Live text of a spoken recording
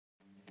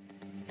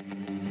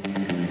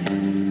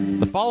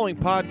The following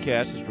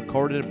podcast is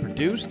recorded and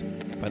produced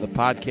by the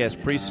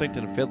Podcast Precinct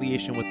in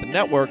affiliation with the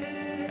network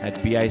at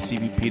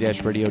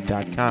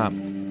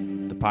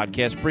bicbp-radio.com. The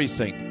Podcast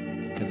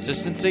Precinct.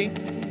 Consistency,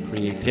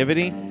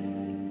 creativity,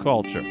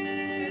 culture.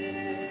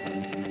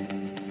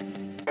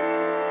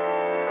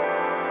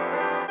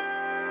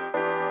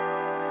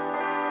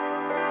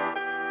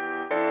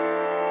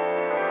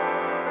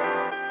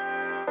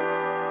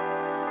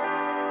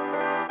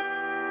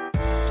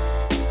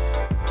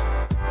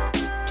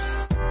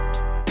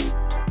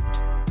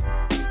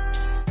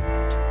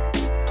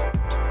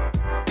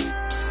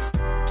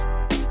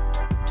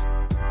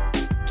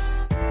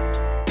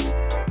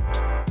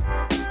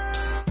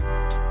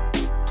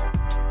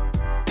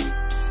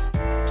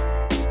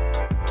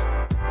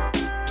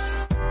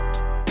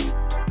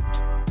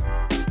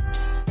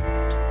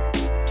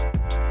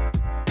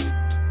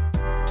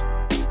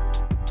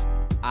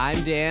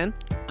 I'm Dan.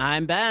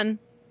 I'm Ben.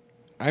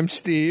 I'm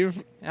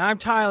Steve. And I'm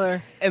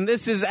Tyler. And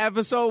this is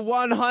episode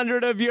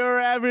 100 of Your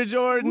Average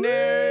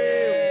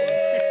Ordinary.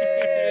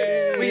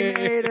 We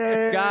made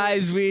it.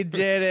 Guys, we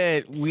did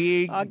it.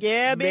 We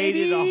yeah, made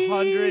baby. it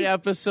 100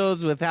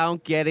 episodes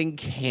without getting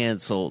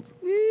canceled.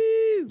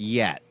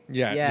 Yet.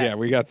 Yeah,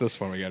 we got this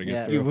one we got to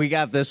get through. We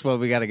got this one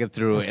we got to get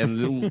through.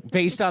 And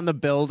based on the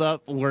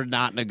build-up, we're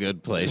not in a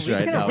good place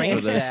right now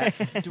for this.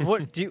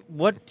 What do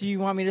you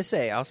want me to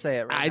say? I'll say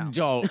it right now. I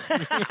don't.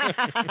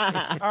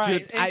 All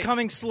right, Dude,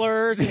 incoming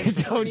slurs.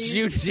 Don't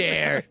you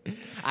dare.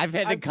 I've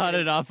had to cut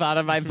enough out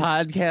of my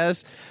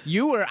podcast.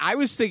 I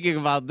was thinking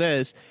about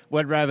this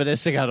when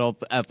reminiscing on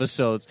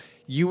episodes.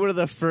 You were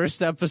the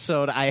first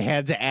episode I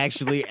had to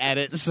actually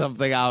edit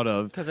something out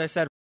of. Because I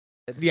said...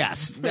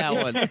 Yes, that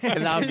one.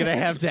 And now I'm going to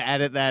have to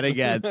edit that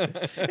again.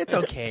 It's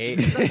okay.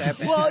 It's not that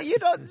bad. Well,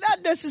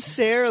 not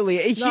necessarily.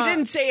 He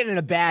didn't say it in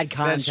a bad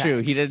context. That's true.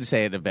 He didn't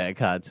say it in a bad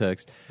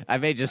context. I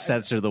may just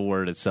censor the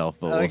word itself,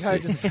 but I like we'll how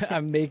see.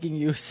 I'm making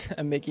you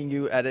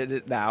edit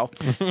it now.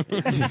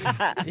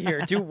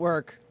 Here, do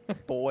work,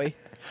 boy.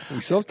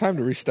 We still have time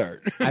to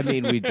restart. I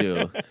mean, we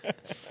do.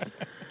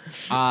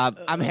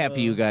 I'm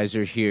happy you guys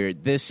are here.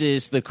 This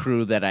is the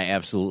crew that I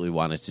absolutely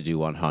wanted to do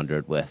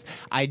 100 with.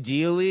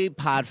 Ideally,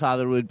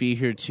 Podfather would be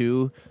here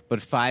too,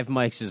 but 5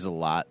 mics is a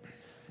lot.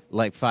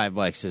 Like, 5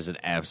 mics is an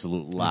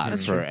absolute lot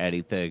for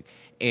anything.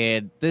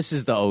 And this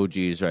is the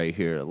OGs right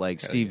here. Like,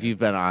 Steve, you've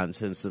been on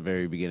since the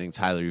very beginning.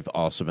 Tyler, you've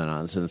also been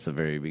on since the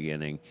very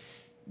beginning.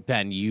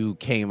 Ben, you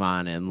came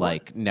on and,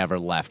 never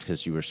left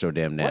because you were so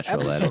damn natural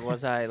What at episode it.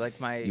 was I? Like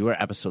my... You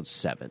were episode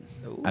 7,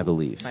 Ooh. I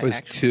believe. It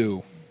was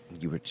 2.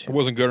 You were 2. It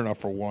wasn't good enough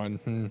for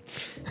 1.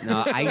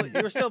 No, You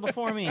were still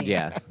before me.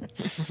 Yeah.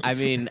 I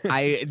mean,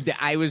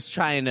 I was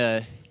trying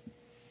to...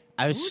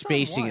 I was Who was on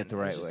spacing 1? it the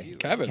right Was it way. you?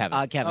 Kevin. Kevin,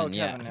 Oh, Kevin,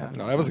 yeah.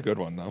 No, that was a good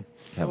one, though.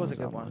 That was a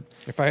Kevin good on one.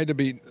 If I had to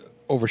be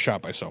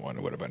overshot by someone,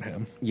 it would have been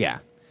him. Yeah.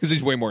 Because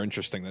he's way more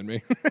interesting than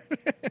me.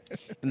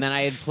 And then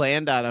I had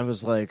planned on, I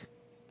was like...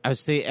 I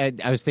was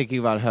thinking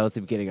about how at the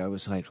beginning I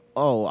was like,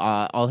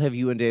 I'll have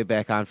you and Dave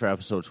back on for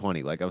episode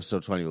 20. Like,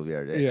 episode 20 will be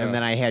our day. Yeah. And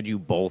then I had you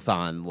both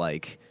on,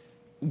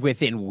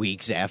 within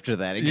weeks after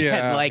that again,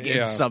 Yeah, in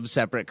yeah. some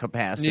separate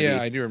capacity.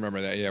 Yeah, I do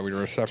remember that. Yeah, we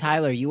were separate.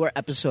 Tyler, you were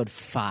episode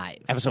 5.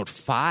 Episode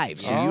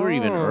 5, so you were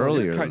even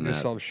earlier You're than cutting that.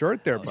 yourself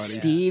short there, buddy.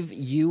 Steve,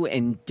 you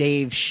and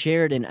Dave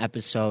shared an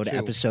episode,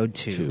 episode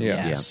 2.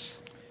 Yeah. Yes.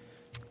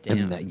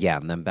 And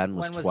then Ben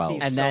was When was 12.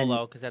 Steve And then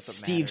Solo, 'cause that's what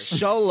Steve matters.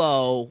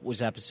 Solo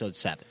was episode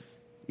 7.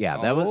 Yeah,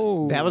 that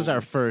was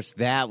our first.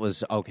 That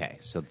was okay.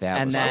 So that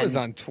And was then I was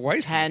on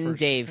twice. 10, the first-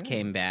 Dave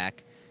came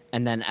back.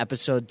 And then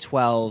episode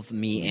 12,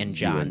 me and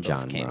John, you and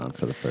John both came were on on.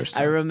 for the first I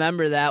time.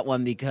 remember that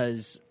one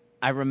because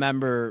I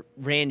remember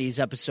Randy's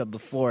episode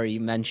before. You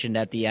mentioned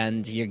at the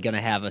end you're going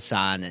to have us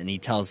on, and he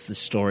tells the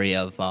story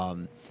of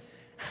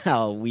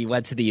how we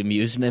went to the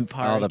amusement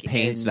park. Oh, the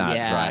paint's and, not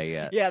dry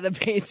yet. Yeah, the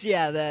paint's,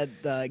 that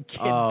the kid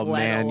Oh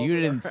bled man, all you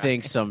over didn't the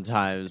think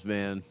sometimes,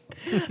 man.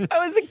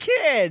 I was a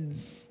kid.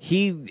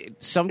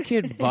 Some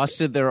kid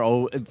busted their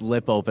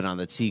lip open on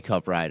the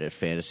teacup ride at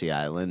Fantasy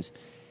Island,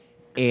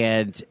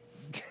 and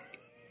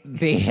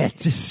they had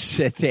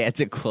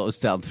to close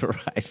down the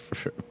ride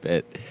for a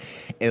bit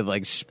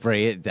and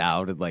spray it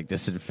down and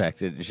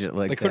disinfect it and shit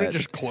like They that. couldn't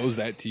just close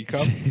that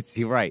teacup.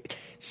 You're right.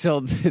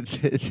 So,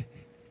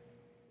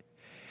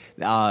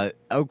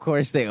 of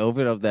course, they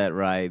open up that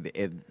ride,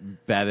 and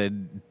Ben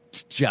and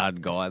John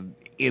go on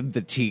in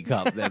the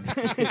teacup.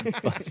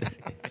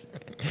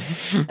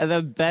 And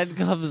then Ben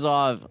comes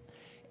off,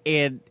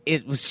 and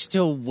it was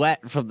still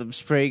wet from them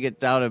spraying it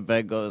down, and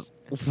Ben goes,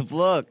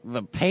 "Look,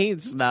 the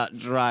paint's not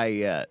dry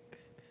yet."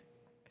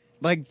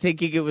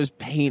 Thinking it was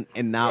paint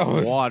and not Oh, it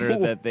was water pool.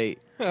 that they...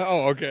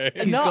 Oh, okay.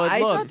 He's No, going, I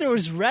 "Look." thought there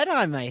was red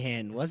on my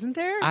hand, wasn't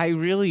there? I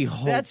really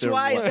hope That's there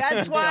why. was.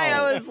 That's why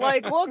I was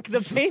like, "Look,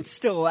 the paint's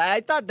still wet." I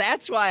thought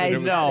that's why I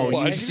said No, it. you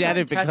What? said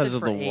it because Tested of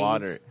for the AIDS.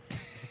 water.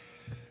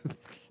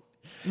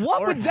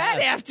 What would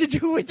that have to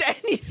do with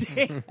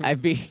anything? I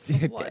mean,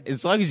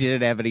 as long as he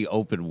didn't have any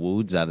open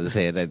wounds on his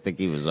hand, I think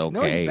he was okay.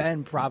 Knowing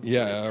Ben, probably.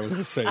 Yeah, I was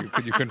going to say,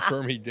 could you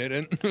confirm he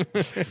didn't?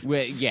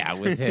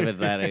 With him at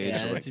that age.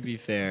 Yeah, to be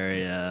fair,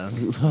 yeah.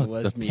 Look,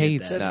 was the me at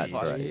paint's that not age.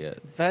 dry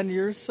yet. Ben,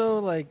 you're so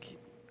like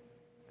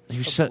He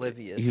was,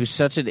 oblivious. he was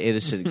such an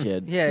innocent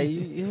kid. yeah,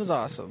 he was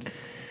awesome.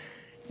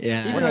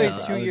 Yeah, Even though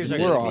he's 2 years We're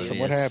younger than awesome. me,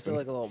 What he's happened? Still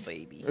like a little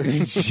baby.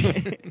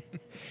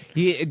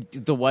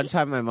 The one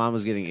time my mom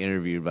was getting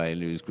interviewed by a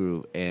news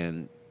group,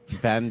 and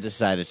Ben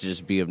decided to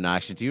just be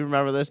obnoxious. Do you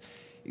remember this?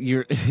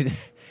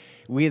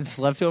 We had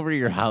slept over at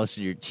your house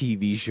and your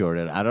TV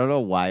shorted. I don't know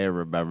why I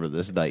remember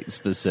this night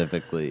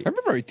specifically. I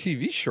remember a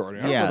TV short.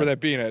 I don't Yeah. remember that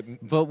being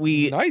at But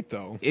night,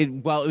 though. it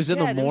was in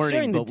Yeah, the it was morning,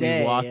 during the but day,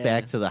 we walked yeah.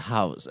 back to the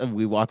house.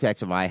 We walked back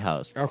to my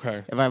house.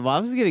 Okay. And my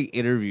mom was getting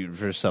interviewed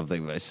for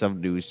something by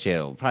some news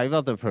channel, probably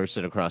about the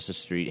person across the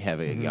street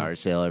having a yard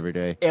sale every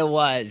day. It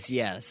was,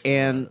 yes.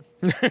 And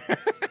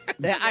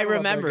Yeah, I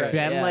remember it.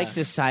 Ben yeah.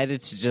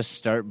 decided to just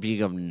start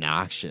being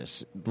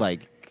obnoxious,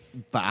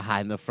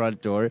 behind the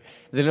front door.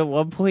 Then at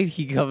one point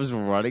he comes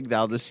running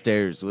down the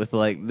stairs with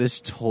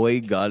this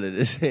toy gun in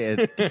his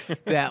hand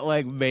that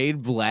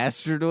made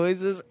blaster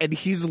noises, and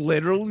he's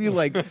literally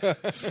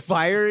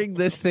firing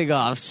this thing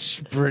off,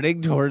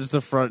 sprinting towards the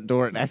front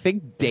door. And I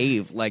think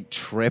Dave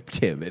tripped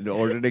him in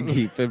order to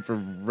keep him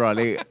from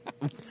running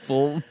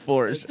full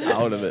force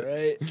out of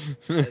it.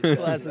 Right?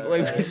 Classic.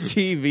 With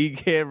TV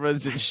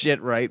cameras and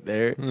shit right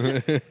there.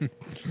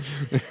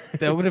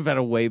 That would have been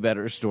a way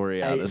better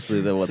story,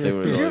 honestly, than what they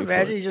were Could you going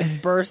imagine for. he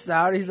just bursts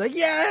out? He's like,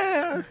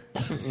 yeah!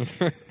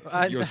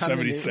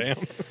 Yosemite Sam.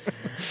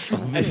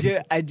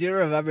 I do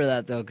remember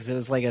that though, because it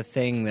was a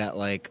thing that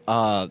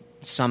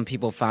some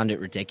people found it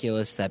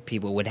ridiculous that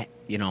people would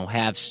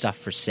have stuff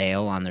for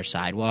sale on their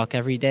sidewalk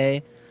every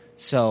day.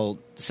 So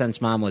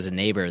since Mom was a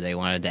neighbor, they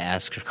wanted to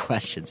ask her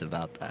questions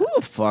about that. Who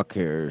the fuck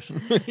cares?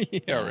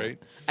 Yeah, right.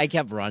 I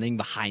kept running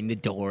behind the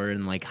door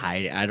and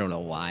hiding. I don't know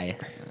why.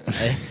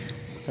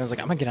 I was like,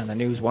 I'm going to get on the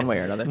news one way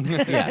or another.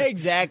 Yeah.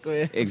 Exactly.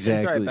 It's all right,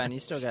 Exactly. Ben. You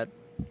still got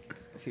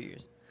a few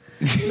years.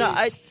 No,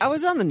 I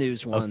was on the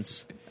news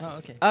once. Oh,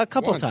 okay. A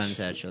couple Once. times,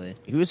 actually.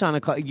 He was on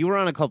you were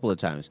on a couple of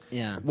times.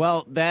 Yeah.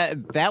 Well,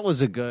 that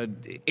was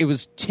it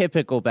was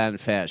typical Ben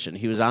fashion.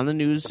 He was on the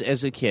news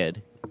as a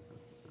kid.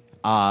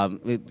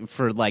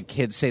 For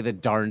kids say the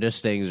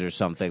darndest things or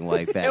something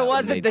like that. It when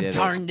wasn't they the did it.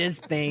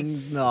 darndest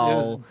things, It no.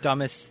 was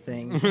dumbest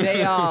thing. They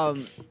Kids are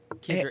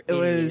it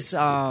idiots.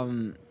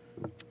 was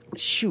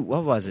shoot,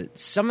 what was it?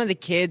 Some of the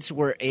kids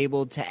were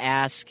able to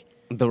ask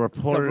The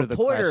reporter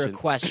the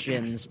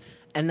questions,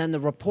 and then the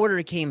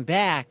reporter came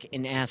back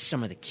and asked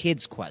some of the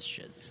kids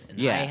questions. And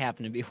Yeah. I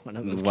happened to be one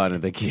of those. one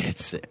of the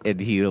kids, and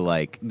he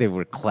they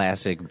were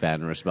classic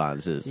Ben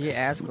responses. You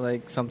ask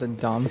something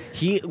dumb.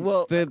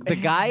 The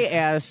guy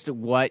asked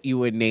what you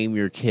would name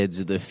your kids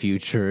in the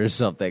future or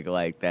something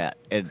like that,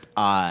 and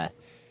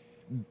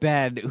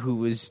Ben, who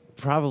was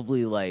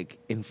probably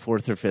in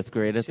 4th or 5th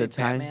grade at Say the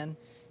time. Batman?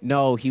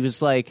 No, he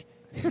was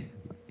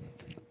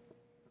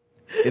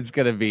it's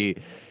gonna be.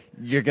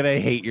 You're gonna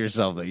hate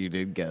yourself that you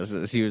didn't guess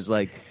this. He was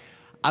like,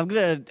 I'm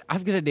gonna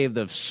name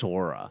them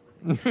Sora.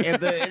 And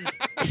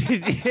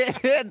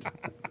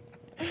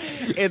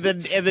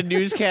the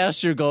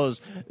newscaster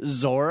goes,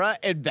 Zora,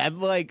 and Ben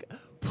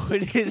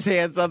put his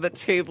hands on the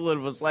table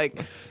and was like,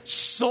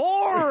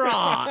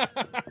 Sora.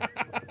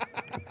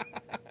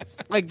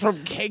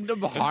 From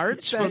Kingdom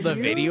Hearts, from the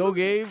video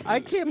game. I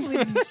can't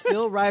believe you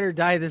still ride or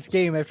die this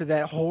game after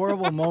that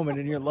horrible moment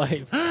in your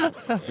life.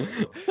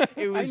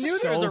 It was I knew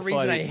there was a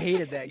reason I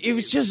hated that game. It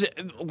was just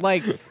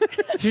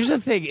here's the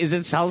thing: is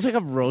it sounds like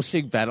I'm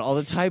roasting Ben all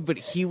the time, but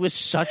he was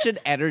such an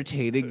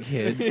entertaining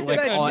kid.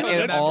 That's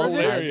All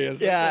hilarious.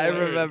 Yeah, I That's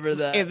hilarious. remember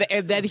that.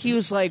 and then he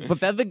was like, but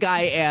then the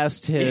guy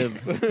asked him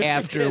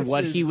after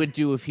what he would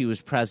do if he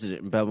was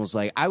president, and Ben was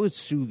like, I would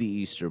sue the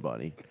Easter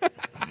Bunny.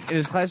 And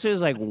his classmate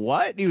was like,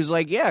 what? And he was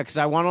like, yeah, because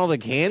I want all the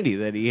candy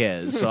that he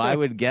has, so I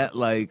would get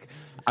everything.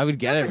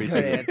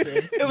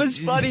 It was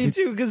funny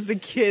too because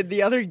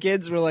the other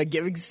kids were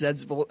giving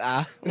sensible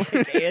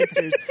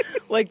answers.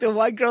 The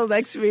one girl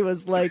next to me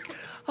was like,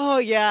 "Oh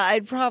yeah,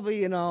 I'd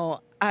probably,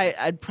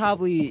 I'd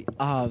probably,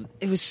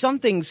 it was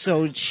something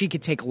so she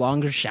could take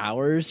longer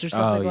showers or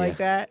something like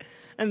that."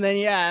 And then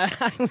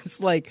I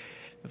was like,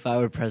 "If I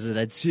were president,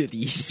 I'd sue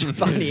the Easter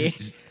Bunny."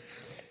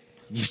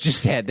 You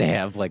just had to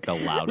have the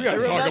loudest. We got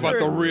to talk about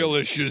the real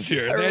issues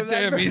here. That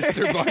damn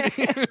Easter Bunny.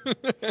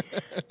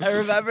 I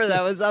remember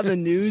that was on the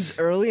news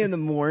early in the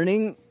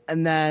morning,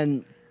 and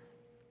then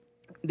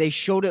they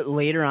showed it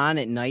later on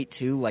at night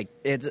too.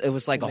 It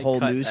was a whole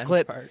cut news Ben's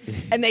clip, part.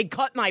 and they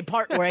cut my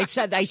part where I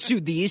said I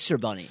sued the Easter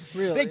Bunny.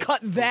 Really? They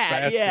cut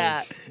that,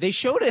 yeah. They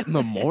showed it in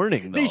the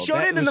morning, though. They showed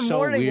That it in the was so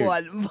morning weird.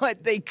 one,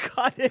 but they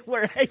cut it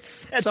where I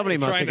said Somebody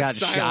must have Trying got to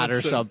shot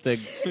or silence him. something.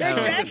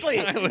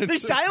 exactly. They're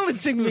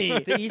silencing me.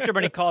 The Easter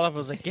Bunny called up and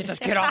was like, get this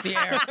kid off the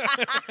air.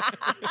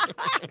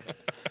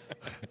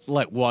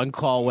 Like one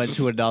call went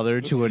to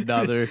another,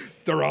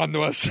 They're on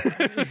to us.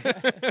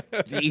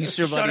 The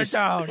Easter Shut Bunny. it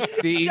down.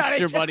 The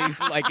Easter Bunny's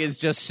like is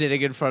just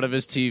sitting in front of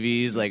his TV.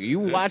 He's like, "You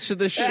watching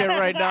this shit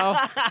right now?"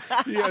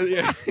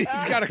 Yeah. He's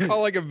got to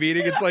call like a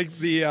meeting. It's like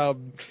the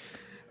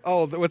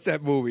what's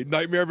that movie?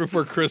 Nightmare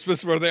Before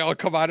Christmas, where they all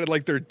come out in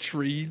like their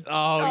tree.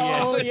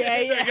 Oh yeah.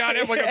 They got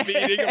him like a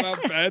meeting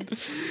about Ben.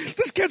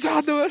 This kid's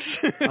on to us.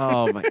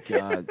 Oh my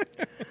god.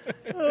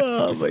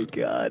 Oh my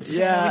god!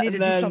 Yeah, we need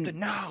to and then do something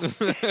now.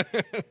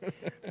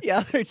 the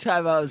other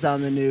time I was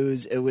on the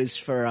news, it was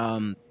for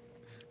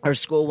our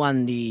school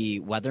won the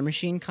weather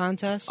machine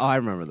contest. Oh, I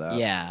remember that.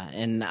 Yeah,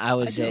 and I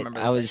was do at, remember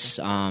I this, was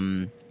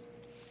I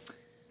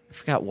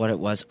forgot what it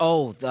was.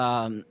 Oh,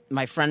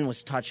 my friend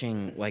was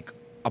touching like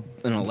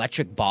an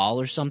electric ball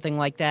or something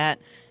like that,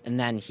 and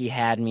then he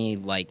had me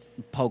like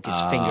poke his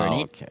finger,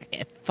 and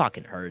it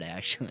fucking hurt.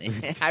 Actually,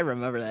 I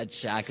remember that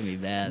shocking me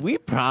bad. We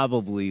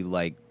probably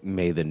like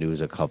made the news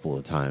a couple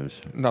of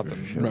times.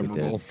 Nothing Sure we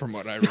memorable did. from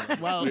what I remember.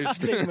 Well,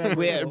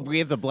 we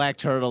have the Black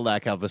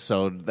Turtleneck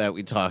episode that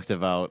we talked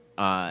about.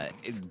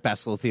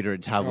 Best little theater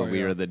in town when we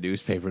yeah. were in the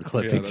newspaper Yeah,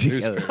 clipping the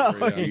together.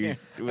 newspaper, yeah.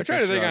 I'm With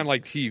trying to the think shrug. on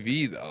like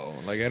TV though.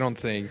 Like I don't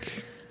think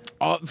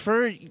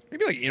For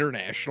maybe like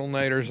International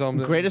Night or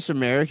something. Greatest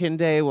American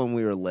Day when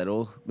we were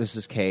little,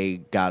 Mrs. K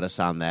got us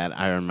on that.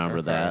 I remember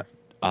Okay. that.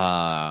 Oh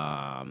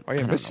I yeah,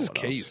 don't know Mrs. what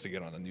K else. used to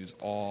get on the news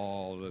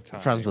all the time.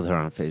 Friends with her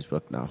on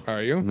Facebook now.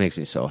 Are you? Makes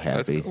me so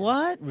happy.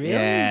 What? Really?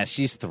 Yeah,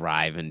 she's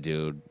thriving,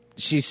 dude.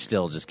 She's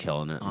still just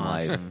killing it in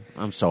life. Awesome.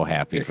 I'm so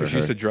happy for Because she her.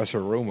 used to dress her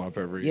room up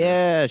every year.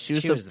 Yeah, she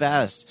was She the was the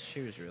best. best. She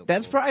was real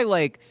That's cool. probably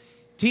like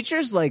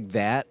teachers like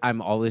that.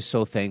 I'm always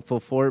so thankful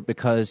for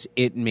because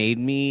it made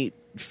me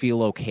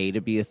feel okay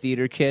to be a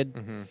theater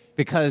kid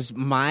because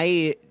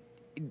I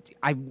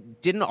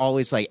didn't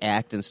always like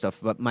act and stuff,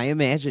 but my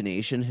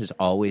imagination has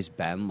always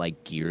been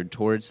like geared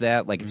towards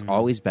that. Like it's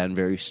always been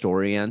very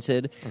story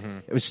oriented.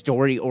 It was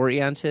story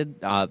oriented.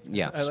 Story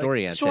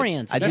oriented.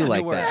 Story-oriented. I do That's a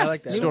like new word. that. I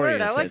like that. New Story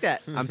word. I like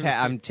that.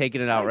 I'm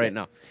taking it out right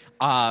now.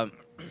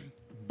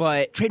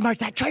 But Trademark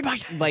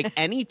that. like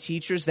any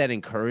teachers that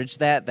encourage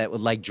that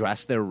would like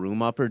dress their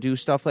room up or do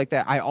stuff like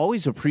that, I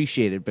always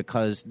appreciated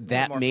because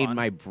that more made fun.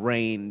 my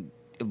brain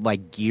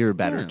like gear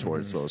better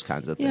towards those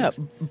kinds of Yeah.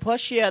 things.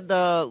 Plus, she had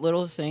the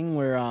little thing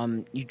where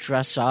you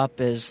dress up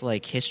as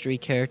like history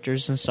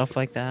characters and stuff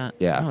like that.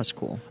 Yeah. That was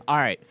cool. All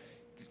right.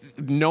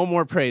 No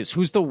more praise.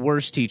 Who's the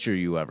worst teacher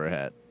you ever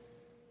had?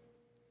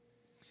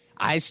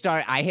 I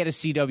had a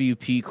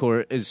CWP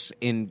course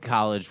in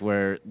college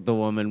where the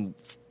woman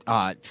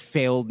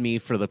failed me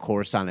for the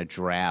course on a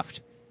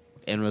draft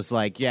and was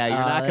like, "Yeah, you're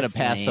not going to that's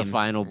pass the lame.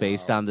 final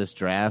based on this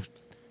draft."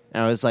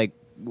 And I was like,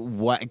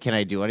 "What? Can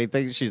I do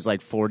anything?" She's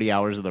like 40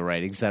 hours of the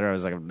writing center. I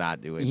was like, "I'm not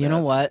doing You that."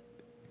 know what?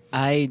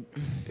 I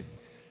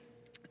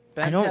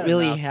Ben's don't had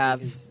really enough have.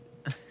 because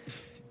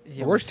he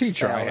The worst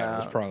teacher I fell had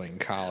was out. probably in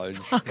college.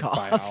 off.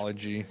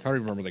 Biology. I don't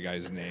even remember the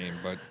guy's name,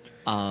 but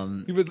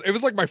Um, it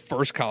was like my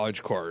first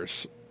college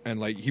course. And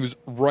like he was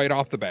right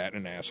off the bat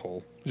an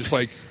asshole. Just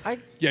like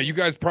yeah, you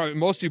guys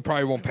most of you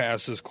probably won't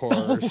pass this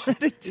course.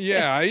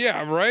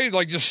 Yeah, right?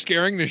 Like just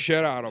scaring the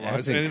shit out of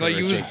us. That's And like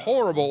he was encouraging.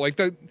 horrible. Like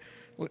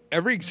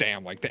every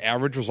exam, like the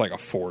average was like a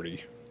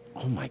 40.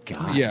 Oh my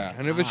god. Yeah,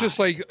 and it was just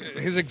like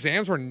his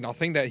exams were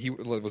nothing that he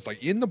was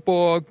like in the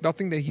book,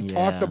 nothing that he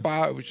talked Yeah.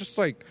 about. It was just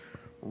like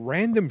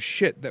random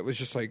shit that was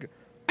just like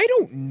I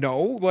don't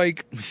know.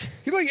 Like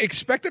he like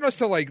expected us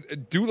to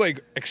like do like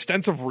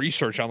extensive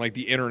research on like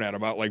the internet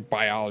about like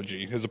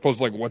biology as opposed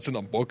to like what's in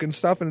the book and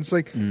stuff. And it's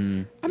like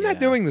I'm not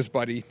doing this,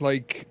 buddy.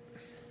 Like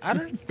I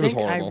don't was think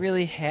I horrible.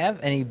 really have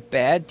any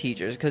bad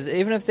teachers because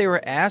even if they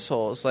were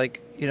assholes,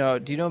 like do you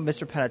know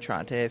Mr.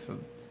 Penetrante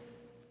from?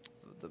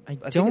 I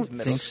think don't it's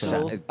middle think so.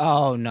 school.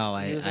 Oh no,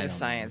 He was like I a don't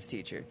science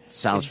teacher.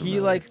 Sounds And he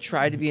familiar. like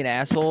tried to be an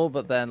asshole,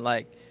 but then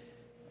like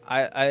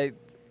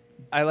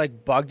I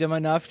like bugged him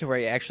enough to where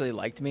he actually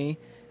liked me.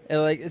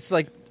 And like it's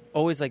like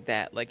always like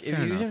that. Like Fair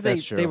even enough. if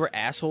That's true. they were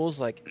assholes,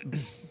 like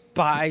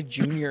by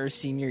junior or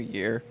senior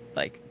year,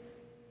 like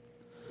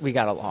we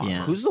got along.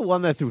 Yeah. Who's the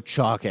one that threw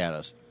chalk at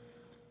us?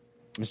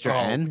 Mr. Oh,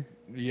 N?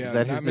 yeah, Is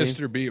that not his name?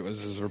 Mr. B. It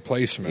was his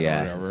replacement Yeah.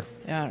 or whatever.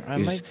 Yeah, I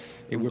He's- might.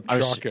 He whipped Our,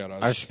 chalk at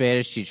us. our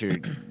Spanish teacher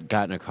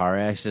got in a car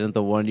accident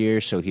the one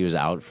year, so he was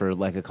out for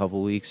like a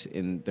couple weeks.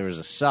 And there was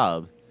a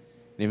sub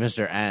named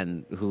Mr.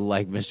 N who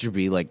like Mr.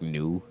 B like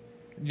knew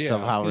Yeah.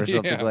 somehow or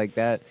something Yeah. like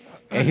that.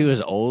 And he was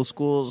old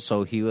school,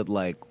 so he would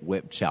like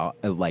whip chalk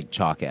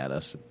at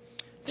us.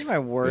 I think my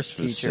worst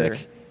Which was teacher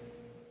sick.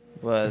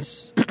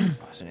 was what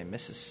was her name,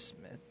 Mrs.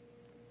 Smith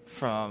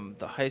from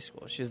the high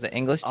school. She was the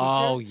English teacher.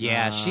 Oh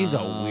yeah, she's a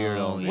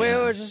weirdo. yeah.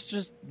 Wait,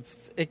 just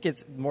it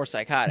gets more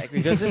psychotic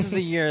because this is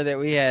the year that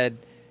we had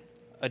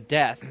a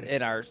death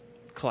in our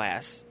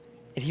class,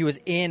 and he was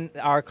in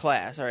our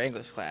class, our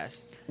English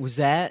class. Was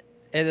that?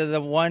 And then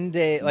the one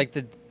day, like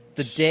the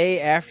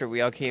day after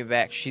we all came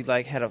back, she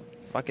like had a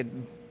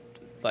fucking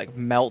like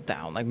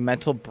meltdown, like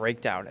mental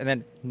breakdown, and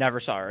then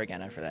never saw her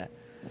again after that.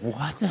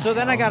 What the So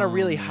then I got a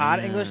really hot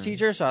man. English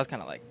teacher, so I was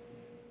kind of like,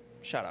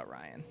 shout out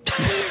Ryan.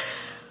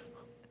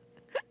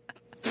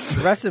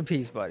 Rest in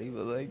peace, buddy.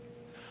 But like,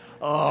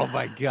 Oh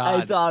my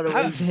god! I thought it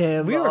was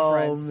him. we were Oh,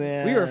 friends.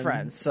 Man. We were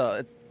friends, so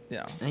it's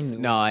I knew.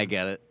 No, I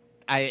get it.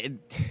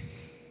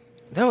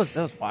 that was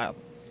wild.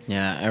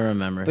 Yeah, I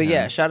remember. But him.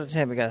 yeah, shout out to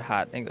him. We got a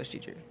hot English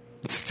teacher.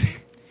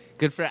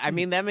 Good for. I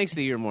mean, that makes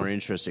the year more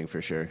interesting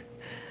for sure.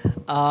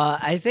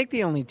 I think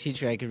the only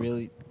teacher I could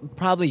really,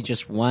 probably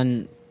just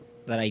one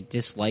that I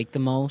disliked the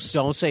most.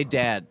 Don't say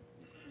dad.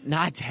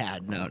 Not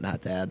Dad. No,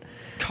 not Dad.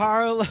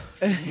 Carl.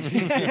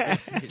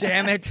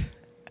 Damn it.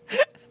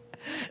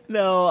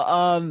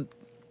 No,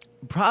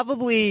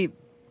 probably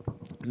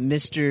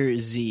Mr.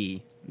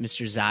 Z,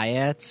 Mr.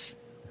 Zayats.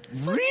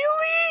 Really?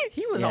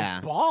 He was Yeah.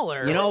 a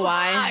baller. You know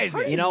why? How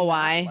did You know not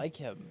why? like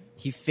him.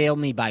 He failed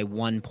me by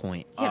 1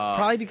 point. Yeah,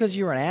 probably because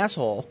you were an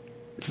asshole.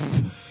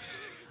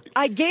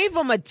 I gave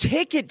him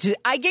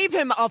I gave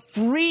him a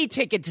free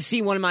ticket to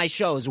see one of my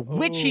shows,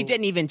 which he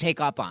didn't even take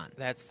up on.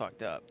 That's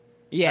fucked up.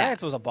 Yeah.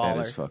 Lance was a baller.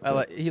 That is fucked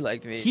up. He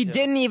liked me. He too.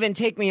 didn't even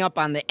take me up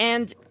on the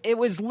end. It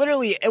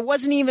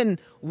wasn't even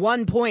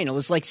 1 point. It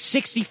was like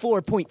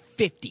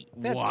 64.50.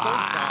 That's so dumb.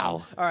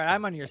 All right,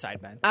 I'm on your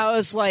side, Ben. I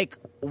was like,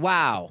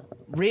 wow,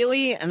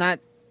 really? And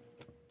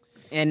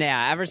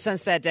yeah, ever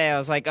since that day, I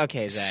was like,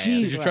 okay, Zayats.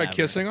 Did you try whatever.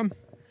 kissing him?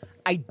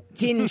 I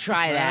didn't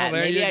try that.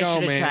 Well, there Maybe you I go,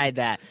 should have man. tried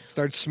that.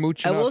 Start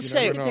smooching. I up, will you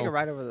say- never You can take know. a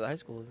ride over to the high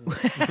school.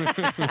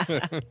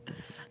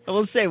 I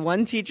will say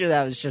one teacher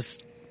that was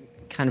just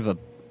kind of a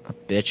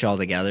bitch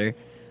altogether,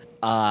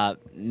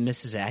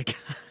 Mrs. Adcock.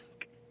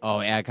 Oh,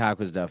 Adcock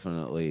was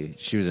definitely.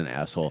 She was an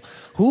asshole.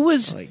 Who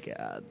was? Oh my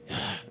god.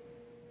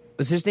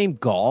 Was his name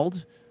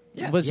Gald?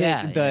 Yeah. Was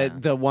Yeah, it yeah.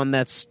 the one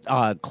that's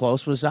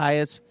close with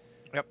Zayats?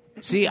 Yep.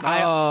 See, Oh,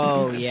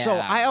 I yeah. So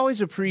I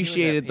always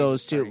appreciated He was at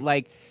those peace, two. sorry.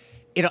 Like,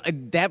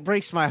 that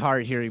breaks my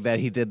heart hearing that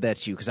he did that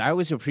to you because I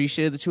always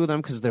appreciated the two of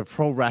them because they're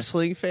pro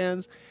wrestling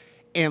fans,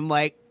 and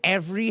like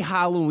every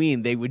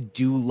Halloween they would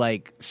do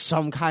like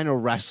some kind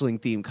of wrestling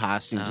themed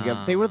costume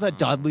together. They were the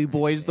Dudley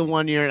Boys the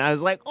one year, and I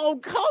was like, oh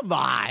come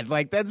on,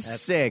 like that's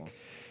sick. cool.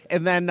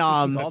 And then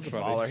Gald's a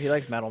baller. He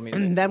likes metal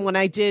music. and then when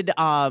I did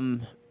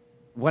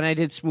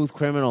Smooth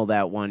Criminal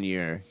that one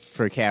year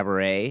for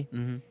Cabaret,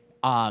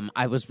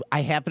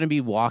 I happened to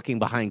be walking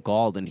behind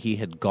Gald, and he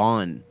had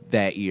gone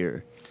that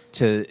year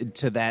to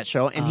that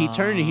show, and he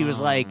turned and he was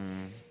like,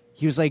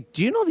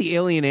 do you know the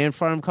Alien Ant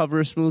Farm cover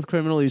of Smooth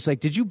Criminal? He was like,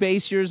 did you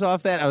base yours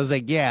off that? I was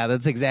like, yeah,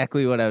 that's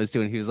exactly what I was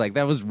doing. He was like,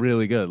 that was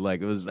really good.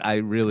 Like I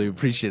really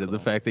appreciated the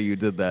fact that you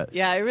did that.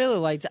 Yeah, I really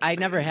liked. I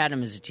never had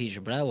him as a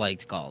teacher, but I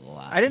liked Gald a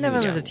lot. I didn't have He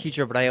was him as a cool.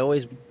 teacher, but I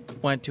always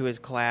went to his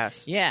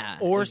class. Yeah,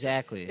 Or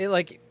exactly. It,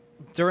 like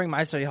during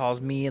my study halls,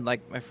 me and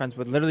like my friends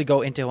would literally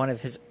go into one of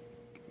his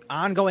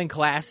ongoing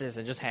classes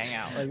and just hang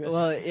out. Like,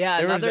 Well, yeah,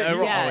 There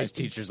were yeah. always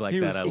teachers like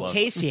that. I love.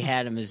 Casey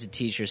had him as a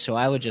teacher, so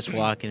I would just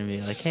walk in and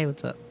be like, "Hey,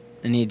 what's up?"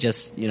 And he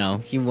just,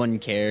 he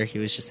wouldn't care. He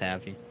was just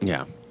happy.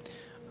 Yeah.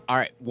 All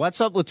right. What's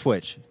up with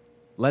Twitch?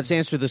 Let's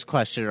answer this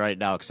question right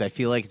now because I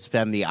feel like it's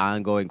been the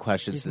ongoing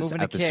question He's since moving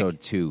to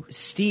episode 2.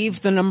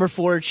 Steve, the number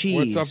 4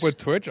 cheese. What's up with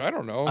Twitch? I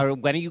don't know.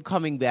 When are you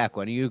coming back?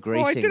 When are you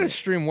gracing? Well, I did a it?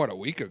 stream a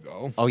week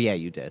ago. Oh yeah,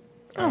 you did.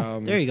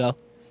 There you go.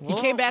 He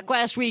came back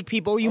last week,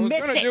 people. You I was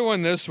missed gonna it. do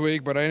one this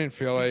week, but I didn't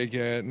feel like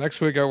it. Next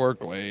week I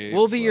work late.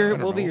 we'll be so I your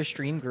don't know.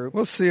 stream group.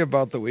 We'll see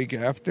about the week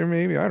after,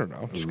 maybe. I don't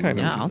know. Just kind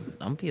of. Yeah,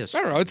 I'll be a.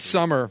 I don't know. It's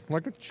summer.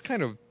 Like it's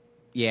kind of.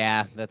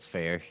 Yeah, that's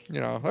fair.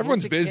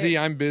 Everyone's a busy. kid.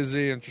 I'm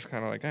busy, and just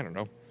kind of like I don't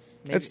know.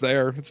 Maybe- It's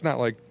there. It's not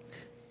like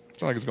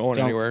it's going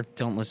anywhere.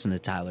 Don't listen to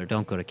Tyler.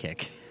 Don't go to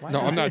Kick. No,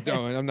 I'm not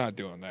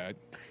doing that.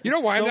 You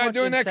know why I'm So not much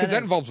doing that? Because that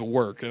incentive. involves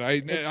work, and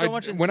It's so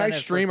much when I incentive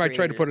for stream, I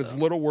try to put creators, as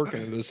though. little work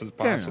into this as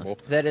Fair enough. possible.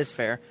 That is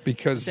fair.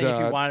 Because Saying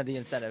if you wanted the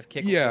incentive,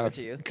 Kick will give yeah, it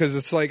to you. because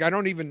it's like I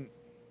don't even,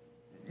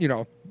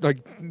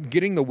 like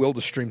getting the will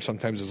to stream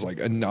sometimes is like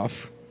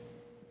enough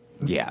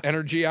Yeah.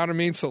 energy out of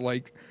me. So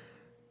like,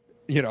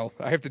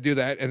 I have to do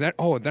that, and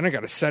then I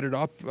got to set it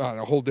up on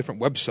a whole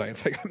different website.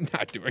 It's like I'm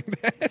not doing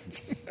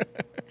that.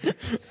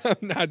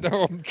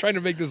 I'm trying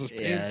to make this as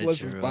Yeah,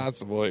 painless as true.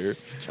 possible here.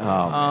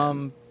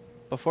 Oh,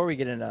 Before we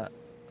get into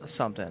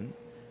something,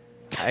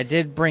 I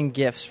did bring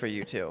gifts for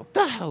you too. what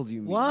the hell do you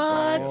mean?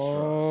 What?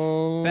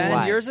 Oh, Ben,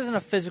 Why? yours isn't a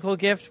physical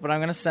gift, but I'm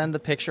going to send the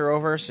picture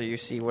over so you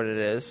see what it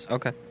is.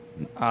 Okay.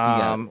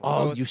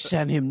 Oh, you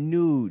sent him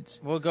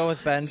nudes. We'll go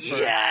with Ben first.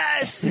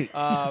 Yes.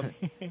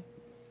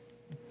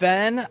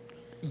 Ben,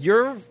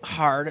 you're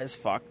hard as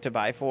fuck to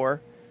buy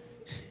for.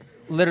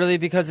 Literally,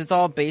 because it's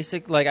all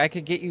basic. Like, I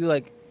could get you,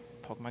 like,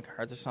 Pokemon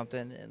cards or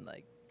something, and,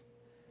 like...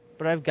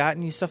 But I've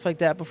gotten you stuff like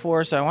that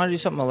before, so I want to do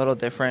something a little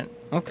different.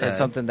 Okay. It's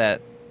something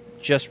that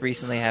just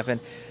recently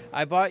happened.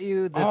 I bought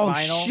you the Oh,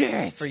 vinyl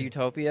shit. for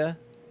Utopia.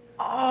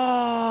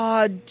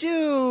 Oh,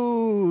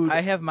 dude.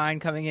 I have mine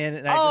coming in,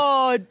 and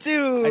I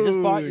dude.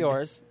 just bought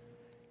yours.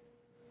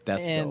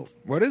 That's And dope.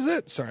 what is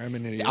it? Sorry, I'm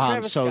an idiot.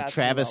 Travis So Scott's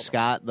Travis new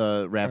Scott,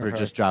 the rapper, Uh-huh.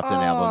 just dropped an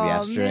album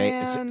yesterday.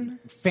 man.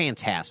 It's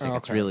fantastic. Oh,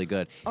 It's okay. really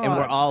good, and we're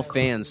that's all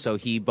fans. So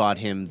he bought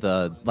him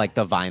the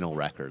vinyl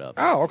record of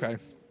it. Oh, okay.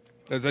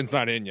 It's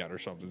not in yet or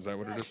something. Is that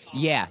what it is?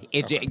 Yeah,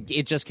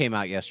 it just came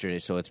out yesterday,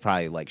 so it's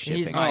probably like shipping.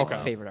 He's my okay.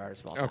 favorite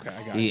artist of all time. Okay,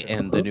 I got you.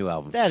 And the new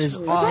album. That is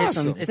awesome.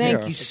 awesome. Thank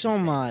Yeah. you so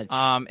much.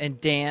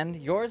 And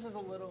Dan, yours is a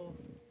little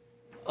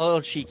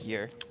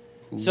cheekier.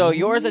 So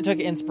yours, I took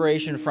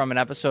inspiration from an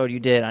episode you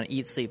did on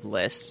Eat Sleep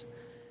List,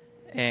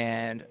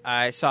 and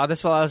I saw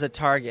this while I was at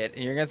Target,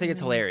 and you're gonna think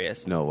it's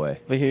hilarious. No way.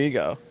 But here you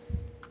go.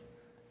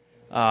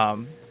 I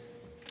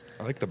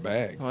like the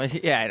bag. Well,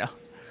 yeah, I know.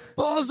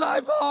 Bullseye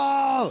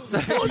ball!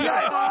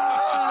 Bullseye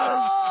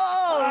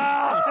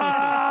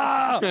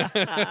ball!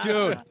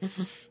 Dude,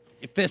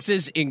 this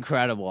is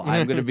incredible.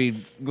 I'm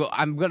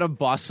gonna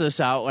bust this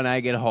out when I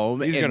get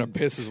home. He's and gonna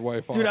piss his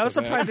wife off. Dude, I was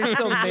with that. surprised they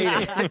still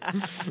made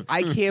it.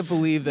 I can't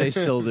believe they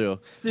still do.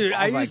 Dude, Oh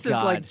I my used to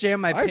God. like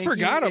jam my I pinky.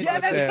 forgot about yeah,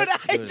 that's that.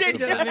 what I Dude, did.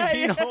 so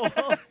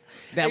Yeah.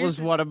 That was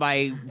one of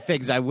my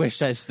things I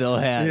wished I still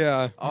had.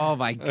 Yeah. Oh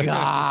my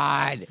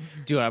God.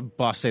 Dude, I'm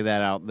busting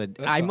that out.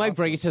 I might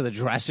bring it to the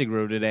dressing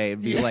room today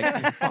and be like, you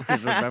fuckers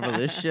remember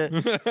this shit?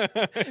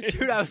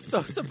 Dude, I was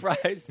so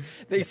surprised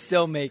they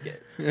still make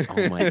it.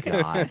 Oh my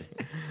God.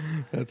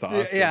 That's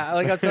awesome. Yeah,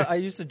 like I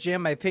used to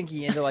jam my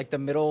pinky into like the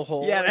middle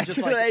hole. Yeah, and that's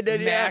just, what like, I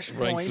did, yeah. Mash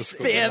Ranks points, the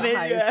to score. get the Spam it,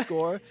 highest yeah.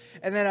 score,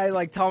 and then I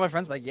like tell my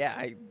friends like,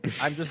 yeah,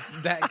 I'm just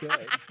that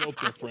good. Built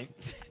different.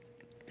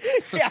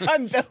 Yeah,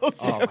 I'm built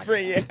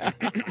different. Yeah.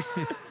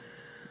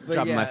 But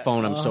Dropping my yeah,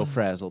 phone, I'm so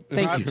frazzled.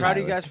 Thank I'm you, proud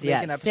of you Tyler. guys for Yeah,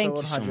 making episode thank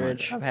you so 100.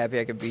 much. I'm happy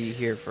I could be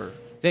here for.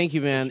 Thank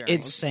you, man.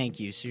 Sharing. Thank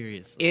you.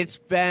 Seriously. It's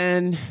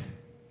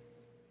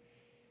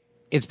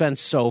been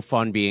so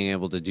fun being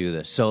able to do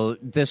this. So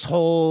this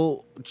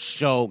whole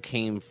show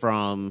came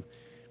from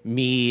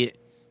me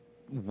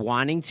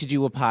wanting to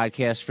do a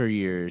podcast for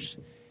years,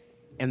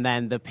 and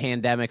then the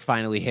pandemic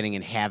finally hitting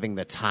and having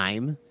the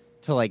time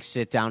to like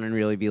sit down and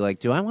really be like,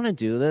 do I want to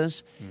do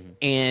this?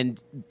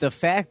 And the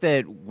fact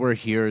that we're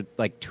here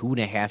like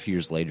 2.5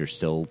 years later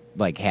still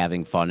like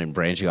having fun and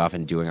branching off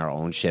and doing our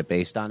own shit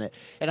based on it.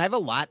 And I have a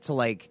lot to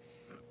like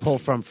pull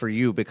from for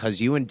you,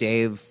 because you and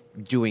Dave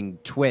doing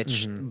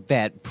Twitch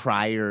that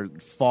prior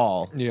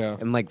fall Yeah.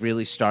 and like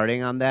really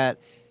starting on that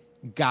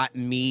got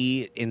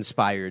me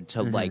inspired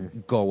to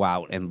like go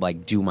out and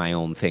like do my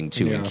own thing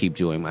too and Yeah. keep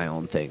doing my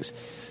own things.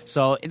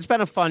 So it's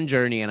been a fun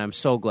journey, and I'm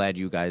so glad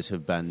you guys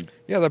have been.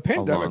 Yeah, the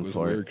pandemic along was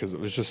for it. weird because it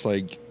was just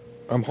like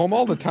I'm home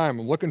all the time.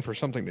 I'm looking for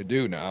something to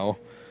do now,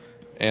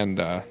 and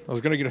I was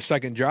gonna get a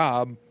second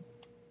job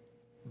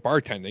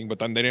bartending, but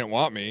then they didn't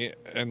want me,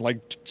 and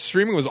like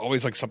streaming was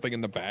always like something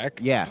in the back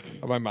Yeah.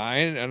 of my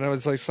mind, and I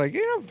was like,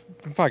 you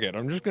know, fuck it,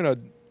 I'm just gonna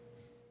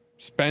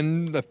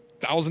spend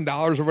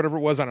 $1,000 or whatever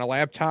it was on a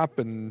laptop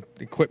and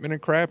equipment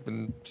and crap,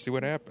 and see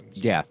what happens.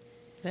 Yeah.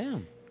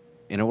 Damn.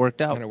 And it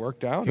worked out. And it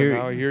worked out, Here-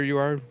 and now here you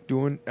are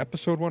doing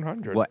episode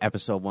 100. What,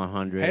 episode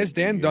 100? Has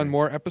Dan done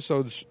more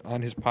episodes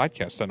on his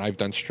podcast than I've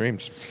done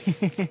streams?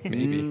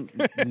 Maybe.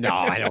 No,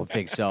 I don't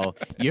think so.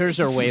 Yours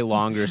are way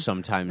longer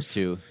sometimes,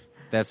 too.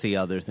 That's the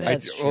other thing. I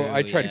That's true,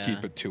 try to yeah.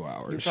 keep it 2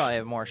 hours. You probably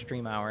have more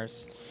stream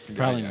hours.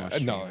 Probably Yeah, more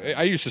no,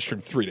 I used to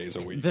stream 3 days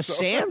a week. the so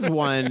Sands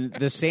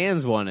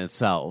one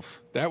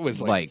itself. that was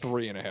like-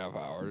 3.5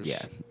 hours.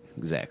 Yeah,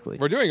 exactly.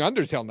 We're doing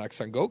Undertale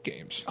next on Goat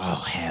Games. Oh,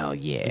 hell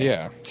yeah.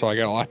 Yeah, so I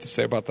got a lot to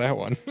say about that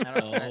one. I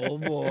don't know. Oh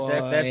boy.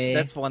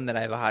 That's one that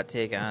I have a hot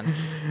take on.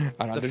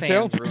 On The Undertale?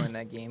 fans ruined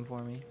that game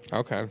for me.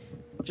 Okay.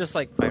 Just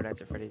like Five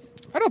Nights at Freddy's.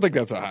 I don't think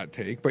that's a hot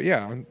take, but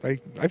yeah,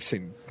 I've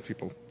seen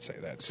people say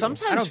that too. I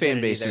Sometimes don't get fan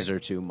it bases either. are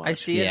too much. I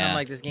see it and Yeah. I'm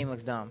like, this game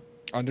looks dumb.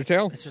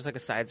 Undertale? It's just like a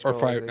side Or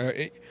scroll.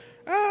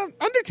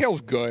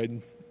 Undertale's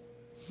good.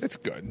 It's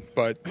good,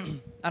 but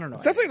I don't know.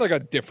 it's definitely like a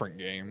different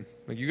game.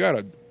 Like you gotta,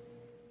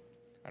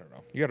 I don't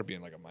know, you gotta be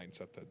in like a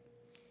mindset that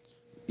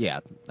Yeah,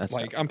 that's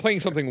like tough. I'm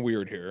playing something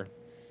weird here.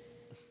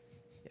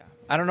 Yeah.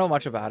 I don't know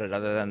much about it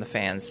other than the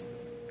fans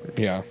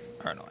Yeah.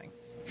 are annoying.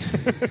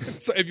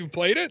 So have you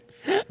played it?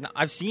 No,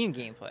 I've seen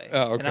gameplay.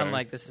 Oh, And I'm okay.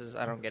 like,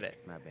 I don't get it.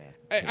 My bad.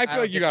 I I feel don't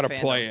like you get gotta the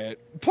play fandom.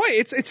 it. Play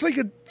it. It's like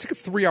a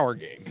 3-hour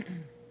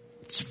game.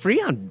 It's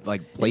free on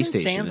like PlayStation.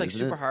 Isn't Sam's like isn't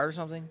super it? hard or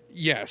something?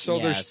 Yeah. So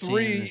Yeah, there's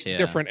 3 Sans, yeah.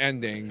 different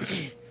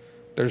endings.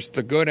 There's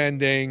the good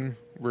ending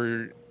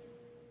where,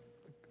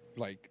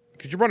 like,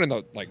 because you run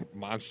into like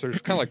monsters,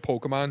 kind of like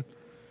Pokemon,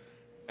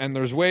 and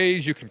there's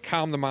ways you can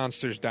calm the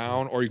monsters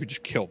down, or you could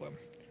just kill them.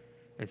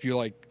 If you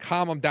like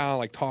calm them down,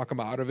 like talk them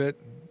out of it,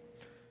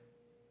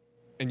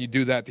 and you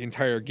do that the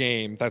entire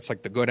game, that's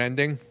like the good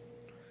ending.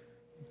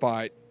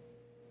 But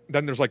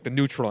then there's like the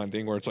neutral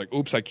ending where it's like,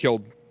 oops, I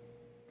killed.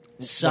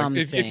 Some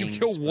Like, if you things,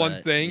 kill one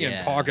but thing yeah.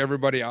 and talk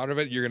everybody out of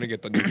it, you're gonna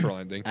get the neutral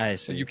ending. I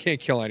So see. you can't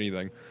kill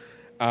anything.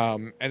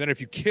 And then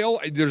if you kill,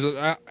 there's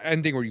an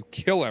ending where you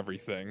kill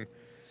everything,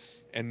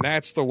 and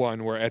that's the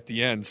one where at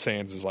the end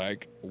Sans is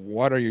like,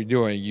 "What are you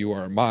doing? You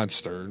are a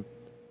monster.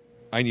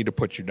 I need to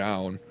put you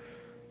down."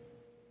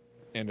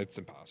 And it's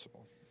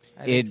impossible.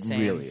 I think It Sans-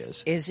 really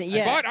is. Is it?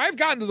 Yeah. But I've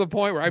gotten to the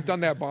point where I've done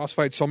that boss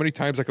fight so many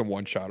times I can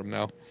one-shot him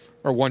now,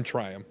 or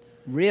one-try him.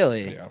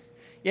 Really? Yeah.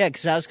 Yeah,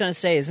 because I was gonna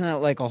say, isn't it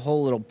like a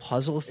whole little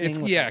puzzle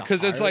thing? Yeah, with, because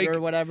like, a it's like heart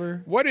or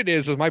whatever. What it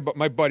is my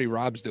buddy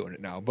Rob's doing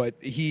it now, but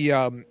he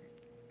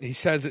he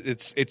says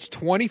it's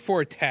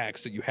 24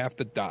 attacks that you have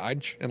to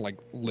dodge and like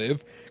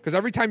live, because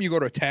every time you go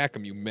to attack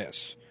him, you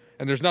miss,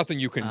 and there's nothing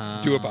you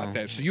can do about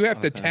that. So you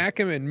have to attack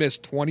him and miss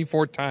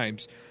 24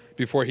 times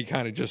before he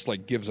kind of just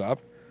like gives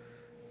up.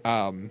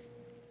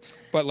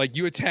 But like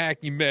you attack,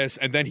 you miss,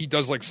 and then he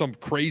does like some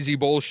crazy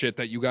bullshit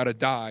that you got to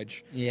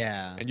dodge.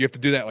 Yeah. And you have to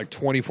do that like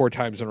 24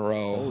 times in a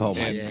row. Oh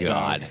my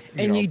God.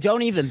 And you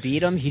don't even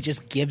beat him. He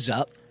just gives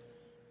up.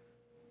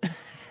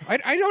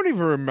 I don't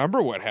even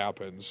remember what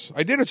happens.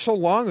 I did it so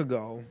long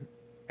ago.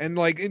 And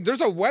like there's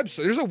a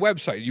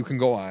website you can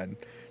go on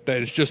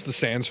that is just the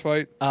Sans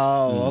fight.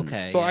 Oh,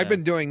 okay. So yeah. I've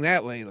been doing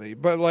that lately.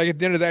 But like at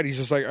the end of that, he's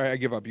just like, all right, I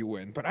give up, you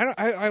win. But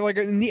I like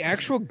in the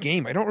actual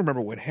game, I don't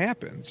remember what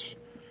happens.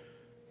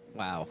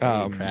 Wow.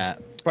 Holy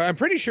crap. But I'm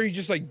pretty sure he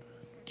just like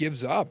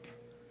gives up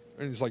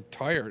and he's like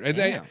tired. And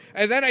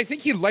then I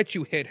think he lets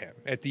you hit him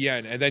at the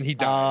end, and then he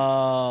dies.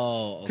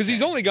 Oh. Because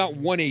he's only got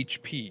 1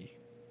 HP.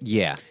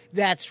 Yeah.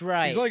 That's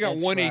right. He's only got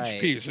That's 1 right.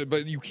 HP, so,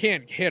 but you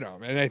can't hit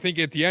him. And I think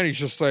at the end he's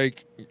just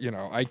like,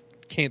 I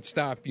can't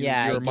stop you.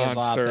 Yeah, You're a I give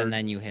monster. up and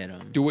then you hit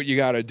him. Do what you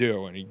got to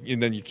do,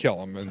 and then you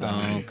kill him. And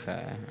then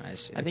Okay, I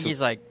see. I think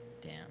he's like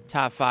Damn.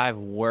 top 5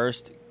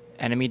 worst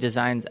enemy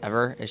designs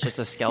ever. It's just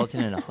a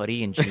skeleton in a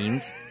hoodie and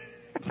jeans.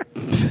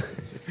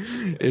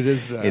 it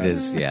is. It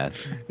is, yeah.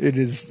 It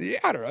is. Yeah,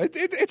 I don't know.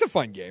 It's a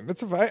fun game.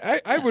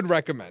 I would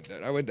recommend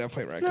it. I would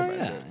definitely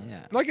recommend it. Yeah.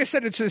 Like I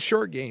said, it's a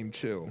short game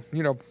too.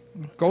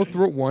 Go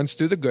through it once,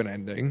 do the good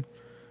ending.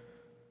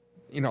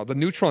 The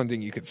neutral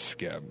ending you could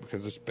skip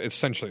because it's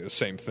essentially the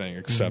same thing,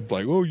 except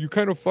like, oh, you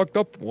kind of fucked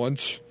up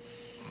once,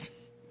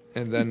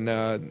 and then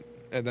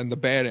the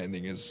bad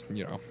ending is,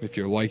 if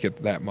you like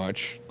it that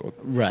much, go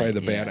try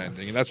the bad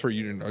ending, and that's where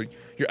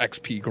your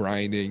XP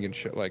grinding and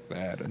shit like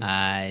that. And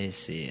I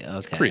see. Okay.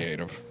 it's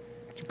creative.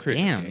 It's a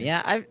creative Damn. game.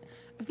 Yeah,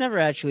 I've never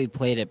actually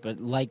played it, but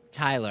like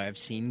Tyler, I've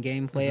seen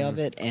gameplay of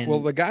it, and Well,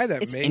 the guy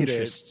that it's made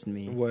interests it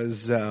me.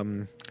 was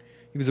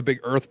he was a big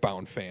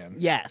Earthbound fan.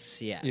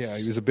 Yes. Yeah,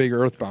 he was a big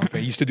Earthbound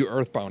fan. He used to do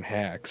Earthbound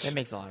hacks. That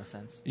makes a lot of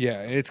sense.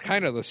 Yeah, and it's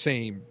kind of the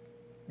same.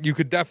 You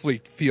could definitely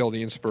feel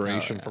the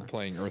inspiration from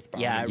playing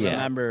Earthbound. Yeah, I and stuff.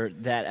 remember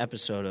that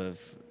episode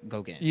of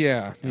Go Game.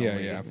 Yeah. we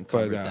even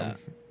covered that.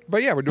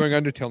 But yeah, we're doing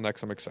Undertale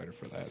next. I'm excited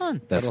for that. Fun.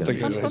 That's I don't gonna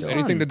think be it has fun.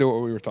 anything to do with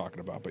what we were talking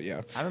about. But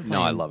yeah, I've been No,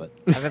 playing, I love it.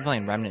 I've been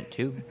playing Remnant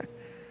 2.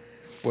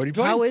 what are you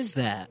playing? How is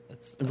that?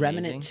 It's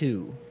Remnant amazing.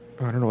 2.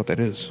 Oh, I don't know what that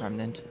is.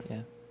 Remnant,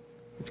 yeah.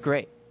 It's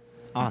great.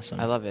 Awesome.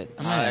 I love it.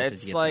 I might have to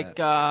It's get like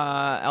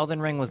Elden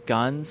Ring with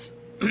guns.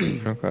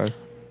 Okay.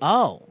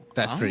 Oh.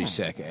 That's pretty Oh.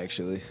 sick,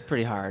 actually.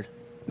 Pretty hard.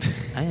 I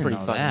didn't Pretty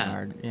know fucking that.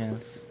 hard. Yeah.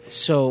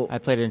 So, I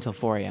played it until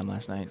 4 a.m.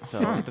 last night. So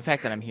the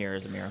fact that I'm here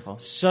is a miracle.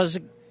 does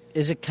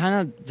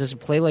it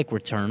play like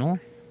Returnal?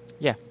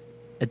 Yeah.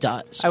 It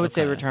does. I would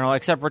say Okay. Returnal,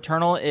 except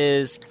Returnal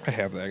is... I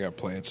have that. I got to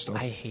play it still.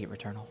 I hate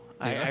Returnal.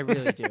 I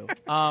really do.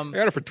 I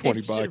got it for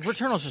 $20.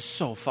 Returnal's just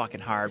so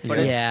fucking hard. But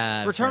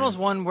Yeah. Returnal's friends.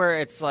 one where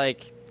it's like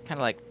kind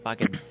of like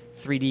fucking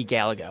 3D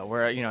Galaga,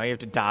 where you have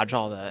to dodge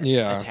all the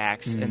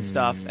attacks and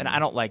stuff. And I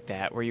don't like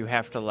that, where you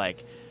have to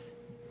like,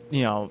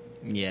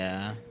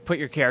 Yeah. put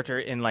your character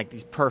in like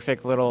these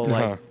perfect little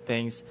like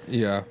things.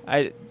 Yeah.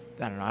 I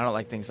don't know. I don't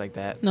like things like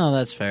that. No,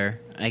 that's fair.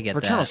 I get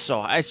Returnal's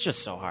that. it's just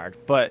so hard.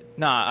 But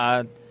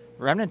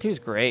Remnant 2 is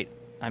great.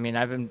 I mean,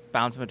 I've been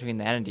bouncing between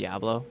that and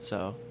Diablo,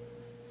 so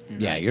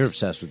Yeah, you're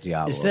obsessed with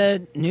Diablo. Is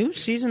the new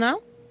season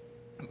out?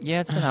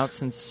 yeah, it's been out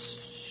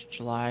since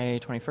July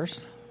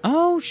 21st.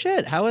 Oh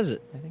shit! How is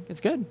it? I think it's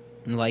good.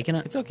 You liking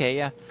it? It's okay,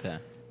 yeah. Okay.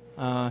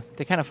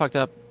 They kind of fucked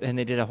up and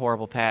they did a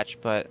horrible patch,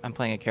 but I'm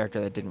playing a character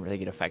that didn't really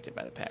get affected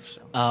by the patch.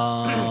 So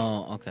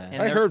Oh, okay.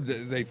 And I they're- heard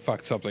that they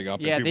fucked something up.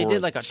 yeah, and they people did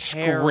were like a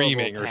terrible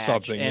screaming or patch,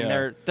 something. and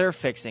yeah. they're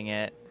fixing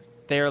it.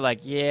 They're like,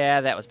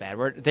 yeah, that was bad.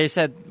 They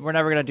said we're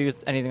never gonna do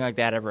anything like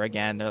that ever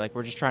again. They're like,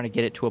 we're just trying to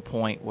get it to a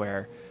point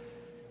where,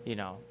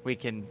 we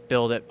can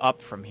build it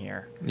up from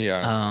here,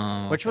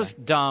 Yeah. which was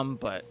dumb,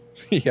 but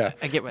Yeah.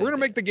 I get what We're going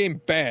to it make the game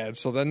bad,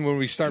 so then when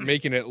we start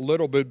making it a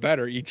little bit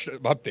better each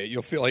update,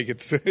 you'll feel like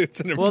it's an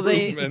well,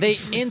 improvement. they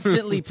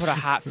instantly put a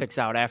hot fix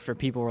out after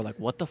people were like,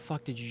 "What the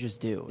fuck did you just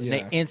do?" And Yeah.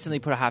 they instantly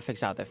put a hot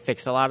fix out that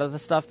fixed a lot of the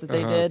stuff that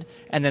they did,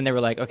 and then they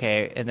were like,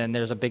 "Okay," and then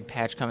there's a big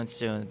patch coming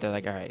soon. They're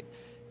like, "All right,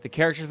 the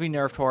characters we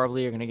nerfed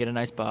horribly are going to get a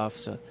nice buff."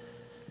 So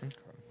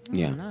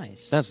Yeah. Oh,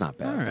 nice. That's not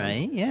bad. All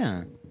right.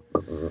 Yeah.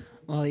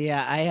 Well,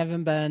 yeah, I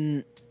haven't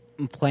been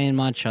playing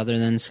much other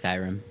than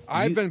Skyrim.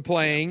 I've been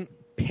playing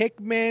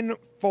Pikmin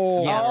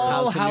 4. Yes,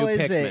 how's the how new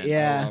is Pikmin? it?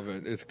 Yeah. I love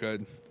it. It's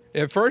good.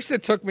 At first,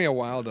 it took me a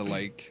while to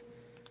like.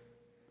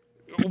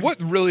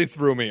 What really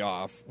threw me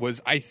off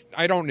was I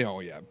don't know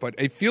yet, but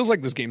it feels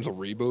like this game's a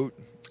reboot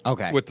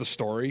Okay. with the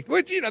story.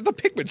 Which the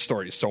Pikmin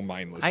story is so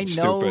mindless. I and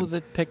know stupid.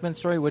 the Pikmin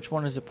story. Which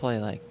one does it play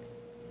like?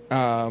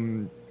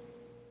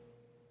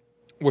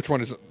 Which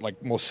one is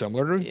like most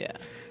similar to? Yeah,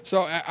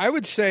 So I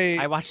would say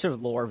I watched a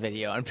lore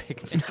video on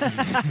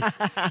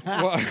Pikmin.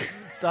 well,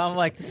 So I'm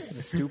like, this is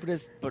the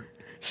stupidest. But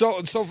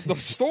So the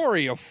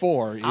story of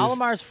 4 is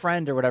Olimar's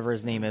friend or whatever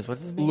his name is.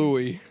 What's his name?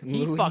 Louis.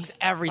 He fucks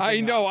everything. I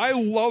know. up. I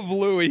love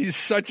Louis. He's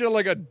such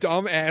a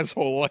dumb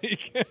asshole.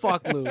 Like,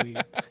 Fuck Louis.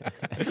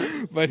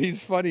 but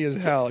he's funny as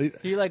hell.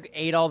 He like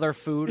ate all their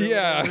food. Or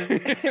Yeah.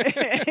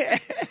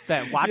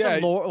 Ben, watch Yeah.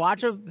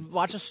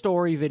 watch a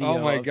story video. Oh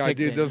my of God,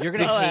 dude! Pikmin. You're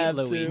gonna I'll hate have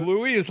Louis. to.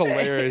 Louis is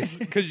hilarious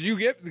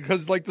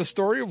because like the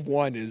story of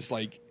 1 is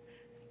like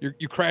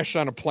you crashed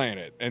on a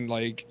planet and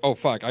like, oh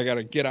fuck, I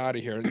gotta get out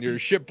of here. And your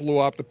ship blew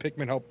up. The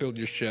Pikmin helped build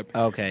your ship.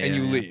 Okay, and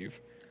yeah, you yeah.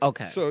 leave.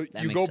 Okay. So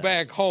that you makes go sense.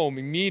 back home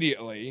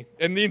immediately,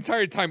 and the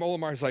entire time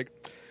Olimar's like,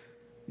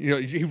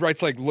 he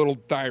writes like little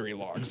diary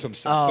logs. So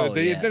Oh, at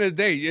the yeah. end of the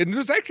day, and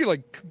there's actually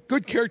like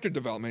good character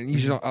development.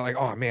 He's like,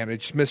 oh man, I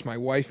just miss my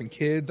wife and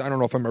kids. I don't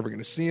know if I'm ever going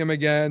to see him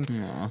again.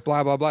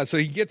 Blah blah blah. So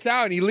he gets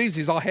out and he leaves.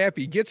 He's all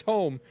happy. He gets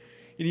home,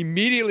 and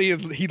immediately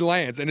he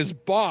lands, and his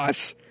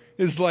boss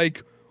is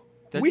like,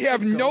 Does we he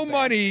have go no back?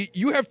 money.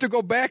 You have to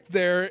go back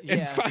there and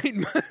Yeah. find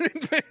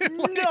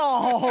money.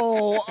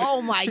 No!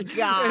 Oh my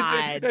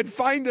God! and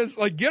find us,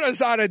 like, get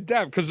us out of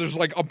debt because there's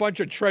like a bunch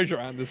of treasure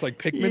on this like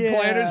Pikmin Yeah.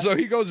 planet. So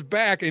he goes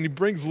back and he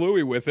brings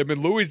Louis with him,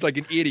 and Louis like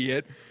an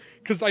idiot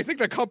because I think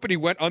the company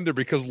went under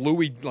because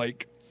Louis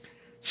like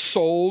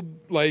sold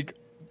like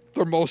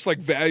their most like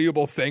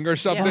valuable thing or Yeah,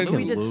 something.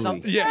 Louis did Louis.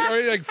 something. Yeah, or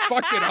he like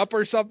fucked it up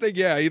or something.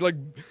 Yeah, he like.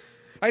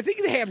 I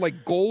think they had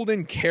like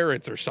golden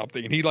carrots or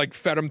something, and he like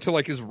fed them to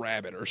like his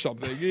rabbit or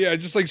something. Yeah,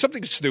 just like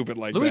something stupid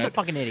like Louis that. a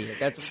fucking idiot.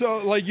 That's So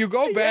like you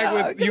go back Yeah,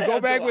 I'm with you gonna go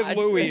have back to with watch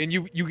Louis this. and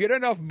you get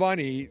enough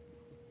money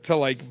to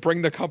like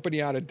bring the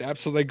company out of debt.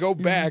 So they go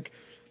Mm-hmm. back,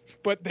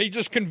 but they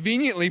just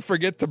conveniently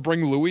forget to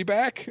bring Louis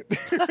back.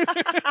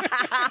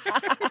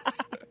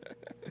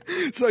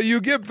 So you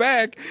get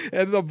back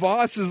and the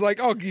boss is like,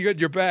 "Oh, you got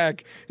your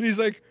back," and he's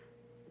like,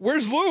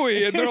 "Where's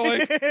Louis?" And they're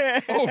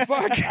like, "Oh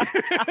fuck."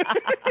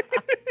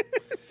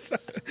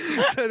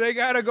 So they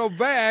got to go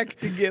back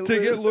to get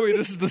Louis.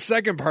 This is the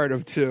second part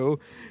of 2.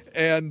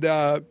 And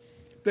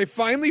they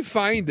finally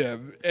find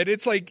him. And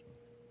it's like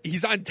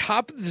he's on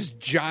top of this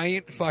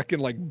giant fucking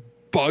like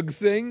bug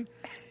thing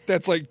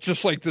that's like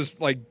just like this,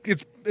 like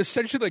it's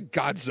essentially like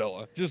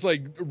Godzilla, just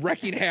like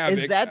wrecking havoc.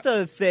 Is that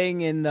the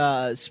thing in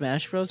the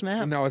Smash Bros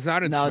map? No, it's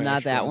not in No, Smash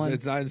not that Bros. one.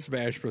 It's not in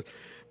Smash Bros.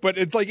 But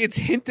it's like it's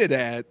hinted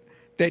at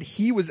that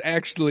he was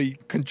actually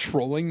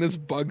controlling this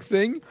bug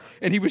thing,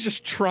 and he was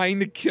just trying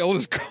to kill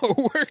his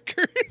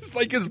coworkers,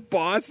 like his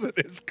boss and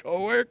his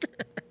coworker.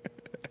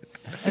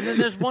 and then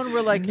there's one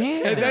where like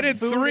And then in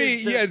food 3,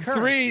 is the yeah,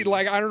 currency. 3,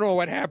 like I don't know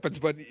what happens,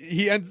 but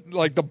he ends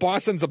like the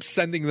boss ends up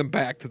sending them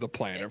back to the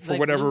planet for Like,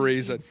 whatever Louis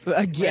reason. eats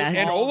Again.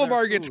 And all their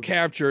Olimar gets food.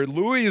 captured.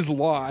 Louis is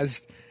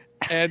lost,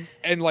 and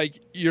like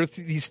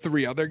these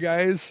 3 other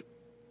guys,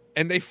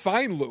 and they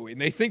find Louis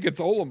and they think it's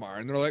Olimar,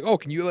 and they're like, "Oh,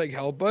 can you like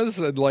help us?"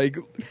 And like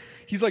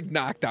he's like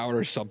knocked out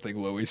or something,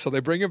 Louis. So they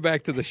bring him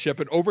back to the ship,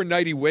 and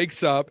overnight he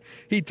wakes up.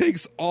 He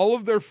takes all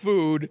of their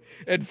food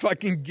and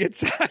fucking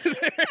gets out of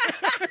there.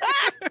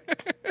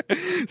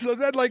 So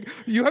then, like,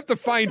 you have to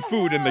find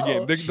food in the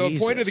game. The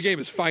point of the Jesus. game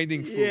is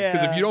finding food because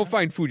if Yeah. you don't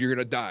find food, you're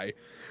gonna die.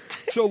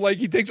 So like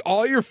he takes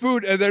all your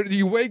food, and then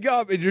you wake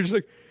up and you're just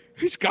like,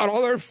 he's got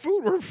all our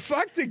food. We're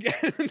fucked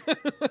again.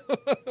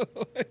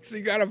 So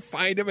you gotta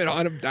find him and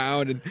hunt him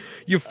down, and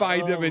you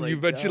find him, and my you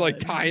eventually like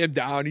tie him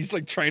down. He's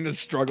like trying to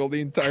struggle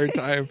the entire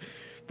time,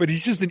 but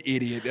he's just an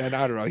idiot, and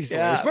I don't know. He's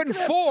Yeah, hilarious.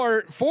 But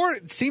in 4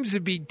 seems to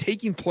be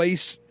taking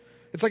place.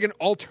 It's like an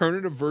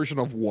alternative version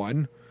of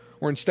 1,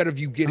 where instead of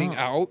you getting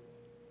out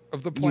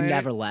of the planet,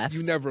 never left?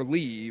 You never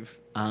leave,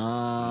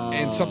 Oh.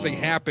 and something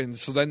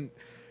happens. So then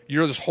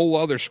you're this whole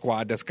other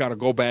squad that's got to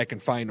go back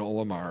and find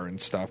Olimar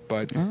and stuff.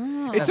 But it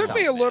That took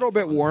me a sounds little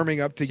bit warming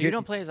up to So get. you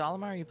don't play as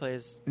Olimar, you play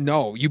as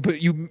No, you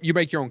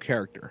make your own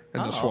character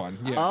in this Oh. one.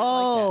 Yeah,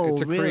 Oh,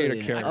 It's a really?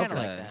 creative character. I kind of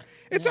Okay. like that.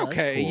 it's Yeah, that's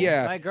okay. cool.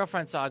 Yeah, My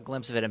girlfriend saw a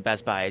glimpse of it in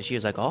Best Buy, and she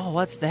was like, "Oh,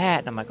 what's that?"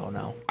 And I'm like, "Oh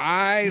no."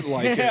 I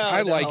like it. Yeah,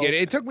 I like no. it.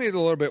 It took me a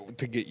little bit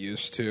to get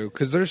used to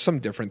because there's some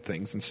different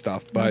things and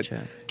stuff, but.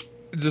 Gotcha.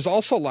 There's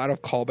also a lot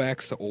of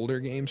callbacks to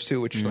older games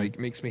too, which like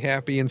makes me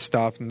happy and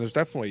stuff. And there's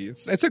definitely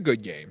it's a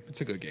good game.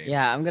 It's a good game.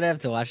 Yeah, I'm gonna have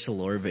to watch the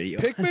lore video.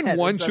 Pikmin That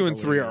 1, sounds 2, and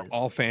 3 are hilarious.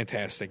 all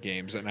fantastic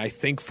games, and I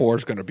think 4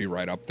 is going to be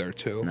right up there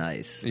too.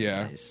 Nice.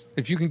 Yeah, Nice.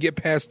 if you can get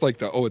past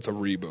like it's a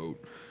reboot,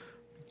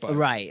 but,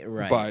 Right.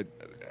 But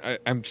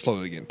I'm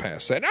slowly getting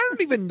past that. And I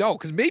don't even know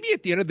because maybe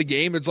at the end of the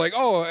game it's like,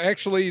 oh,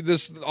 actually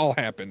this all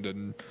happened,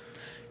 and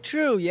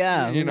True.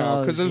 Yeah. you who know,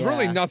 knows? because there's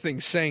really Yeah.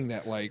 nothing saying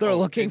that like They're oh,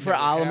 looking it for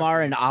never happened.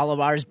 Olimar, and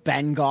Olimar's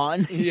been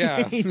gone.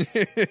 Yeah, He's-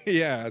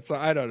 yeah. So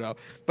I don't know,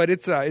 but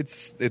it's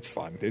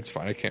fun. It's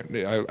fun. I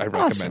recommend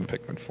Awesome.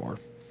 Pikmin 4.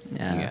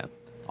 Yeah,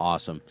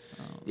 awesome.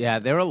 Yeah,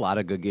 there are a lot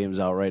of good games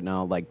out right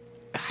now. Like,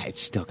 I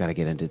still got to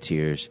get into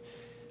Tears.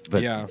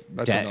 But Yeah,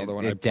 that's another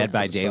one I put Dead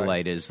by to the side.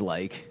 Daylight is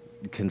like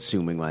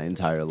consuming my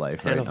entire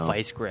life There's right a now.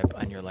 vice grip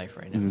on your life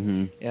right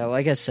now. Yeah,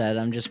 like I said,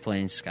 I'm just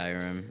playing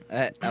Skyrim.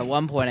 At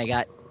one point, I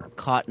got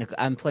caught.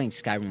 I'm playing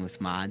Skyrim with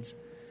mods,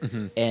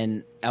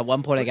 And at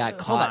one point, I got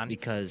Hold caught on.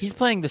 because He's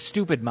playing the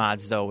stupid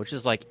mods though, which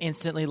is like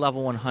instantly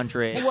level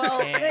 100.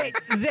 well, and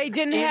they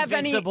didn't have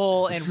any.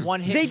 invincible and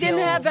one hit. They didn't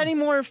kill. have any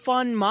more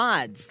fun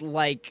mods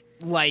like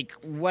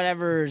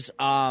whatever's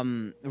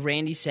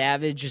Randy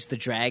Savage is the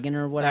dragon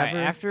or All whatever.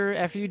 right,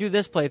 after you do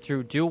this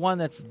playthrough, do one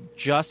that's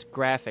just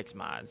graphics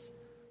mods.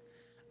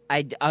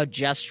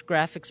 Just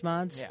graphics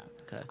mods. Yeah.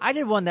 Okay. I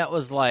did one that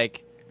was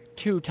like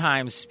 2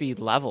 times speed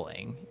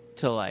leveling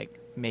to like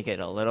make it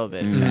a little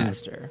bit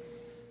faster.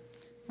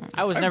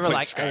 I was I never played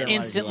like Skyrim.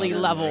 instantly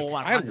level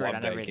 100 I love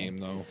on that everything. game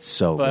though.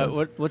 So But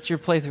good. what's your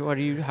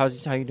playthrough?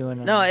 How you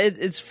doing? No,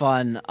 it's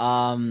fun.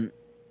 I'm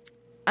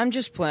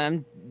just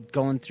playing. I'm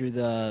going through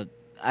the.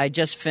 I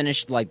just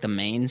finished like the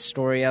main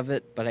story of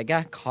it, but I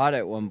got caught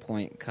at one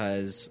point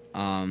because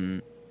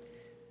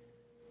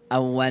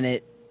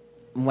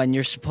when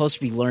you're supposed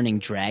to be learning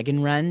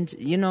Dragon Rend,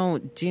 do you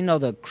know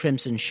the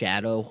Crimson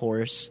Shadow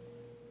horse?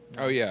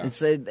 Oh yeah,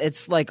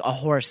 It's like a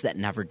horse that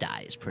never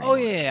dies. Pretty Oh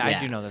much. yeah, I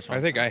do know this one.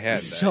 I think I had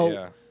that. So-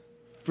 yeah.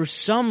 For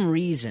some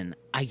reason,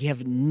 I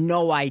have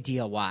no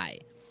idea why.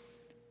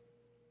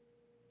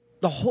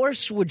 The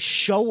horse would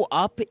show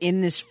up in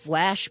this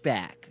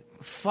flashback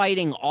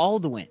fighting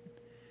Alduin.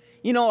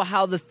 You know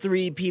how the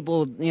 3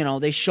 people,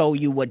 they show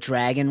you what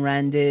Dragon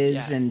Rend is,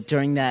 Yes. and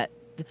during that,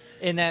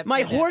 In that my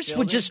in that horse would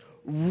building? just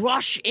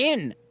rush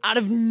in out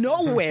of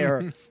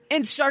nowhere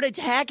and start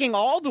attacking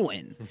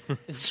Alduin.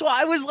 So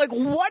I was like,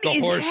 "What The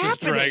is horse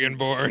happening?" is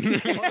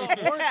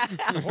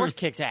Dragonborn. The horse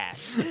kicks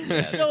ass.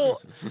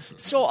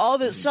 So all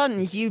of a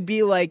sudden he'd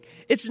be like,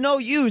 "It's no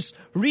use.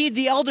 Read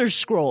the Elder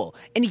Scroll,"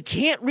 and he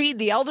can't read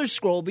the Elder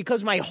Scroll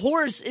because my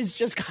horse is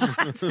just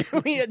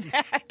constantly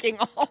attacking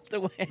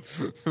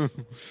Alduin.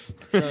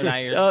 So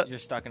now you're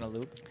stuck in a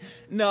loop.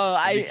 No,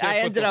 I can't put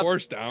ended the up.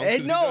 horse down, 'cause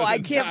he No, I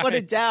doesn't can't put die.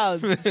 it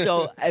down.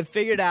 So I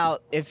figured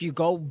out if you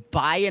go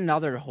buy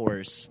another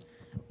horse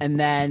and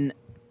then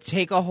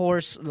take a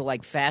horse,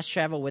 like fast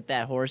travel with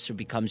that horse, who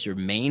becomes your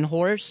main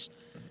horse.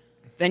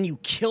 Then you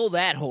kill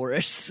that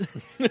horse.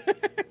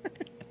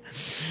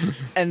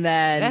 And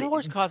then That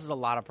horse causes a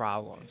lot of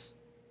problems.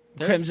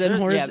 Crimson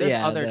horse? Yeah, there's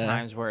Yeah, other the-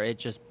 times where it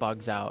just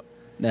bugs out.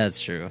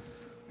 That's true.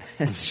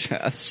 That's true.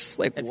 I was just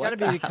like, It's what got to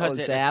be the because hell it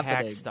is attacks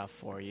happening? stuff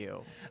for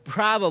you.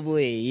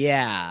 Probably,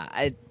 yeah.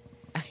 I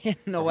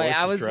in a way,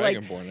 I was like,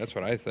 Dragonborn. That's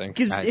what I think.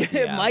 because I- it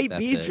yeah, might that's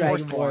be it.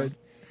 Dragonborn.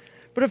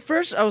 But at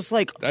first, I was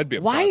like, That'd be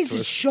a why plot is it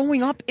twist.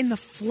 showing up in the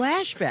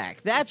flashback?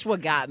 That's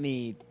what got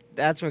me.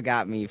 That's what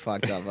got me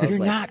fucked up. I was You're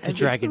like, not the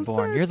that makes no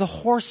Dragonborn. You're the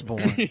sense.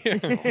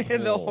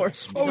 Horseborn. the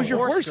horse. Oh, it was your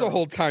horse horse the girl.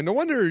 whole time. No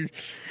wonder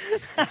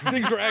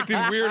things were acting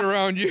weird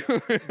around you.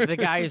 The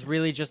guy is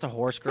really just a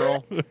horse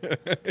girl.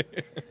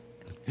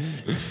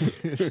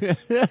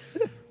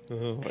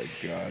 Oh my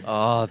god.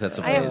 Oh, that's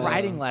I have amazing.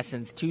 riding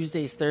lessons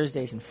Tuesdays,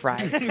 Thursdays, and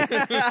Fridays.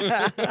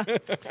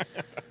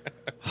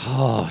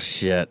 Oh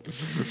shit!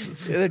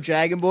 The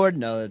Dragonborn?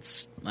 No,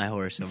 that's my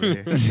horse over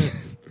here.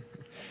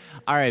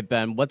 All right,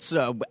 Ben. What's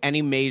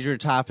any major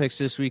topics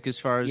this week as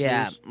far as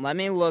Yeah, news? let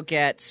me look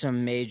at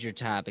some major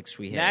topics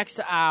we have. Next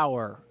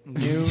hour,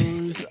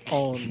 news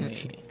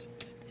only.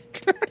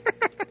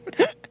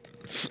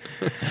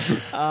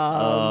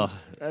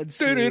 Let's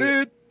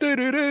see.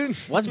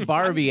 What's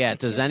Barbie at?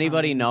 Does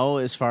anybody know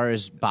as far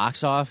as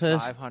box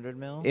office? 500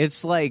 mil.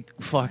 It's like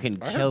fucking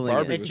I heard killing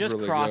Barbie it. was just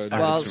really crossed good. fire.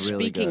 Well, It's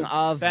really speaking good.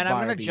 of Ben, I'm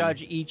going Barbie, to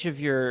judge each of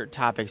your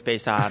topics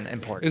based on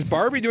importance. Is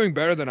Barbie doing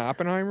better than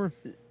Oppenheimer?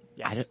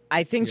 Yes.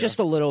 I think just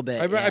a little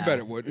bit. I bet- I yeah. bet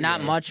it would,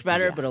 Not yeah. much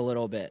better, but a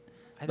little bit.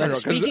 I But don't know,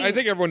 'cause speaking, I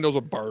think everyone knows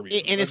what Barbie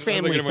is. And it's I think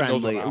family everyone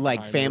knows what friendly, like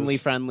Oppenheimer family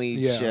is. friendly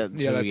Yeah. shit.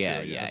 Yeah, too. that's Yeah,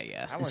 true, yeah, yeah.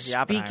 yeah. I wanna see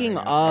speaking Oppenheimer.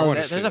 I of, wanna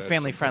There's see a that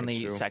family-friendly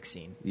sometime, too. sex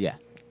scene. Yeah.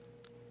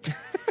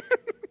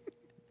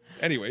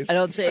 Anyways, I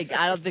don't think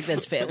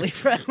that's family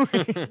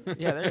friendly.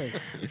 Yeah, there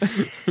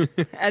is.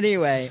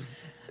 Anyway,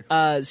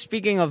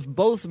 speaking of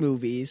both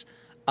movies,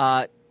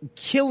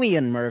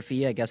 Cillian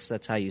Murphy, I guess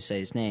that's how you say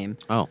his name,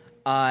 Oh.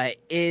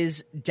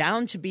 is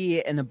down to be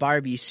in the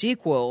Barbie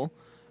sequel,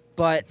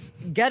 but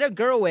Greta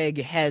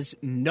Gerwig has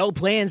no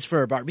plans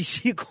for a Barbie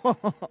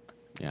sequel.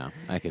 Yeah,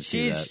 I could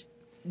see that.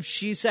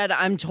 She said,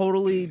 "I'm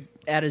totally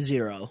at a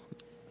zero."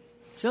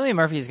 Cillian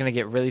Murphy is going to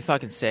get really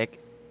fucking sick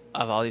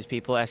of all these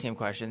people asking him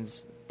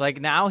questions. Like,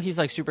 now he's,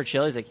 like, super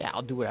chill. He's like, yeah,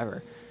 I'll do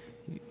whatever.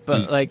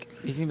 But, like,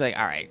 he's going to be like,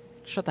 all right,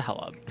 shut the hell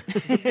up.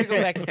 He's going to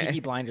go back to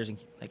Peaky Blinders and,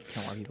 like,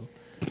 kill more people.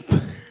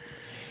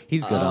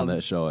 He's good on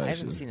that show. I Actually,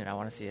 haven't seen it. I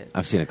want to see it.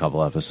 I've seen a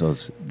couple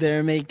episodes.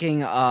 They're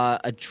making a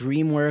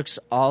DreamWorks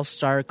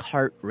All-Star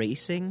Kart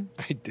Racing,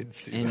 I did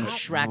see and that.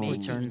 Shrek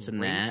returns in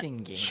that. Racing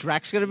game.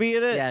 Shrek's gonna be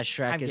in it. Yeah,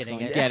 Shrek I'm is getting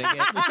going it. to Getting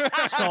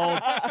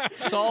it.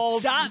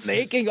 Sold. Stop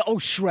making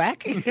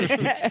Shrek.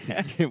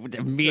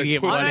 Immediate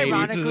Put money.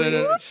 Unironically- pizzas in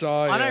it.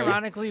 Saw, yeah.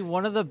 Unironically,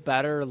 one of the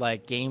better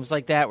like games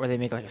like that, where they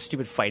make like a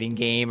stupid fighting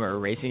game or a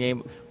racing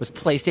game, was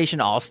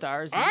PlayStation All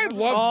Stars. I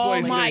love Oh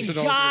PlayStation. my also.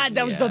 god,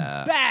 that was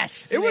Yeah. the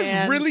best. It was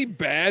man. really really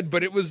bad,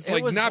 but it was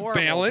like was not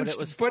horrible,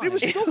 balanced. but it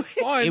was fun. still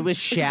fun. It was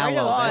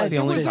shallow. That's the It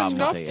only was problem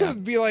enough with it. to Yeah.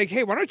 be like,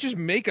 hey, why don't you just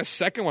make a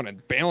second one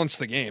and balance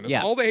the game? That's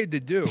Yeah. all they had to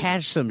do.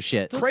 Patch some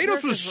shit. Kratos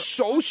characters was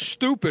so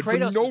stupid for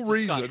Kratos no was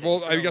reason. disgusting.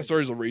 Well, I guess there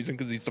is a reason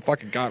because he's the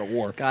fucking God of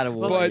War. God of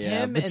War, But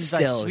yeah, him but and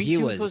still, like, Sweet he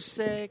Tooth was.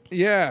 sick.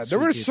 Yeah, there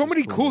were Sweet so Tooth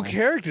many was cool cool.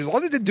 characters. All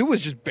they had to do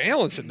was just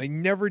balance it. And they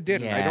never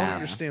did. And I don't Yeah.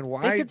 understand They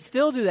why. could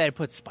still do that.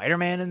 Put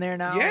Spider-Man in there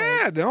now.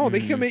 Yeah, no, they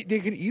can make. They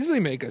could easily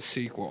make a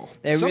sequel.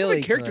 They Some of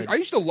really the characters. could. I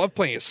used to love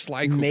playing as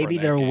Sly Cooper. Maybe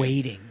in that they're game.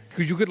 waiting.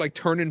 Because you could like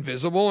turn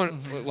invisible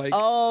and like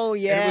Oh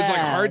yeah, and it was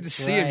like hard to that's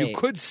see him. You right.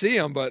 could see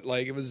him, but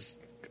like it was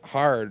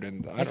hard.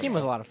 And I That don't game know.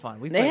 was a lot of fun.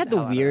 We They played had the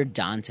hell out of weird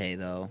Dante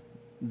though,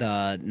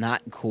 the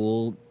not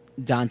cool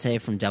Dante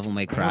from Devil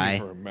May I don't Cry.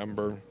 even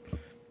remember.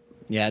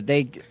 Yeah,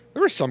 they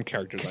There were some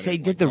characters. because I they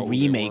didn't, did like, the know who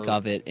they remake were.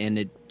 of it and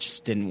it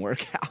just didn't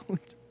work out.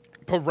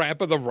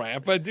 Parappa the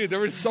Rappa, dude. There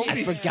were so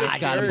many. I forgot sick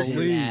how to characters.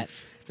 do that.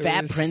 There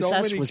Fat was so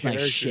Princess many was my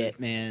characters. shit,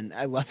 man.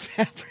 I love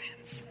Fat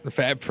Princess. The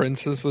Fat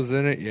Princess was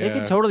in it. Yeah, They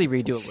could totally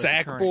redo it. With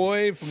the current-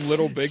 Sackboy from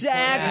Little Big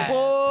Sack Planet.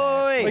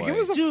 Boy. Like, it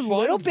was a Dude, fun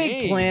Little Big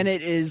game.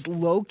 Planet is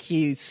low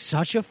key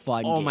such a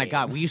fun game. Oh my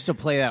god, we used to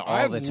play that all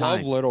I the love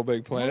time. Little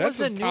Big Planet. What was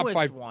That's the the top newest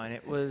 5. one?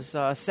 It was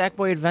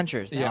Sackboy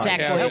Adventures. Yeah, Sackboy I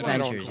have it.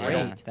 Adventures. I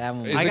don't- Yeah, that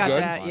one. Is I it got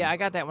good? that. Yeah, I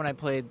got that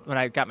when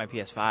I got my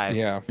PS5.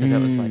 Yeah. because that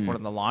was like one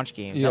of the launch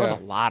games. Yeah. That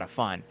was a lot of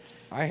fun.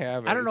 I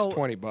have it. I don't know. It's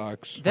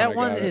 $20. That when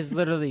I one got it. is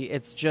literally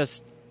it's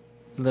just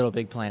Little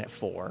Big Planet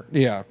 4.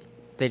 Yeah,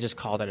 They just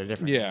called it a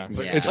different. yeah. name.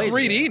 But Yeah. it's Plays-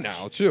 3D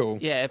now too.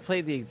 Yeah, it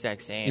played the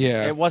exact same.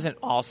 Yeah. It wasn't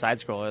all side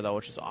scroller though,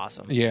 which is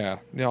awesome. Yeah.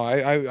 No,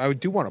 I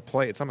do want to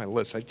play. It's on my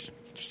list. There's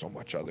so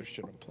much other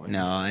shit I'm playing.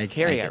 No, I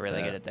Carrie I got get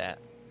really that. good at that.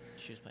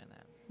 She was playing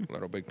that.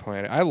 Little Big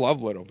Planet. I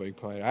love Little Big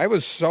Planet. I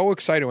was so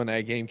excited when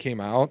that game came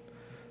out.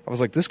 I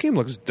was like, this game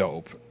looks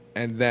dope.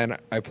 And then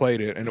I played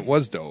it, and it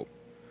was dope.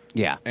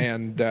 Yeah,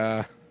 And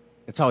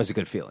it's always a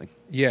good feeling.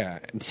 yeah,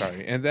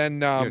 sorry. And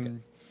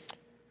then,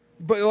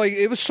 but like,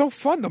 it was so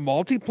fun. The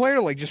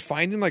multiplayer, like just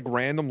finding like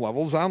random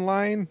levels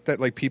online that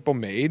like people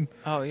made.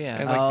 Oh yeah.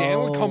 And like Dan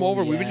would come Oh,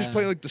 over, we would just yeah.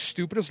 play like the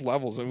stupidest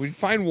levels, and we'd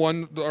find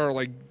one or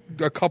like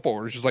a couple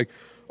where it's just like,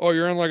 oh,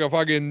 you're in like a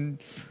fucking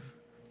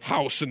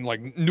house and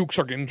like nukes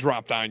are getting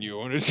dropped on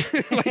you, and it's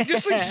like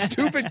just like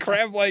stupid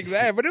crap like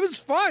that. But it was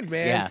fun,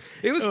 man. Yeah.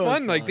 It was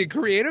fun. Like the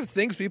creative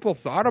things people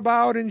thought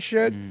about and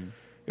shit.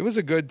 It was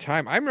a good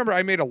time. I remember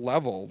I made a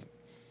level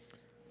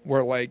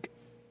where like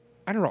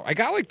I don't know, I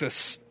got like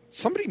this.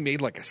 Somebody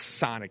made like a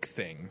Sonic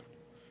thing,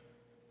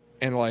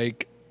 and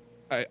like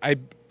I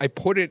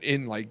put it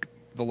in like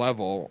the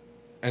level,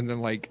 and then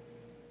like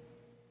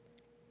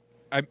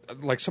I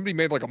like somebody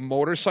made like a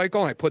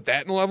motorcycle, and I put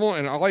that in the level,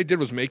 and all I did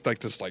was make like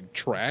this like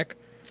track,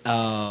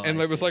 Oh,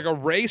 and I it was see. like a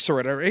race or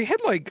whatever. It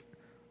had like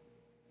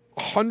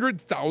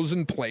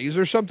 100,000 plays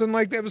or something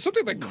like that. It was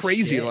something like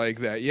crazy shit. like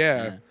that.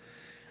 Yeah.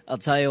 I'll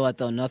tell you what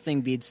though,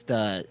 nothing beats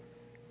the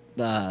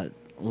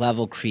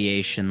level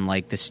creation,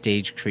 like the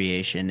stage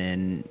creation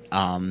in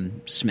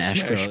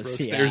Smash Bros. Bros.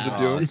 Yeah. Stairs of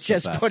Doom. It's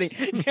just That's the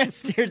putting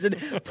stairs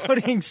and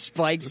putting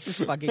spikes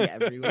just fucking We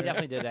everywhere.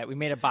 definitely did that. We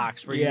made a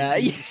box where Yeah.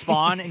 you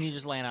spawn and you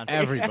just land on top.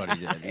 Everybody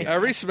did. Yeah.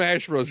 Every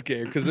Smash Bros.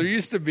 Game, because there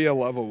used to be a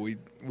level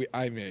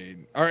I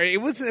made. All right, it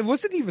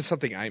wasn't even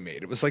something I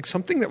made. It was like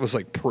something that was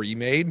like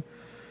pre-made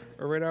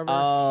or whatever.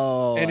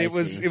 Oh, and I it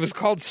was see. it was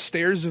called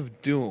Stairs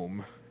of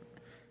Doom,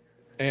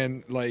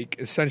 and like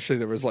essentially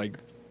there was like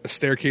a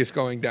staircase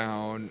going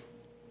down,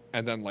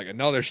 and then like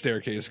another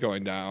staircase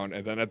going down,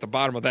 and then at the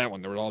bottom of that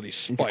one there were all these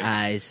spikes.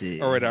 I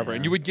see. Or whatever, Yeah.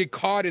 and you would get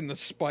caught in the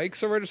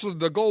spikes or whatever. So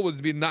the goal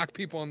would be to knock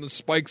people on the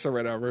spikes or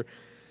whatever,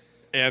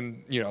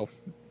 and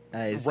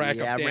I see. rack up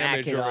Yeah,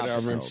 damage it or up whatever.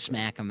 and then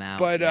smack them out.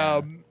 But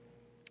yeah.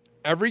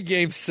 every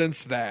game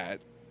since that,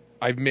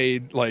 I've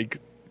made like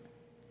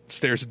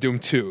Stairs of Doom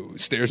 2,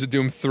 Stairs of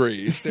Doom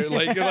 3,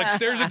 like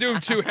Stairs of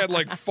Doom 2 had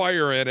like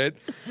fire in it.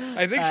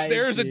 I think I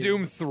Stairs of see.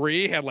 Doom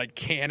 3 had like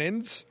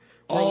cannons.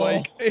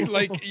 Or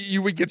like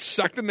you would get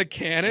sucked in the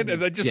cannon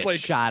and then just Get like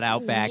shot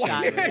out back.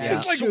 yeah,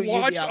 just like Shoot you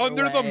launched the other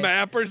under the way.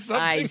 map or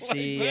something. I like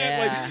see, that.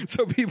 yeah. Like,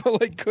 so people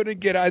like couldn't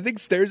get out. I think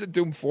Stairs of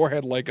Doom 4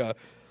 had like a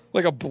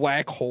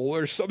black hole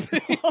or something.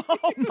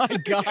 Oh my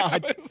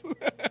god! Oh, my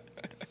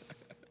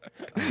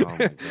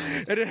God.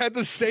 And it had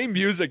the same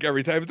music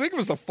every time. I think it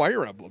was the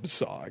Fire Emblem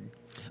song.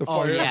 The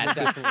Oh, Fire yeah,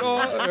 Emblem. definitely.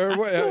 Or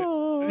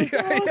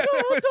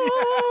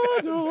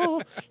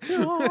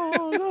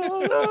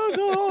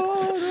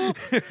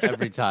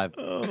Every time.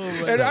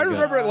 and I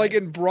remember, like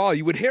in Brawl,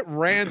 you would hit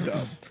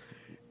random,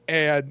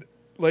 and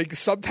like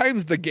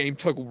sometimes the game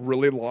took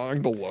really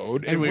long to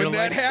load. And we when were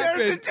that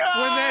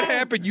like,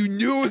 happened, you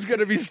knew it was going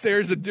to be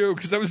Stairs of Doom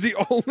because that was the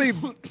only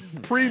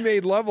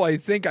pre-made level I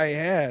think I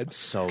had.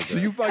 So good. So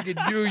you fucking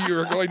knew you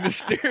were going to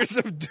Stairs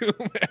of Doom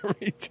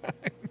every time.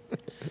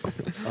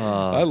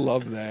 I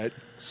love that.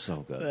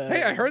 So good.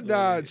 Hey, I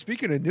heard,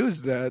 speaking of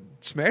news, the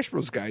Smash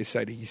Bros. Guy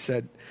said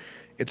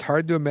it's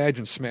hard to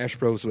imagine Smash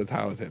Bros.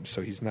 Without him,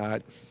 so he's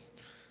not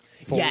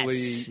fully,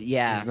 Yes,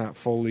 yeah. he's not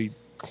fully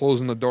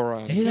closing the door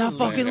on He's not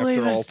fucking after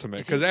leaving.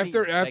 Ultimate. If he Because leaves,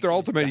 that after game's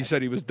Ultimate, he dead.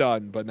 said he was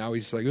done, but now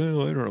he's like,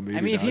 oh, I don't know, maybe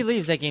I mean, if not. he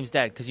leaves, that game's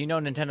dead because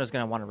Nintendo's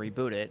going to want to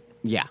reboot it,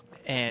 Yeah.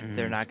 and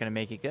they're not going to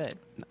make it good.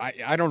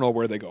 I don't know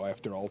where they go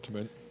after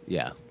Ultimate.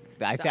 Yeah.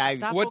 I Stop- think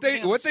stop. What focusing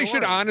they on what the they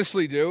should story.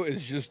 honestly do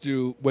is just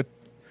do what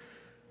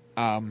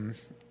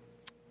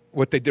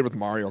they did with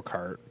Mario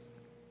Kart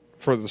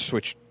for the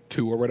Switch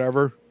 2 or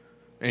whatever,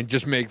 and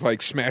just make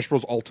like Smash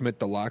Bros. Ultimate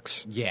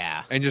Deluxe,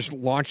 yeah. and just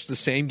launch the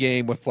same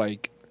game with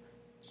like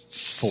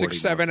 40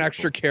 6-7 more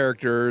extra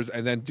characters,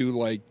 and then do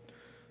like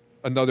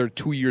another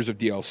 2 years of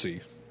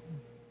DLC.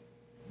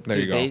 There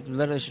Dude, you go. They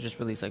literally should just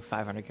release like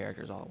 500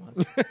 characters all at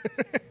once.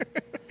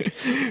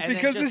 And then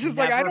Because it's just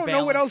like I never don't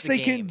know what balance else the they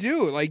game. can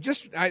do. Like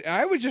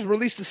I would just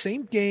release the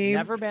same game.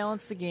 Never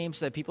balance the game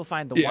so that people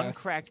find the one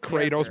cracked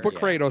Kratos. character. Put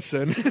Kratos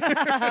in.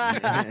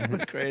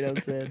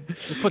 Kratos in.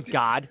 Just put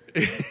God.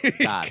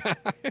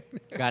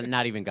 God,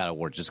 not even God of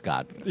War, just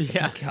God.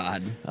 Yeah.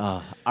 God.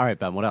 All right,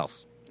 Ben, what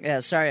else?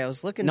 Yeah, sorry, I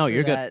was looking No, for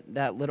you're good.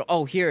 that little.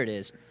 Oh, here it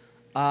is.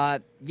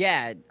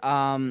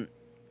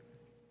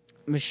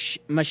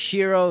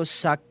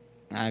 Mashiro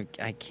I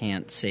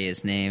can't say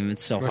his name.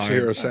 It's so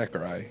Masahiro hard.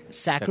 Sakurai.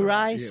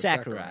 Sakurai? Yeah,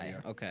 Sakurai.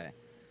 yeah. Okay.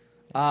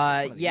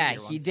 the Yeah, easier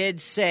he ones.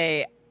 did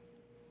say,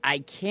 I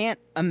can't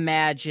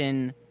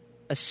imagine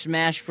a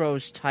Smash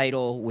Bros.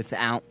 Title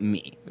without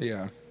me.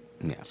 Yeah.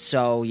 Yeah.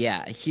 So,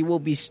 yeah, he will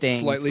be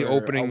staying Slightly for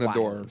opening a the while,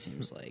 door. it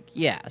seems like.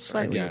 Yeah,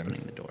 slightly Again.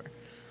 opening the door.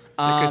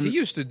 Because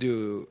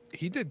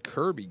he did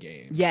Kirby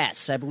games.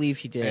 Yes, I believe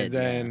he did. And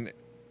then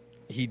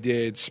he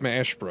did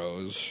Smash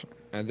Bros.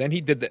 And then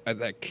he did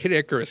that Kid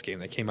Icarus game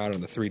that came out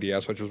on the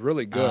 3DS, which was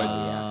really good.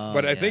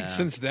 But I think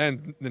since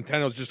then,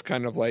 Nintendo's just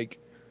kind of like,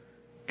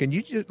 can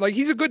you just like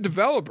he's a good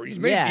developer. He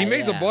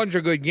makes a bunch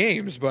of good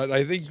games, but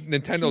I think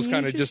Nintendo's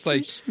kind of just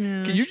like,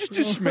 can you just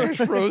do Smash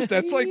Bros?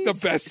 That's like the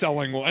best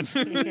selling one.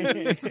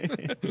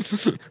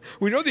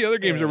 We know the other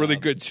games are really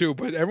good too,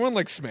 but everyone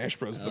likes Smash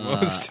Bros the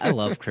most. I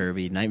love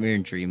Kirby. Nightmare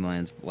in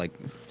Dreamland's like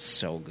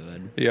so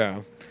good.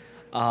 Yeah.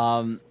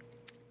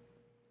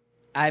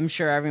 I'm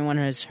sure everyone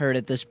has heard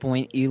at this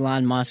point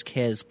Elon Musk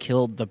has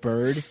killed the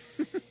bird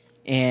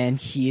and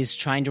he is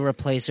trying to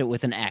replace it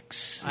with an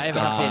X. I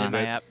haven't updated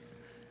my app.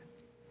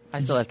 I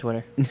still have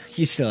Twitter.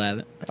 You still have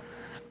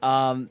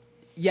it.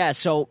 Yeah,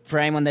 so for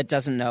anyone that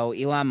doesn't know,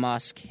 Elon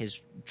Musk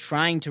is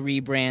trying to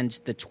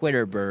rebrand the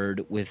Twitter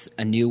bird with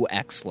a new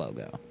X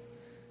logo.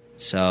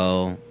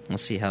 So we'll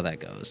see how that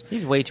goes.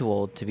 He's way too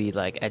old to be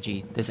like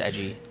edgy.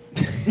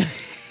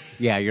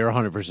 Yeah, you're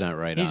 100%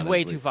 right. He's way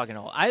honestly. too fucking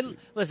old.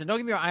 Listen, don't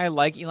get me wrong. I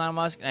like Elon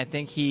Musk, and I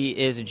think he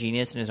is a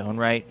genius in his own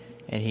right.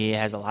 And he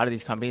has a lot of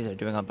these companies that are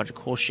doing a bunch of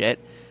cool shit.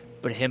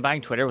 But him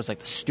buying Twitter was like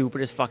the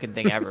stupidest fucking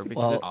thing ever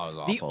because it's Oh, it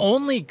was the awful.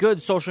 only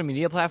good social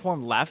media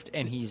platform left,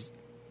 and he's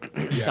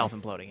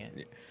self-imploding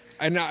it.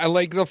 And I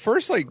like the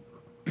first like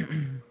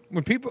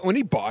when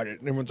he bought it,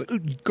 and everyone's like, "Oh,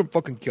 you could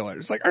fucking kill it."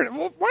 It's like, all right,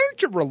 well, why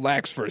don't you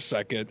relax for a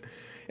second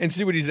and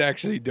see what he's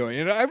actually doing?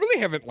 And I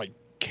really haven't like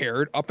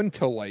cared up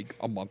until like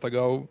a month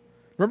ago.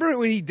 Remember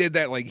when he did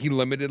that? Like he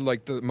limited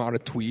like the amount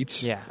of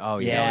tweets. Yeah. Oh,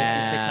 You know, yeah.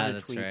 it's 600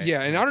 That's tweets. right.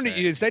 Yeah, and I don't. That's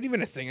right. Is that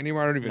even a thing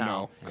anymore? I don't even No.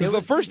 know. It Because the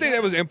was- first day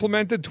that was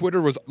implemented,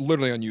 Twitter was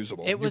literally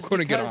unusable. It was you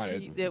couldn't get because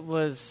on it. It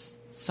was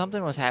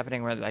something was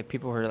happening where like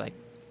people were like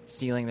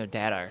stealing their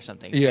data or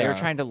something. So they Yeah. were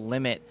trying to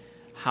limit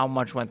how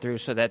much went through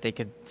so that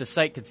the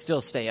site could still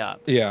stay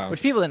up. Yeah.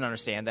 Which people didn't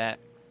understand that.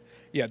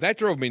 Yeah, that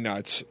drove me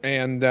nuts.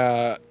 And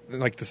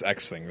like this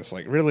X thing was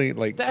like really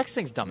like The X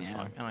thing's dumb as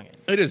fuck. I don't get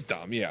it. it is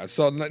dumb. Yeah.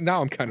 So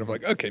now I'm kind of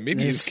like, okay,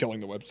 maybe he's This- killing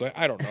the website.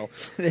 I don't know.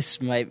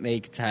 This might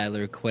make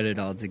Tyler quit it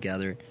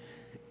altogether.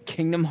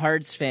 Kingdom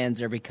Hearts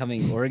fans are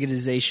becoming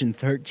Organization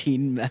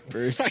 13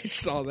 members. I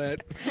saw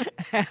that.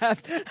 Tyler's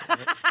left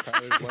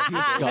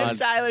the door. And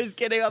Tyler's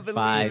getting up and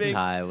Bye, leaving.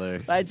 Tyler.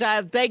 Bye,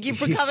 Tyler. Thank you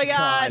for He's coming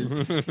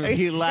on.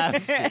 He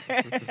left.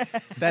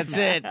 That's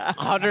it.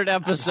 100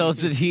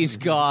 episodes and he's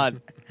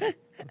gone.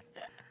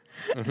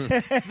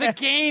 The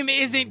game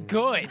isn't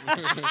good.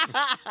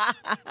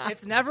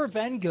 It's never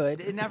been good.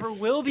 It never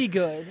will be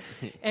good.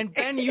 And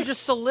Ben, you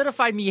just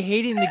solidified me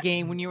hating the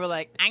game when you were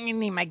like, I'm going to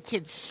name my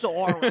kid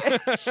Sora.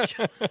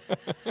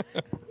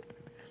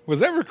 Was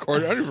that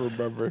recorded? I don't even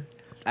remember.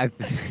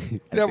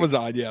 That was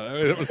odd. Yeah,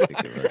 it was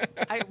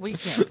like, We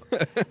can't.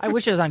 I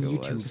wish it was on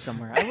YouTube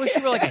somewhere. I wish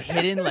you were like a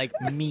hidden like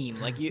meme.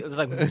 Like it was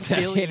like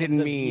billions hidden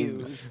of meme.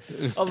 views.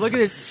 Oh, look at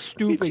this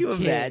stupid Could you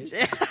kid.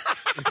 imagine?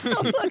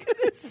 Look at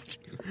this.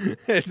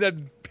 that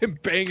him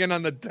banging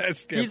on the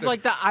desk. He's after-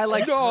 like the I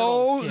like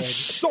no, turtles kid.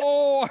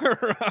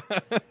 Sora.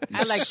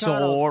 I like turtles.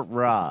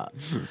 Sora.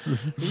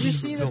 Did you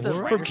see that the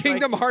For writer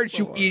Kingdom strike- Hearts,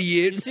 you Did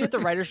you idiot. see that the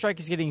writer strike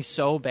is getting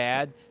so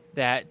bad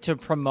that to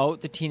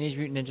promote the Teenage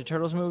Mutant Ninja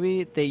Turtles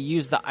movie, they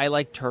use the I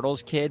like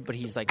turtles kid, but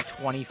he's like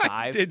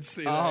 25. Did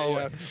see that? Oh,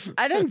 Yeah.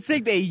 I didn't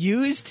think they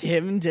used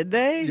him, did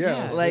they?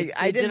 Yeah. Like,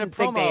 I They did a didn't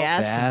think they promo.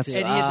 asked That's- him to.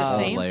 And he had the Oh,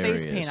 same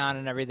hilarious. face paint on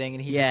and everything,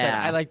 and he Yeah. just said,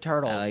 I like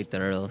turtles. I like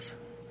turtles.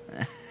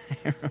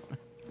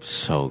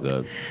 So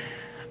good.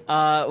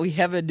 We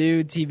have a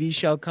new TV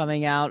show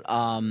coming out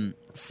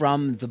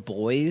from The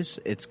Boys.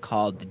 It's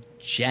called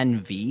Gen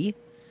V.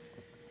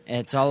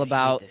 It's all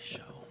about. this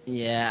show.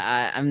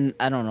 Yeah,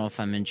 I don't know if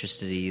I'm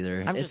interested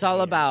either. I'm It's just a all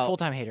hater, about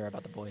full-time hater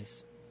about The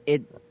Boys.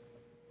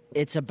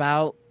 It's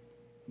about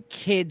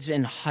kids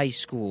in high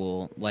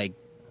school, like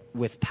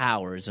with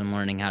powers and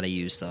learning how to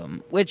use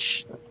them.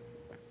 Which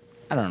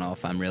I don't know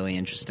if I'm really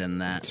interested in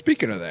that.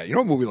 Speaking of that, you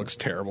know what movie looks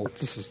terrible?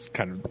 This is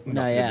kind of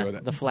nothing to do with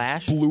it. The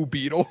Flash. Blue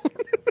Beetle.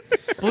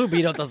 Blue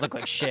Beetle does look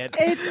like shit.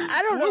 I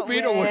don't know. Blue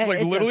Beetle looks like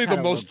It does literally the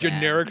kinda most look bad.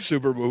 generic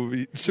superhero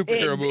movie It's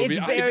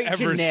very I've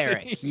ever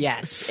generic. seen.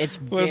 Yes, it's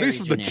Well, very at least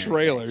from the generic.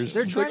 trailers.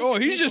 They're It's like, trying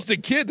to he's just a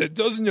kid that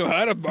doesn't know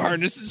how to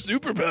harness his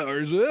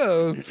superpowers.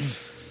 Oh.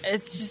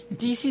 It's just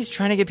DC's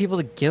trying to get people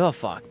to give a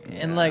fuck,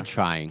 and like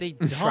Trying. They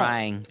don't.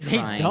 Trying. They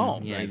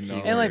don't. Yeah, I know.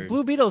 And like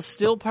Blue Beetle's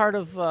still part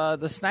of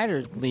the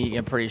Snyder League.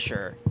 I'm pretty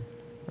sure,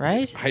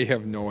 right? I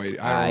have no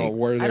idea. I don't know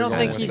where they're I don't going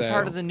think with he's that.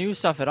 part of the new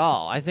stuff at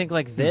all. I think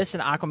like this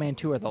and Aquaman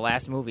 2 are the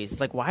last movies. It's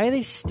like, why are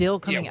they still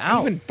coming yeah, why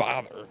out? even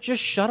bother?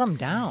 Just shut them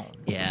down.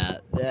 Yeah,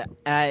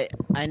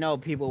 I know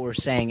people were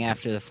saying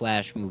after the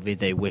Flash movie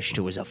they wished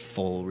it was a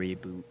full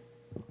reboot,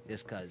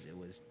 just because it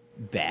was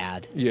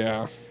bad.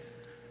 Yeah.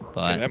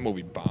 But that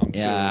movie bombed.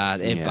 yeah,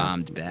 it Yeah.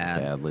 bombed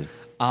bad. Badly.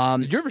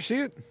 Did you ever see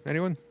it?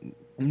 Anyone?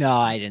 No,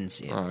 I didn't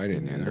see it. Oh, I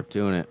didn't End either. up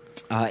doing it.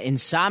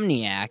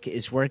 Insomniac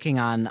is working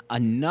on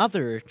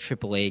another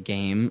AAA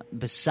game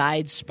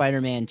besides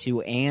Spider-Man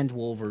 2 and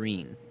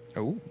Wolverine.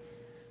 Oh,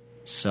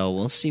 So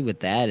we'll see what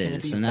that Can it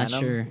is. be I'm not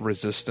Venom? sure.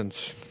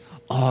 Resistance.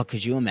 Oh,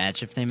 could you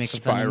imagine if they make a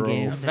Venom Spyro.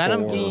 game?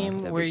 Venom 4. game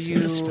That'd be where sick. you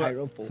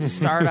Spyro.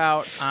 start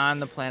out on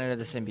the planet of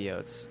the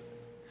symbiotes.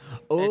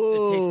 It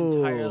takes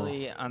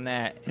entirely on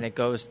that, and it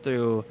goes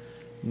through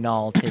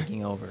Null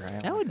taking over.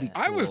 That would be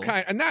I was cool.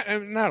 kind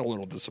of not a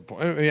little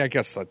disappointed. I mean, I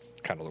guess that's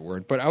kind of the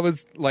word, but I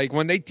was like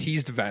when they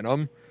teased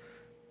Venom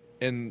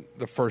in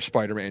the first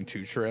Spider-Man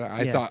 2 trailer.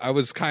 I thought I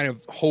was kind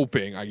of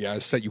hoping, I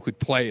guess, that you could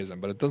play as him,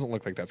 but it doesn't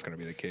look like that's going to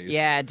be the case.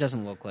 Yeah, it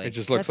doesn't look like It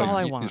just looks That's all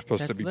I like want. he's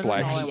supposed That's to be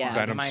literally black all I want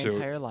Venom my suit.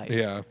 entire life.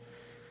 Yeah.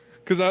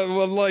 Because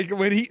like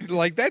when he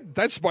like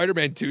that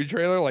Spider-Man 2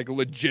 trailer like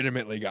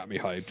legitimately got me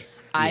hyped.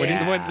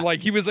 When like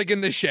he was like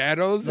in the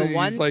shadows. the and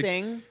one he's like,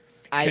 thing.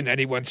 can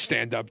anyone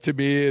stand up to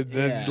me? And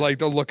then Yeah. like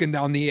they're looking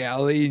down the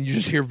alley and you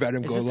just hear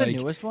Venom Is go this like, the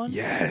newest one?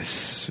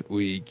 "Yes,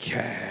 we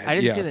can." I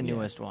didn't Yeah. see the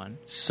newest one.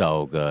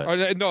 So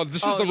good. No,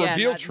 this was the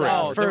reveal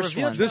trailer. the First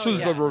reveal one. This was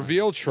the trailer,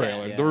 reveal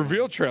trailer. Yeah. The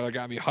reveal trailer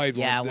got me hyped.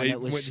 Yeah, when, when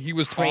it was when he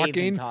was Kraven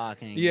talking.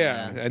 talking,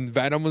 Yeah, yeah. and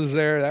Venom was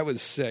there. That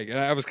was sick. And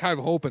I was kind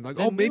of hoping, like,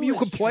 The maybe you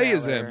could newest play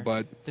as trailer- him.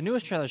 But The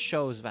newest trailer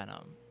shows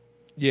Venom.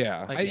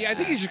 yeah, Like, I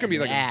think he's just gonna be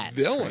like a that's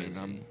villain. crazy.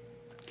 I'm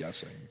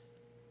guessing.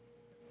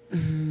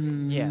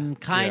 Yeah.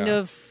 Kind Yeah.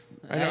 of.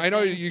 I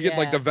know think, you get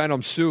like the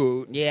Venom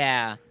suit,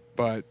 Yeah.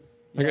 but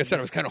like I said,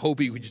 I was kind of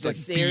hoping you could just The like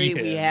theory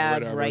be we him or have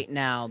whatever. right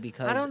now, I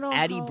because don't know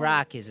Eddie how-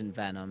 Brock isn't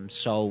Venom,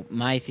 so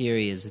my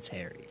theory is it's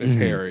Harry. It's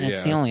Harry. That's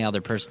yeah. the only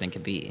other person it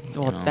could be.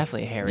 Well, you it's know?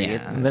 definitely Harry.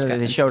 Yeah,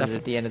 Literally, it's they showed it definitely-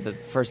 at the end of the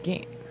first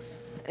game.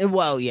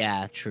 Well,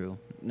 yeah, true.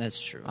 That's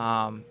true.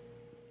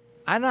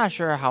 I'm not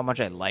sure how much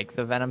I like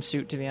the Venom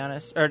suit, to be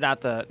honest, or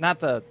not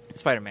the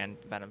Spider-Man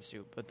Venom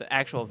suit, but the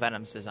actual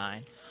Venom's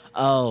design.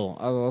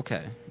 oh,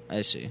 okay.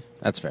 I see.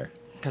 That's fair.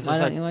 Because Why it's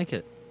don't like, you like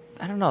it?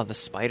 I don't know, the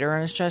spider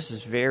on his chest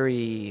is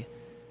very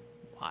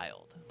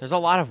wild. There's a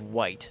lot of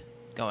white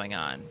going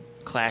on,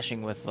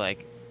 clashing with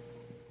like,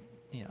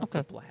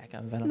 the black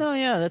on Venom. No,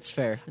 yeah, that's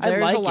fair. I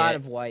There's like a lot it,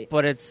 of white.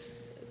 but it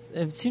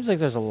seems like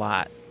there's a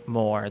lot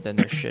more than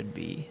there should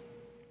be.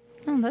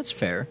 Oh, that's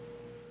fair.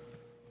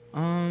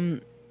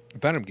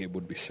 Venom game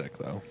would be sick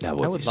though. That I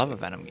would would be love sick. a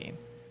Venom game.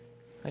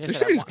 Like I There said, used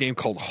to be I this want- game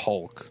called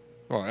Hulk.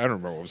 Well, I don't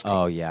remember what it was called.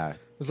 Oh yeah.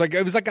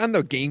 It was like on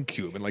the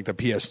GameCube and like the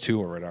PS2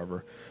 or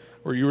whatever,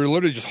 where you were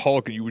literally just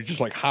Hulk and you would just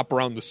like hop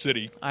around the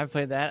city, I've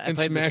played that. I and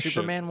played the smash it.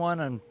 Superman one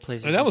on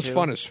PlayStation. and that was 2.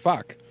 fun as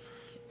fuck.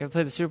 You ever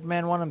played the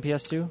Superman one on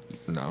PS2?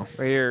 No,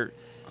 Where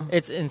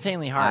it's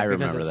insanely I hard because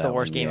remember it's that the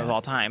worst one, game yeah. of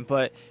all time.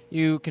 But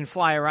you can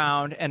fly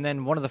around, and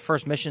then one of the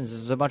first missions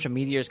is a bunch of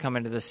meteors come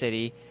into the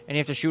city, and you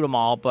have to shoot them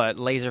all. But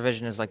laser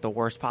vision is like the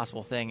worst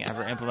possible thing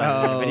ever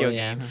implemented in a video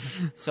yeah. game.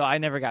 So I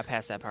never got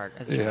past that part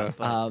as a Yeah. child.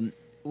 But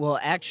Well,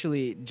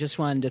 actually, just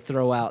wanted to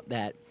throw out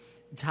that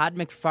Todd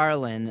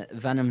McFarlane,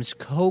 Venom's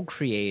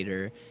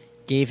co-creator,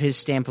 gave his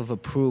stamp of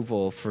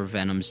approval for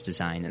Venom's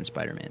design in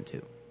Spider-Man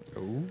 2.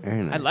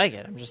 Very nice. I like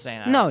it. I'm just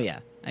saying. No, yeah,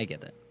 I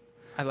get that.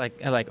 I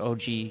like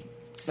OG.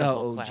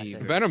 Simple OG classic.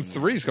 version. Venom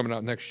 3 is coming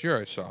out next year.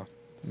 I saw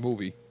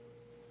movie.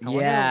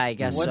 wonder Yeah, I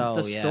guess what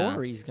so. the yeah.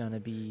 story's gonna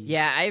be.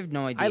 Yeah, I have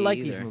no idea. I like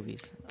either. these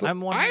movies. I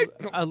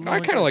alone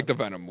kind of like the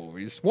Venom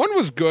movies. 1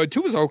 was good.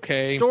 2 was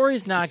okay.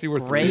 Story's not See where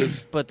 3 great,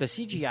 is. but the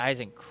CGI is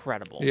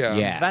incredible. Yeah.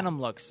 Yeah.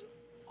 Venom looks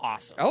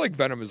awesome. I like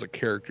Venom as a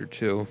character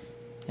too.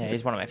 Yeah,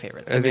 he's one of my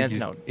favorites. I mean, think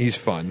that's he's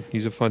fun.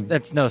 He's a fun.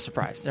 that's no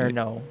surprise or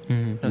no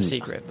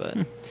secret. But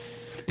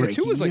Yeah,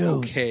 2 was like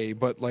Breaking news. okay,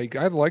 but like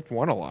I liked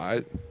 1 a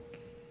lot.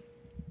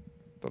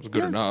 That was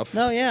good enough.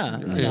 No, yeah,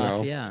 You enough,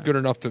 know, yeah. it's good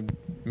enough to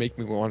make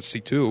me want to see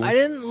 2. I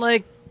didn't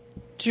like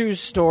 2's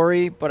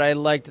story, but I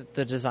liked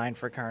the design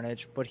for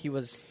Carnage. But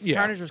Yeah.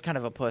 Carnage was kind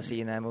of a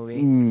pussy in that movie.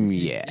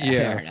 Yeah. Yeah.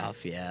 Fair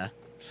enough. Yeah,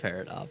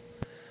 fair enough.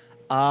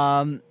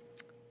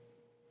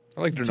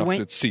 I liked it enough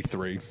Dwayne- to see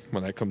 3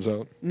 when that comes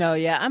out. No,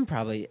 yeah,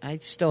 I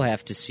still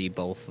have to see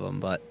both of them,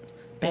 but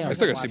I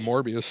still got to see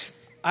Morbius.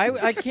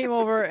 I came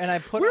over and I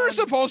put We were on,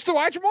 supposed to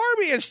watch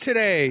Morbius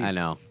today. I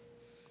know.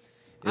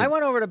 I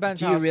went over to Ben's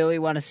do you house. really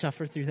want to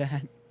suffer through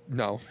that?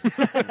 No.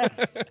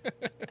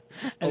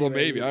 Although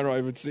maybe. I don't know. I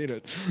haven't seen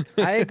it.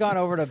 I had gone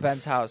over to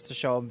Ben's house to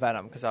show him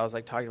Venom because I was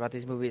like talking about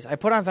these movies. I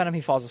put on Venom,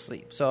 he falls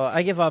asleep. So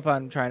I give up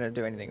on trying to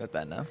do anything with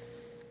Ben now.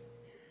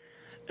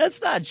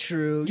 That's not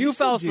true. You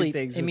still fell do asleep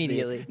things with me.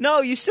 immediately.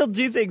 No, you still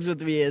do things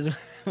with me, as I was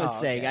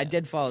Oh, saying. okay. I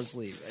did fall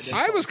asleep.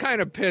 I was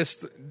kind of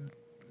pissed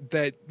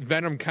that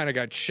Venom kind of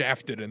got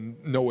shafted in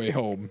No Way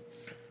Home.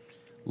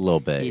 A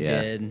little bit, He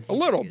yeah. did. A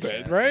little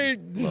bit, right?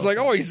 He's like,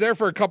 oh, he's there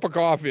for a cup of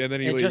coffee, and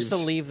then he And leaves. just to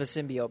leave the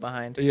symbiote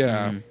behind.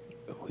 Yeah.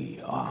 We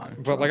are.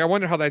 But like,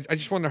 I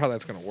just wonder how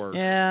that's going to work.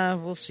 Yeah,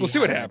 we'll see. We'll see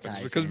how what that happens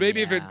ties because in,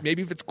 maybe yeah.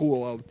 if it's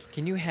cool, I'll.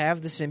 Can you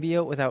have the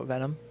symbiote without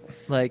Venom?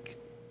 Like,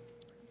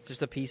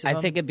 just a piece of I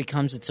him? think it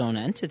becomes its own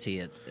entity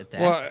at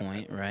that Well,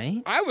 point,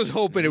 right? I was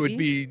hoping it would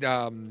be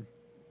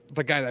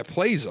the guy that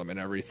plays him and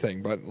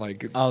everything, but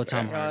like, Oh,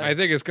 Tom Hardy. I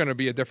think it's going to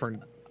be a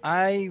different.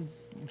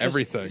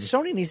 Everything.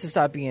 Sony needs to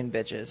stop being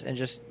bitches and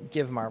just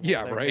give Marvel.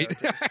 Yeah, their right.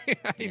 characters.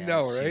 I know,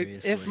 right?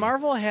 seriously. If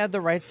Marvel had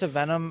the rights to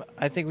Venom,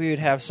 I think we would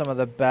have some of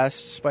the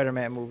best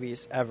Spider-Man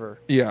movies ever.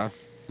 Yeah.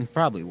 It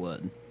probably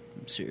would.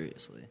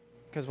 Seriously.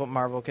 Because what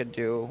Marvel could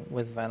do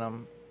with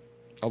Venom.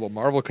 Although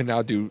Marvel can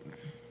now do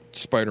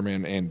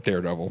Spider-Man and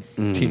Daredevil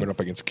teaming up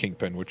against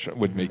Kingpin, which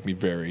would make me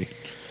very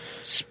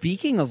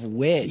Speaking of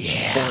which,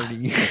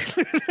 horny.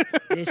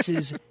 this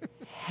is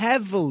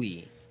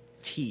heavily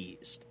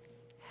teased.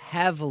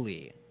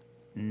 Heavily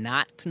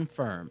not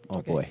confirmed.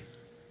 Oh, boy.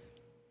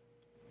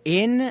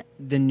 In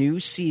the new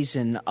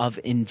season of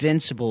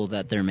Invincible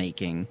that they're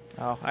making,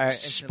 Oh, all right,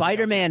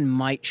 Spider-Man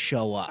might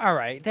show up. All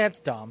right, that's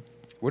dumb.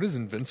 What is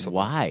Invincible?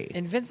 Why?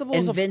 Invincible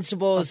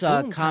Invincible is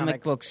a Boom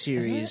comic book isn't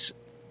series. it?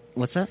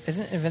 What's that?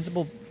 Isn't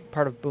Invincible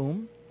part of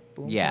Boom?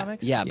 Boom Yeah.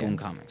 Comics? Yeah, Yeah. Boom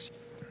Comics.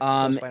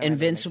 Spider-Man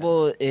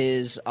Invincible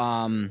is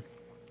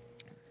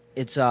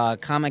it's a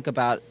comic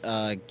about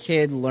a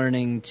kid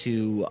learning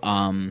to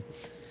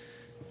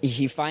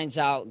he finds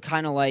out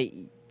kind of like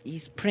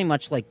he's pretty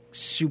much like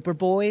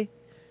Superboy.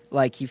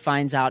 Like he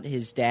finds out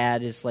his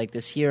dad is like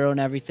this hero and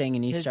everything,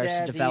 and he His starts to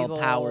dad's develop evil.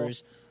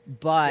 powers. Dad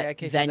But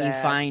kicks then his you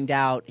ass. find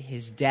out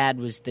his dad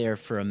was there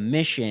for a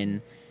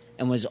mission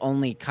and was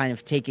only kind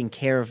of taking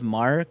care of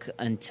Mark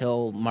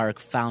until Mark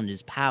found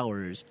his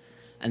powers,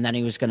 and then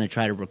he was going to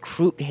try to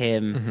recruit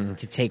him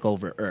to take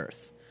over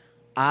Earth.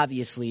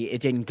 Obviously,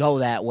 it didn't go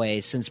that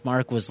way since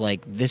Mark was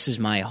like, "This is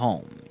my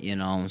home," you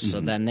know. So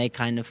then they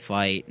kind of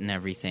fight and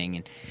everything,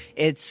 and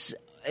it's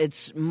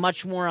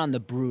much more on the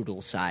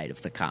brutal side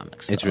of the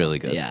comics. It's though. really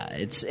good. Yeah,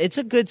 it's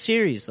a good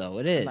series though.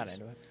 It is. I'm not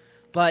into it.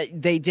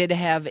 But they did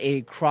have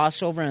a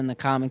crossover in the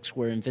comics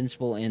where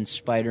Invincible and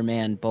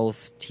Spider-Man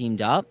both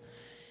teamed up.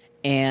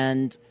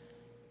 And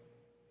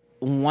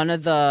one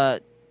of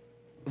the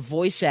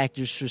voice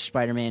actors for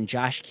Spider-Man,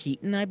 Josh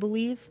Keaton, I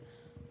believe,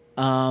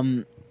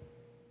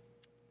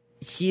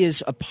 he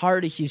is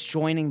he's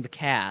joining the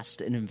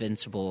cast in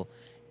Invincible.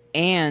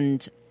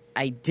 And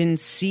I didn't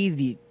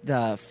see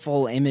the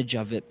full image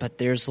of it, but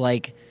there's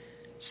like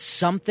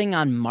something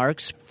on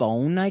Mark's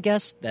phone, I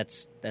guess.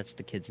 That's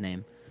the kid's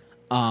name.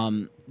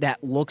 That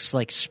looks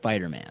like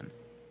Spider-Man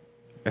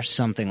or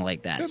something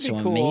like that. Could be So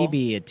it cool. may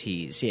be a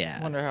tease.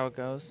 Yeah, Wonder how it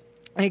goes.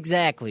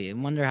 exactly. I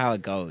wonder how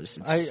it goes.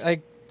 It's,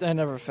 I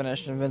never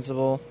finished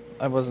Invincible.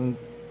 I wasn't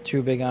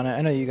too big on it.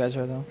 I know you guys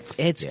are though.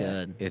 it's Yeah,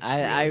 good. it's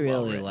I really well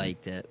really written.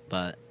 liked it,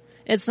 but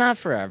it's not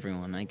for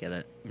everyone. I get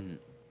it.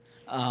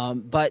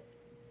 But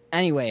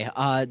anyway,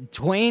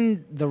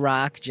 Dwayne "The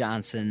Rock"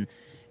 Johnson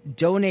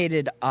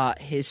donated a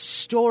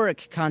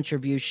historic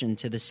contribution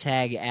to the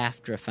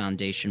SAG-AFTRA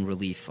Foundation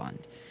Relief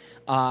Fund.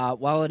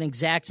 While an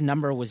exact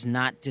number was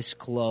not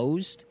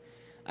disclosed,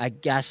 I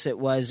guess it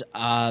was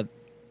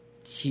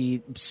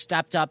he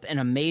stepped up in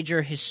a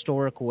major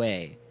historic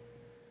way.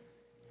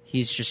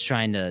 He's just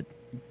trying to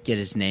get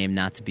his name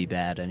not to be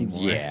bad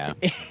anymore. Yeah.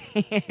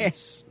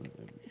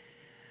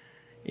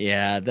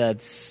 Yeah,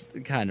 that's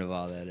kind of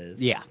all that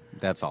is. Yeah.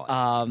 That's all.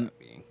 I Um,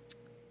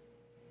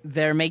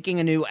 They're making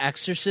a new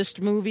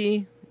Exorcist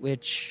movie,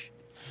 which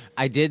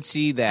I did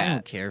see I that.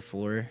 don't care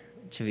for,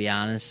 to be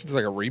honest. It's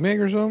like a remake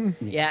or something.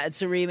 Yeah,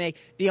 it's a remake.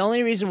 The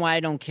only reason why I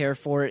don't care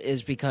for it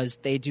is because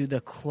they do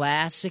the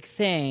classic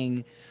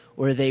thing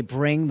where they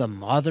bring the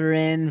mother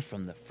in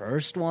from the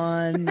first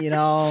one, you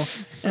know?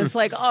 And it's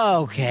like,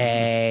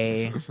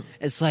 okay.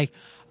 It's like,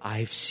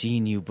 I've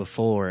seen you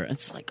before.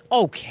 It's like,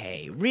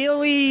 okay,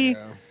 really?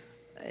 Yeah.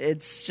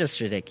 It's just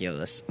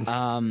ridiculous.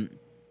 Some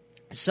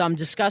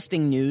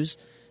disgusting news.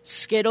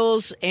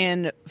 Skittles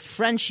and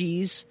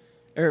Frenchies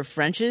or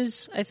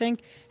French's, I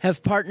think,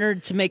 have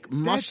partnered to make real?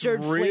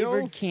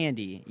 mustard-flavored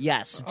candy.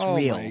 Yes, it's Oh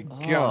real. my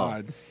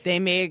God.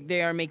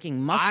 They are making I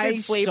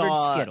mustard-flavored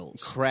saw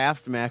Skittles.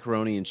 Kraft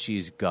macaroni and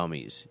cheese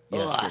gummies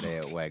yesterday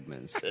at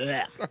Wegmans,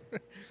 Ugh.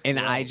 and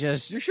I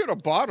just You should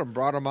have bought them,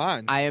 brought them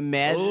on. I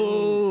imagine.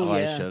 Ooh, I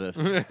yeah. should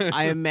have.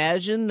 I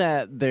imagine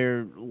that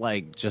they're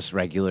like just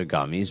regular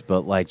gummies,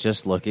 but like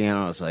just looking at it,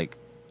 I was like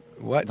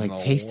what? in the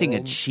tasting a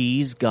world?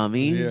 cheese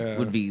gummy Yeah.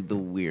 would be the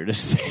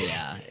weirdest thing.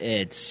 Yeah,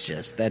 it's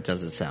just that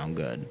doesn't sound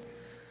good.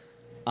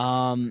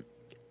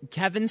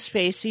 Kevin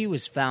Spacey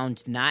was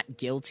found not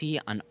guilty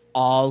on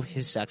all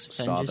his sex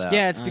Saw offenses. that.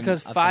 Yeah, it's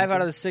because 5 out of the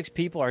offenses. 6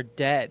 people are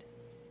dead.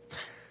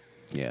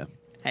 Yeah.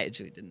 I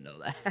actually didn't know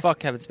that. Fuck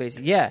Kevin Spacey.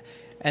 Yeah,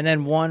 and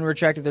then 1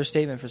 retracted their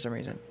statement for some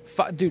reason.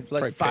 Dude,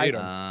 like Probably paid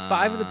 5, him.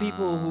 5 of the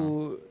people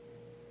who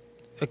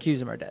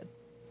accuse him are dead.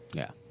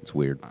 Yeah, it's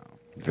weird. How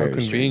Very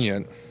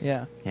convenient.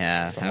 Yeah.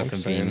 Yeah, how I'm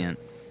convenient.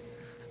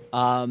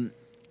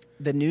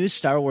 The new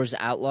Star Wars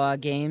Outlaw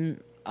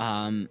game,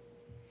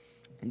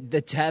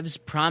 the devs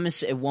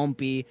promise it won't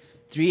be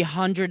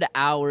 300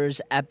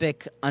 hours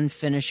epic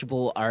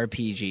unfinishable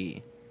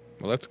RPG.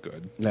 Well, that's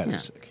good. That Yeah.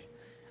 is sick.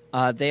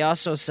 They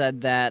also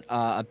said that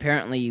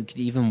apparently you could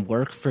even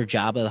work for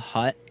Jabba the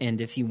Hutt, and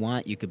if you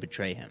want, you could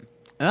betray him.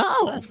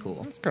 Oh, So that's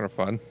cool. It's kind of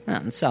fun.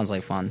 Yeah, it sounds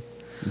like fun.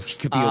 he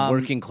could be a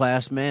working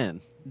class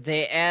man.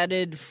 They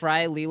added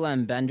Fry, Leela,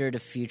 and Bender to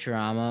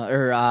Futurama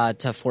or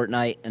to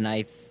Fortnite, and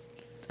I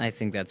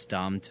think that's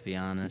dumb, to be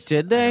honest.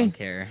 Did they? I don't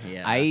care.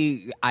 Yeah,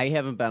 I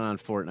haven't been on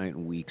Fortnite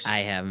in weeks. I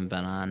haven't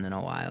been on in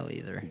a while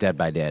either. Dead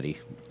by Daddy.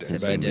 Dead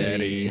by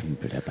Daddy.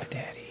 Dead by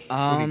Daddy.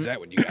 Who needs that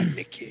when you got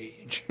Nick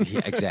Cage? Yeah,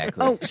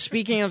 exactly. Oh,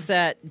 speaking of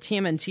that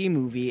TMNT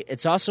movie,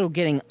 it's also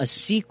getting a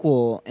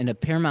sequel in a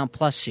Paramount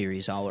Plus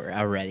series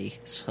already.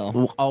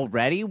 So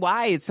Already?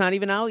 Why? It's not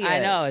even out yet. I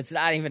know it's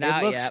not even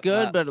out It looks yet,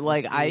 good, but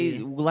like let's see.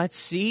 let's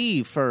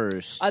see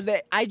first.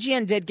 The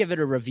IGN did give it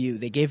a review.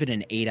 They gave it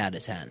an 8 out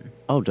of 10.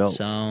 Oh, dope.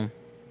 So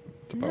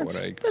That's about what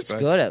I expect. that's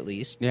good at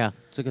least. Yeah,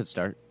 it's a good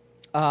start.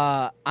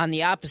 On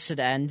the opposite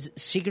end,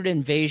 Secret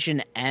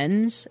Invasion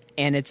ends,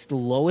 and it's the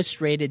lowest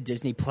rated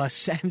Disney Plus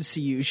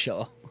MCU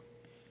show.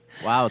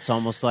 Wow, it's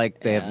almost like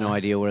they have no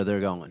idea where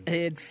they're going.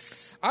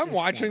 It's I'm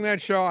watching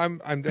that show. I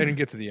didn't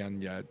get to the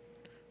end yet.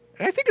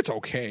 And I think it's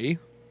okay.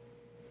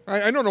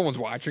 I know no one's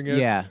watching it.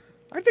 Yeah.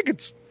 I think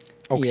it's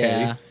okay.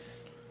 Yeah.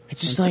 It's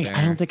just That's like fair.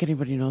 I don't think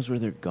anybody knows where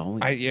they're going.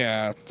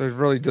 There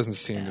really doesn't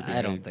seem to be.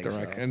 I don't any think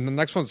so. And the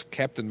next one's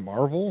Captain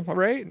Marvel,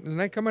 right? Isn't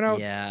that coming out?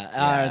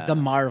 Yeah, the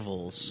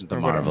Marvels. The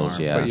Marvels,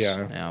 But yes.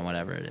 yeah.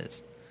 Whatever it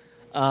is.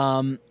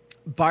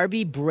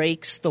 Barbie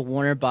breaks the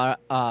Warner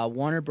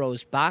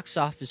Bros. Box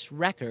office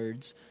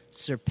records,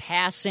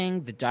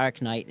 surpassing The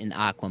Dark Knight and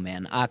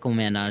Aquaman.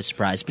 Aquaman, not a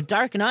surprise, but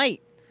Dark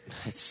Knight.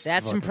 It's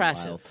That's fucking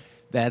impressive. wild.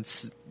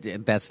 That's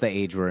the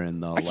age we're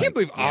in, though. I can't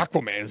believe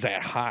Aquaman is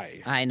that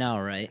high. I know,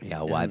 right?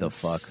 Yeah, why the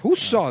fuck? Who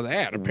saw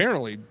that?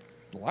 Apparently,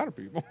 a lot of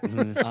people.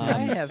 I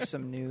have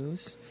some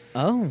news.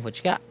 Oh, what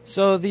you got?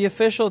 So the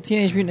official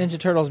Teenage Mutant Ninja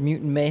Turtles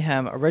Mutant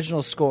Mayhem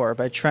original score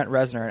by Trent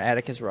Reznor and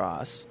Atticus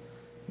Ross,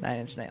 9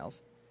 Inch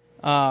Nails,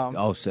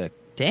 Oh, sick.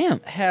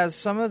 Damn. has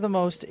some of the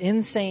most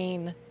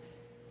insane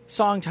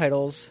song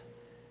titles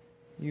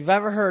you've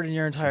ever heard in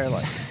your entire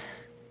life.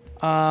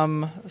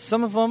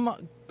 Some of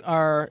them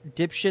are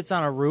Dipshits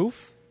on a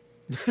Roof,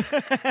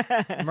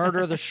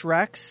 Murder the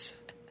Shreks,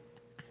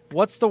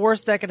 What's the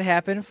Worst That Could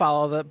Happen,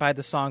 followed by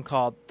the song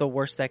called The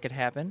Worst That Could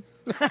Happen,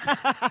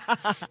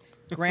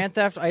 Grand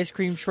Theft Ice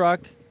Cream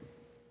Truck,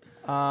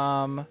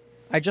 I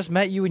Just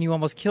Met You and You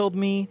Almost Killed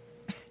Me,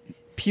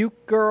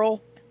 Puke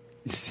Girl,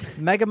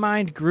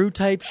 Megamind Gru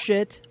type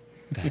shit.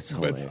 What's the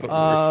worst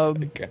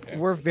that could happen?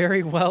 We're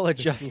very well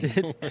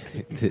adjusted.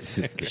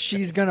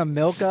 She's gonna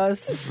milk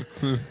us.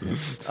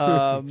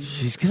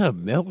 She's gonna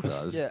milk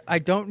us. Yeah, I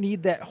don't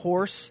need that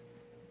horse.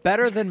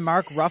 Better than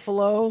Mark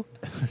Ruffalo.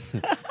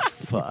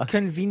 Fuck.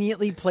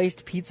 Conveniently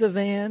placed pizza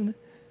van.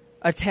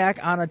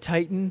 Attack on a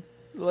Titan.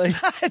 Like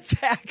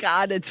Attack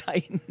on a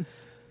Titan.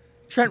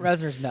 Trent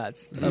Reznor's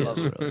nuts. I love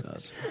it. Really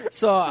does.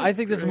 So I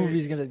think this movie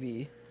is gonna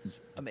be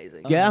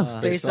amazing. Yeah.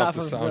 based off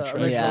of the soundtrack.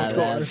 original Yeah, score.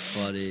 that's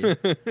funny.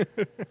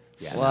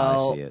 Yeah,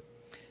 Well- now I see it.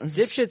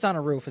 Dipshits on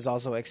a Roof is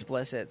also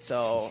explicit,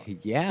 so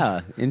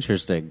Yeah,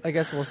 interesting. I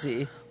guess we'll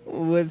see.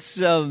 With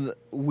some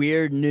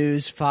weird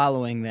news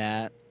following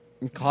that,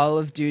 Call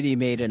of Duty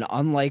made an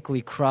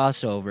unlikely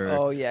crossover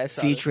Oh, yeah, I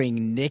saw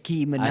featuring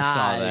Nicki Minaj I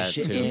saw that,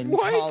 too. in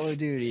What? Call of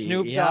Duty.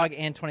 Snoop Yep. Dogg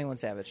and 21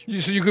 Savage.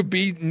 So you could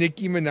beat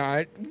Nicki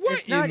Minaj? What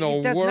It's not- in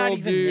the that's world, not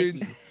even dude?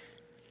 Nicki.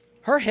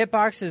 Her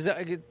hitbox is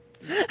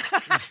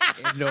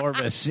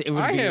Enormous. It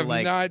would I be have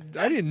like. not.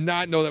 I did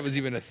not know that was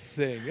even a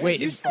thing.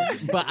 Wait,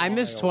 but I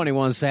missed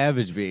 21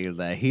 Savage being in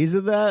that. He's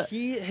in that?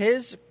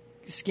 his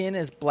skin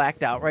is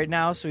blacked out right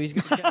now, so he's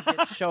gonna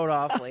get showed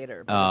off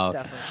later. But Oh, it's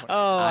definitely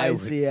Oh, I would-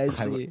 see. I I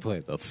see. would play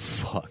the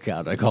fuck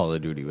out of Call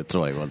of Duty with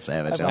 21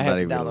 Savage. I might I'm have not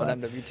to even download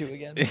gonna lie. MW2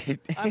 again.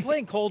 I'm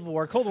playing Cold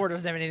War. Cold War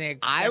doesn't have anything.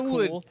 I that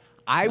would. Cool.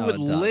 I No, would it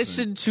doesn't.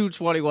 listen to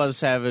 21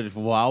 Savage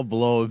while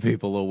blowing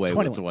people away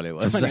with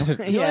 21 Savage.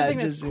 The only thing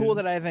that's cool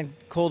that I have in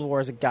Cold War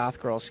is a goth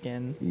girl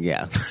skin.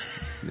 Yeah.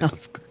 I run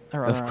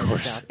around as a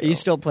course. goth Are you girl.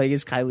 still playing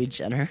as Kylie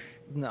Jenner?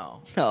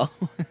 No. No.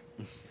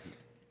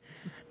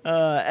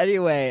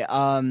 Anyway,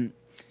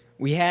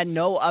 we had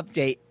no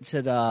update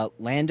to the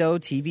Lando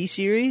TV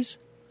series.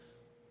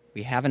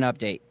 We have an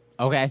update.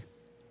 Okay.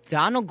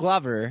 Donald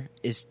Glover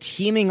is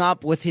teaming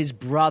up with his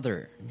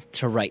brother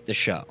to write the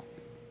show.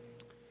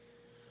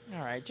 All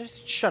right,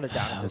 just shut it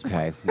down. At this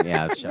point. Okay.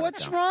 Yeah. shut it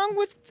What's down. wrong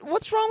with them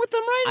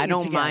writing I it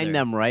don't together? mind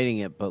them writing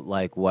it, but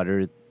like, what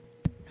are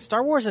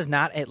Star Wars is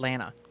not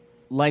Atlanta.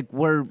 like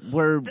we're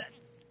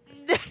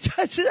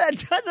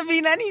that doesn't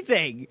mean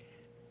anything.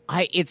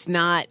 it's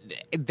not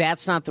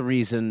that's not the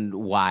reason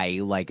why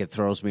like it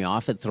throws me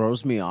off. It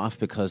throws me off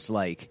because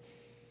like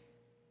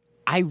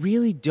I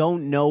really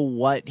don't know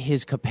what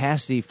his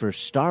capacity for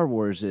Star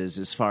Wars is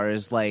as far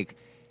as like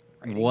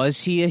was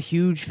he a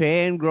huge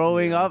fan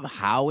growing up?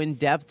 How in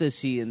depth is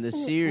he in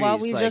this series? Well,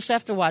 we Like, just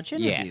have to watch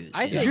Yeah. interviews.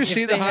 I Did think you if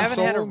see the they Han haven't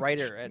had a Solo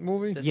writer at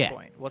movie? this Yeah.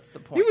 point, what's the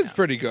point? He was now?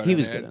 pretty good. He in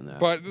was it, good in that.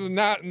 but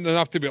not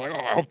enough to be like, oh,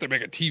 I hope they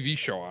make a TV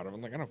show out of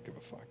him. Like, I don't give a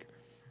fuck.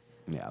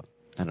 Yeah.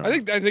 I don't know.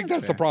 I think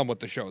that's the problem with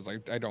the shows.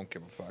 Like, I don't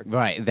give a fuck.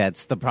 Right,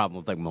 that's the problem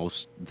with like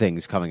most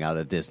things coming out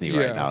of Disney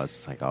Yeah. right now.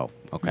 It's like, oh,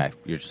 okay,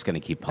 you're just going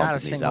to keep Not pumping a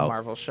these single out.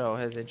 Marvel show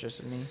has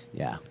interested me.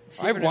 Yeah,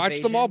 Secret I've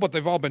watched them all, Invasion. but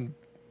they've all been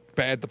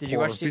bad to Did poor. you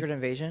watch Secret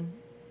Invasion?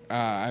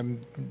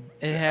 I'm.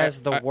 It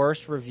has the I-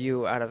 worst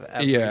review out of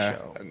every Yeah.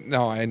 show.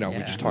 No, I know. We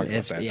Yeah. just talked about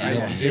It's- that. yeah, I know.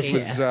 yeah. It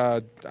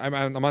was.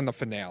 I'm on the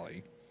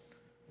finale,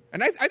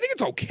 and I think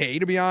it's okay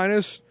to be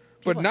honest,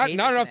 but People not hate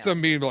not the enough to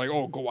finale. be like,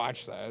 oh, go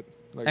watch that.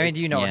 Like, I mean,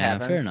 do you know what yeah,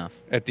 happens? fair enough.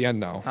 at the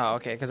end, no. Oh,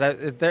 okay, because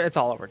it's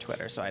all over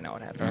Twitter, so I know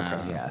what happens.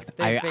 yeah.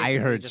 They're I basically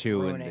heard just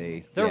too, and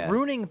ruining- they're they're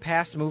ruining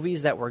past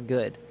movies that were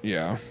good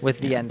Yeah.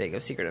 with the ending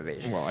of Secret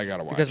Invasion. Well, I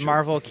gotta watch because it.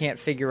 Marvel can't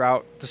figure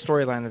out the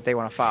storyline that they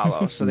want to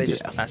follow, so they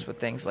just Yeah. mess with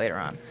things later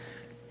on.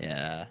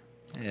 Yeah,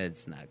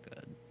 it's not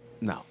good.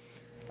 No.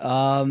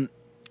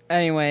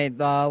 Anyway,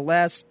 the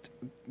last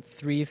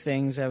three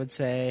things I would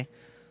say.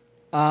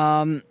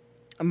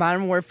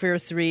 Modern Warfare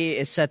 3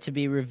 is set to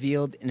be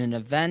revealed in an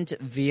event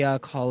via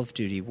Call of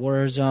Duty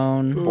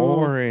Warzone.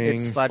 Boring.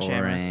 It's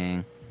Sledgehammer.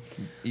 Boring.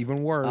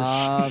 Even worse.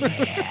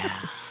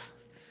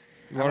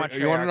 You I want want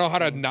to know how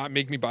to Treyarch. not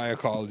make me buy a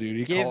Call of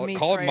Duty? Give me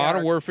Call it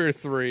Modern Treyarch. Warfare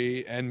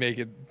 3 and make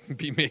it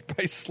be made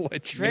by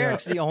Sledgehammer.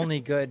 Treyarch's the only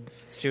good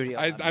studio.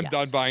 I'm on it.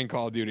 done buying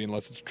Call of Duty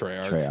unless it's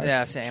Treyarch.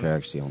 Yeah, same.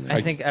 Treyarch's the only.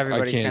 I think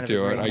everybody's I can't kind of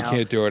do it. agreeing I now.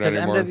 can't do it 'Cause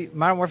anymore.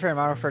 Modern Warfare and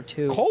Modern Warfare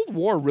 2. Cold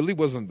War really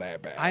wasn't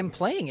that bad. I'm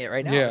playing it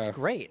right now. Yeah. It's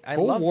great. I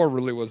Cold love War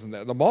really wasn't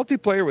that. The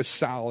multiplayer was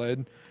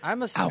solid,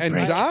 I'm a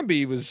and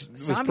Zombie was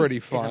Zombies pretty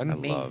is fun.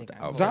 amazing. loved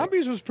I love it.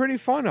 Zombies was pretty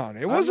fun on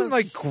it. It wasn't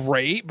like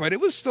great, but it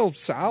was still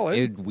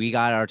solid. we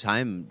got our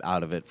time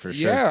out of it for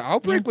sure. Yeah,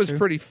 Outbreak was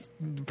pretty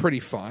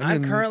fun. I'm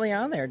and, currently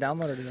on there.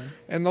 Downloaded it.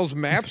 and those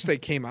maps they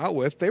came out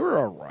with, they were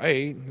all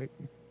right.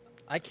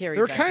 I carried.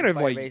 They're back kind to of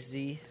like- Firebase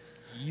Z.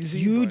 Easy.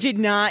 You but- did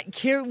not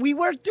care. We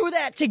worked through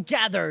that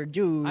together,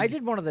 dude. I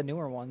did one of the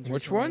newer ones.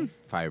 Which recently.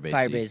 one? Firebase.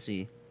 Firebase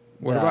Z.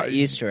 What The about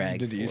Easter egg?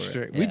 Did the for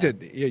Easter it. egg? We Yeah.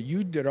 did. Yeah,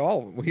 you did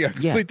all. We got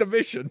to Yeah. complete the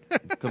mission.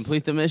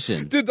 Complete the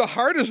mission. Dude, the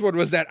hardest one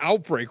was that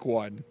Outbreak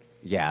one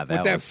Yeah, that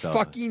with that was so,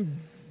 fucking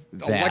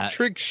that-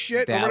 electric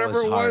shit or that whatever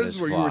was it hard was,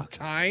 as where you were fuck.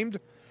 timed.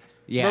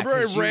 Yeah, Remember,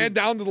 it 'cause you- ran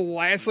down to the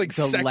last the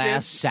second.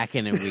 last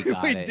second, and we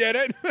got we it. did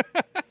it.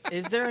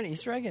 Is there an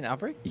Easter egg in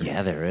Outbreak?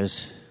 Yeah, there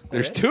is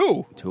There's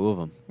two. 2 of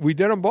them. We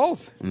did them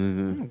both.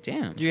 Oh,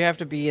 damn. Do you have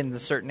to be in the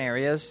certain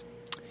areas?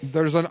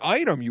 There's an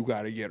item you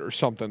got to get or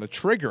something to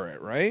trigger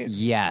it, right?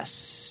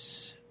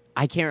 Yes,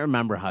 I can't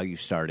remember how you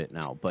start it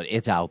now, but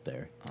it's out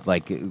there.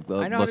 Like, I know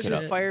how look to it do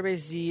up. Firebase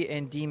Z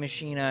and D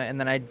Machina, and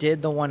then I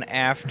did the one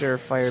after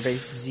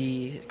Firebase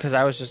Z because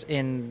I was just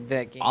in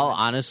that game. I'll when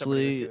somebody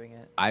honestly, was doing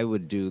it. I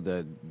would do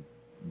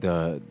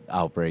the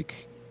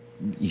Outbreak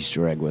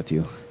Easter egg with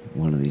you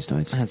one of these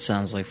nights. That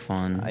sounds like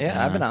fun.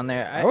 Yeah, I've been on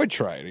there. I would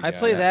try it again. I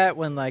play that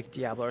when like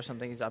Diablo or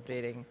something is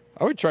updating.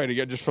 I would try it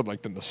again just for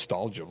like the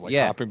nostalgia of like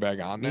Yeah. hopping back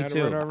on Me that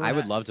too. or whatever. I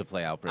would love to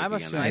play Outbreak I'm a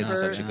again. I had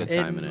sniper such a good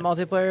in time in it.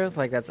 multiplayer.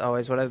 Like that's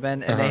always what I've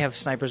been. And they have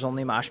snipers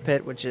only mosh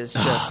pit, which is Oh,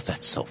 just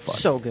that's so fun.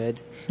 so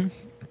good.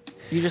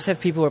 You just have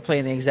people who are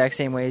playing the exact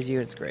same way as you.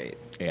 It's great.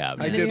 Yeah, I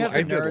And then did- you have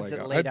I the did nerds like- that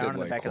I lay did down in the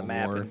like back of the Cold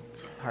map War. and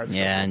hard stuff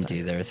Yeah, all and the do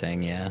time. their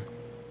thing, yeah.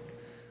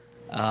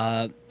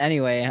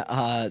 Anyway,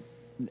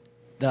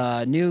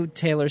 the new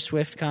Taylor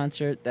Swift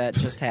concert that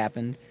just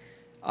happened,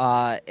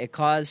 it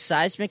caused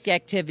seismic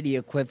activity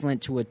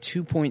equivalent to a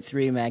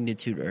 2.3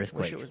 magnitude Wish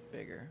earthquake. it was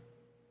bigger.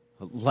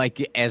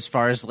 like as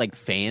far as like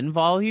fan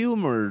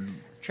volume, or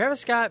Travis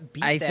Scott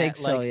beat I that think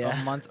so, like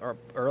yeah. a month or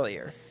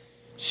earlier.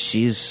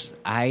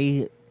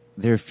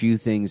 there are few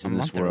things in A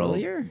this month world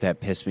earlier? that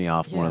piss me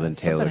off more Yeah, than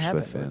something Taylor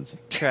Swift happened. fans.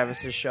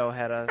 Travis's show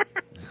had a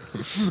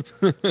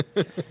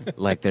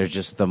Like they're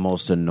just the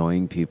most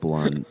annoying people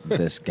on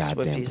this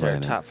goddamn Swifties are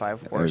planet. top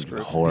 5 They're worst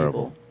group of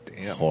horrible,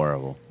 Damn.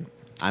 horrible.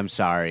 I'm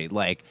sorry.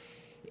 Like,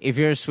 if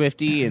you're a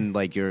Swiftie and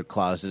like you're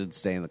closeted,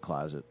 stay in the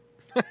closet.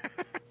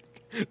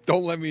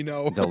 Don't let me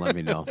know. Don't let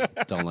me know.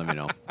 Don't let me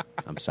know.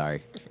 I'm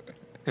sorry.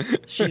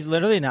 She's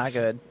literally not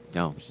good.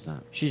 No, she's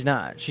not. She's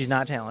not. She's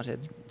not talented.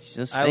 She's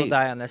just I will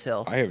die on this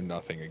hill. I have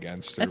nothing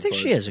against her. I think but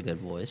she has a good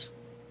voice.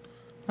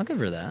 I'll give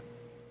her that.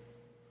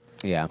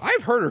 Yeah.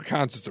 I've heard her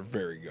concerts are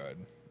very good.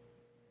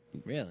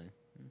 Really?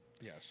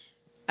 Yes.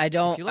 I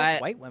don't. If you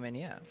like white women,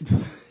 yeah.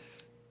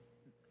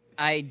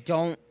 I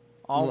don't.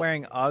 All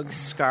wearing Uggs,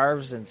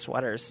 scarves, and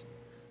sweaters.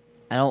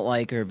 I don't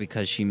like her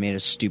because she made a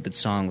stupid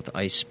song with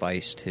Ice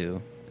Spice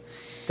too.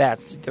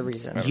 That's the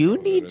reason. You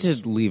need to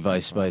leave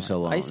Ice Spice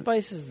alone. Ice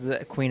Spice is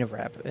the queen of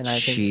rap, and I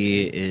think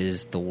She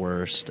is the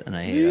worst, and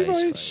I hate Ice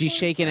Spice. She's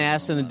shaking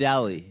ass in the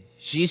deli.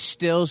 She's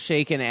still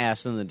shaking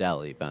ass in the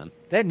deli, Ben.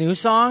 that new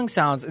song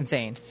sounds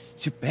insane.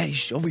 You better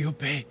show me your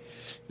pay.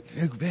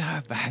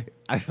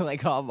 I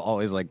like how I'm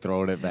always like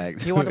throwing it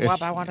back. You want to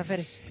wop? I want to fit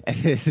it.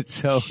 It's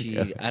so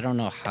good. I don't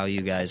know how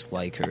you guys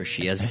like her.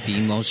 She has the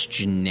most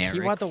generic.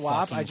 You want the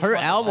wop? fucking- I just Her want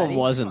the album Fetty.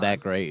 wasn't that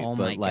great, Oh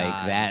but my like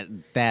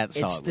God. that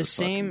song It's the was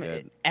same fucking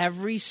good.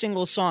 every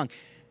single song.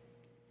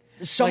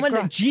 Someone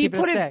Like, G keep it a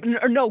put stack.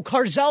 it, or no,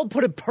 Carzell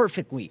put it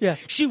perfectly. Yeah.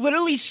 She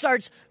literally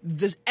starts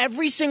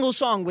every single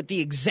song with the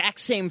exact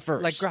same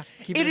verse. Like,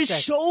 keep it it a is stack.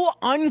 so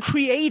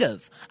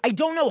uncreative. I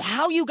don't know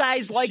how you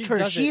guys like She her.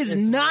 does She it. is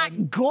It's not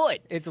one- good.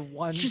 It's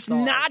one. She's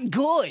song. not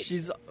good.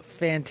 She's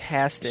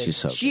fantastic. She's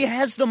so She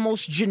has the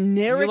most Do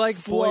generic you like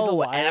Boys a flow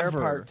Liar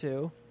ever. Part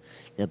 2?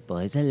 The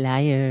boy's a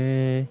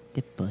liar.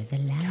 The boy's a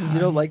liar. You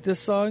don't like this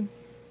song?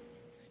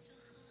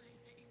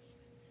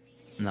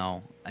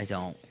 No, I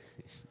don't.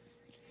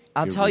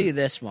 I'll tell you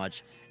this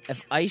much.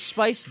 If Ice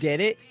Spice did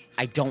it,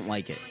 I don't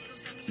like it.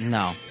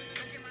 No.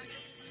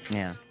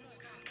 Yeah.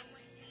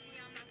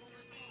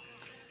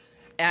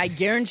 I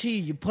guarantee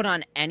you put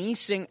on any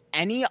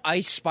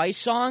Ice Spice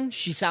song,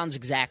 she sounds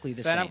exactly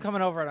the Ben, same. I'm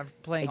coming over and I'm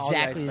playing Exactly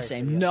all the Ice Spice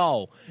same.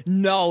 videos.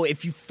 No.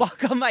 If you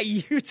fuck on my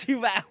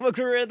YouTube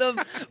algorithm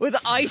with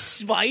Ice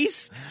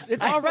Spice,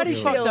 It's I already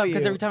will fucked kill up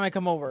because you. every time I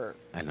come over,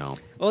 I know.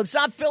 Well, it's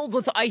not filled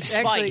with Ice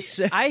actually,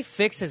 Spice. I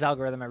fix his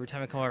algorithm every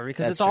time I come over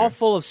because That's it's all true.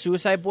 full of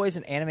Suicide Boys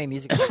and anime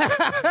music.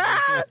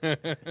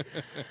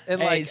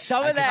 and Hey,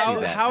 some of how,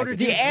 that, how to do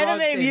the drugs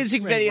anime and-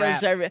 music and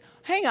videos rap. are.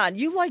 Hang on,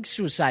 you like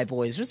Suicide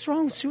Boys? What's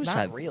wrong with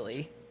Suicide? Not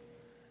really.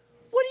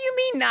 What do you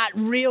mean, not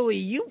really?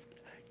 You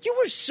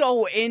were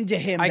so into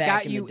him. I back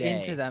got in you the day.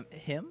 into them.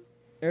 Him?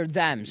 or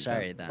them.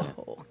 Sorry, them.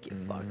 Oh, get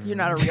fucked. You're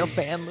not a real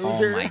fan,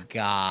 loser. Oh my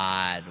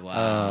god!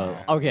 Wow.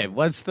 Okay,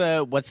 what's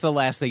the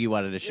last thing you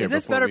wanted to share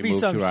This before better we be move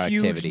some to our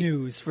huge activity?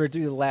 news for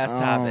the last Oh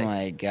topic.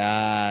 my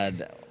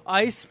god!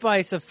 Ice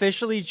Spice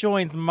officially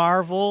joins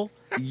Marvel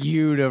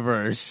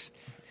Universe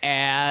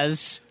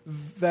as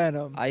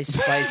Venom. Ice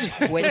Spice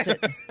quits.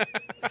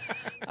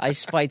 Ice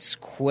Spice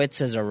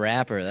quits as a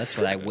rapper. That's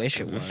what I wish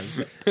it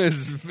was.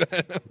 It's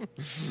Venom.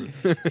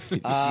 she's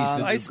the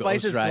new Ice Spice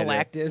Ghost is Rider.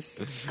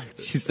 Galactus.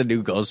 She's the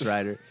new Ghost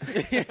Rider.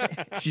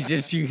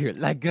 you hear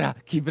like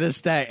keep it a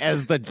stack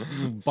as the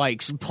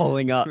bike's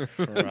pulling up.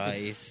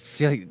 Christ.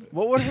 She's like,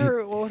 What would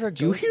her?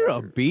 do you Ghost hear a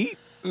Rider- beat?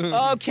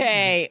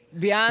 Okay,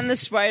 Beyond the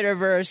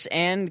Spider-Verse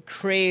and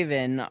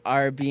Kraven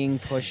are being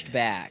pushed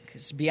back.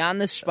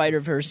 Beyond the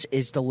Spider-Verse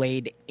is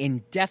delayed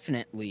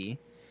indefinitely.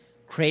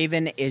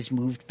 Kraven is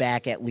moved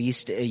back at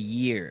least a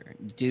year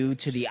due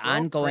to the Throw Kraven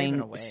ongoing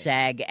away.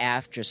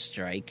 SAG-AFTRA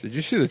strike. Did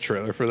you see the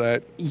trailer for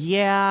that?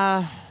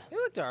 Yeah, It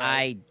looked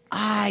alright.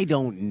 I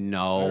don't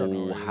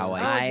know how I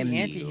I like the feel.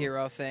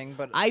 anti-hero thing,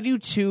 but I do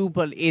too,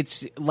 but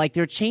it's like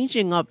they're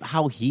changing up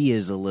how he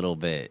is a little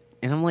bit.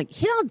 And I'm like,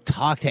 he don't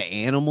talk to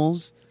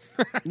animals.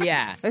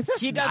 Yeah,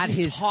 That's he not doesn't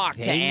his talk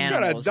to thing.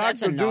 animals. Got a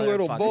That's Dr. another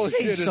Dolittle fucking bullshit.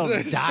 thing. Shit is Some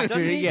this? doctor,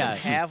 doesn't he yeah.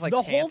 just have like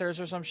The whole- panthers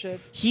or some shit?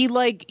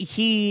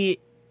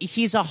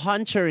 He's a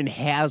hunter and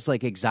has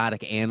like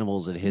exotic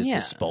animals at his Yeah.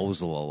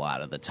 disposal a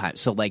lot of the time.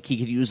 So like he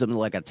could use them to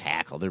like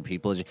attack other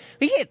people.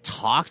 He can't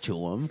talk to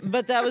them.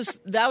 But that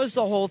was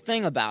the whole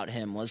thing about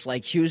him was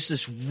like he was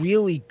this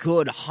really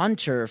good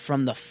hunter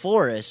from the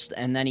forest,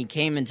 and then he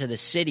came into the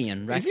city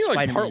and Is wrecked he like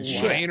part Spider-Man's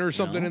shit, lion or you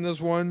something know? in this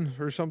one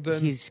or something?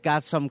 He's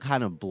got some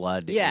kind of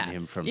blood Yeah, in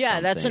him from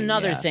that's something,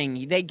 another yeah.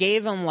 thing. They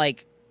gave him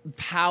like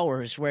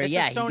powers where It's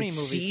a he could Sony movie,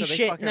 see so they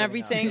shit fuck and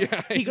everything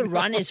everything. He could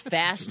run as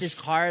fast as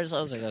cars.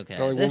 I was like, okay,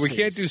 They're like, well, this we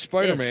can't do is-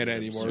 Spider-Man this is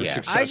anymore absurd. Yeah. I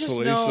just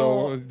successfully. know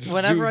so just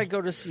whenever do- I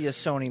go to see a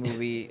Sony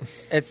movie,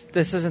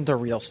 this isn't the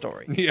real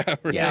story. yeah,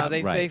 right. Yeah.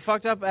 They right.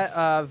 fucked up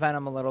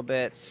Venom a little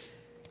bit.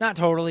 Not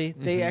totally.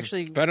 They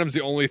actually Venom's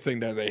the only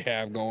thing that they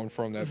have going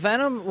from that.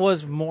 Venom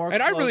was more.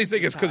 And I really close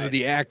think to it's because of tied.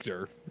 the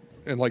actor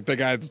and like the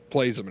guy that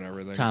plays him and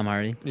everything. Tom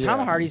Hardy. Tom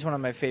Yeah. Hardy's one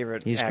of my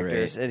favorite He's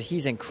actors, great. and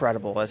he's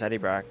incredible as Eddie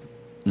Brock.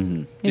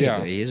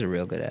 Yeah. He's a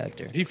real good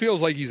actor. He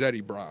feels like he's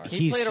Eddie Brock.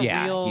 He played a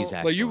real- he's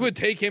Like you excellent. could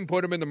take him,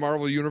 put him in the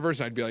Marvel universe,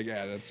 and I'd be like,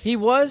 yeah, that's He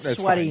was That's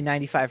sweaty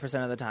fine.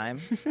 95% of the time.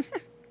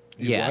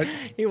 yeah. what?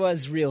 He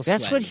was real.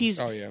 That's sweaty. what he's.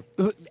 Oh yeah.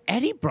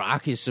 Eddie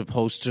Brock is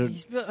supposed to.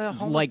 He's a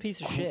homeless like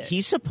piece of shit.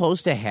 he's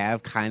supposed to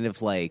have kind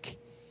of like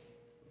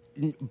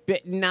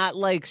not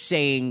like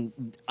saying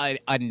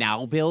a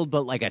now build,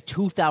 but like a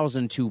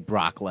 2002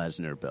 Brock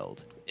Lesnar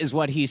build is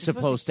what he's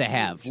supposed to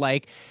have.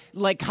 Like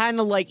kind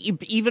of like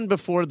even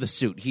before the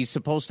suit, he's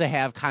supposed to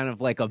have kind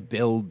of like a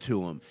build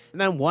to him.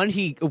 And then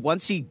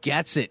once he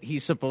gets it,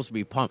 he's supposed to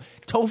be pumped.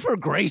 Topher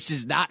Grace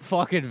is not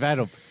fucking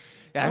Venom.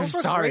 I'm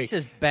sorry. Grace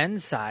is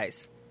Ben's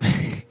size.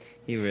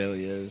 He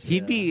really is.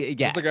 He'd be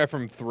That's the guy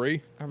from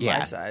 3. Or Yeah.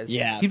 my size.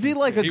 Yeah. He'd be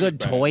like a He good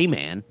was bad. toy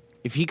man.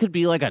 If he could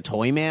be like a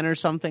toy man or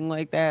something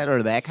like that,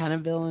 or that kind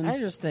of villain. I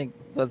just think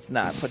let's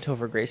not put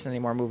Topher Grace in any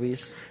more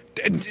movies.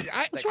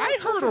 I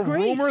heard a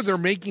rumor they're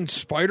making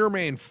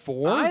Spider-Man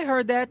 4. I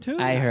heard that too.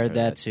 I heard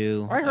that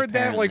too. I heard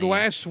that like apparently.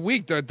 last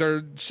week that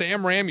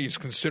Sam Raimi's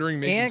considering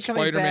making and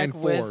coming Spider-Man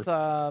back 4.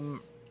 with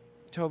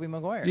Tobey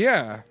Maguire.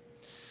 Yeah.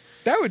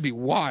 That would be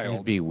wild.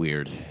 It'd be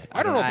weird.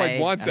 I don't know if I'd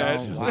want I that.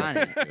 don't want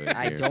it.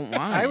 I don't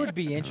want it. I would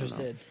be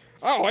interested.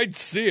 Oh, I'd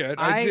see it.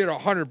 I'd see it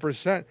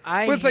 100%.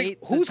 I But it's like, hate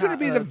the who's going to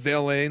be the to-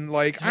 villain?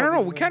 Like, I don't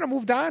know. We kind of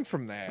moved on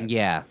from that.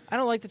 Yeah. I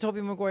don't like the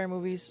Tobey Maguire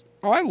movies,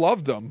 Oh, I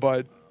loved them,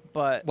 but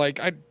but like,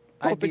 I I'd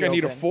don't think be I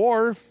need a open.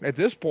 4 at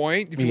this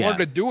point. If you Yeah. wanted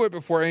to do it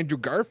before Andrew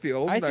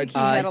Garfield, I think I'd he be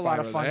had a fine lot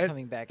of with fun that.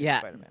 coming back as Yeah,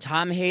 Spider-Man.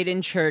 Tom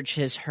Hayden Church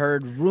has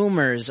heard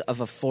rumors of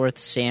a 4th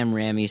Sam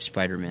Raimi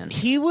Spider-Man.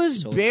 He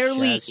was So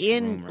barely just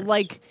in, rumors.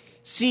 like,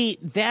 see,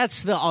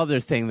 that's the other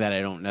thing that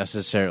I don't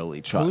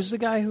necessarily trust. Who's the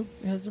guy who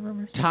has the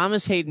rumors?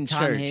 Thomas Hayden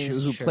Tom Church,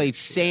 Hayden who Church, played yeah.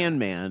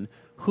 Sandman,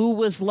 who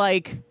was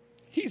like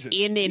he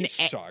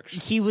sucks.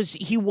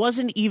 he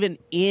wasn't even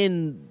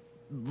in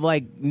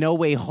like No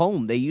Way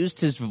Home. They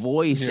used his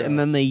voice Yeah. and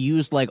then they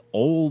used like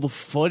old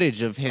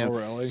footage of him. Oh,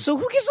 really? So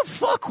who gives a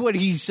fuck what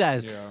he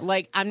says? Yeah.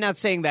 Like, I'm not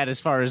saying that as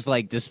far as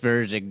like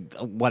disparaging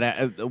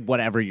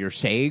whatever you're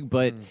saying,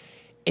 but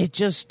it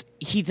just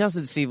he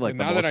doesn't seem like And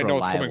the now most that I know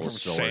it's reliable coming from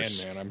source.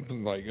 Sandman,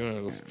 I'm like,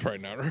 it's probably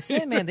not right.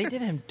 Sandman, they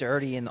did him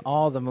dirty in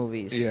all the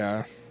movies.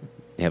 Yeah.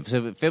 Yeah,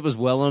 if it was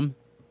Willem,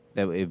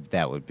 that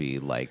would be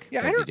like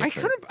Yeah, that'd be I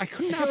different.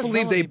 could If not it was believe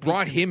Willem, they he'd be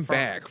brought him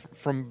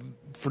confirmed. back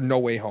for No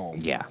Way Home.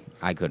 Yeah,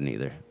 I couldn't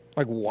either.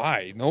 Like,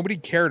 why? Nobody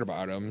cared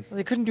about him. Well,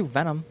 they couldn't do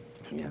Venom.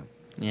 Yeah.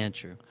 Yeah,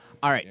 true.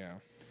 All right.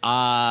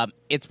 Yeah.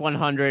 It's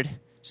 100.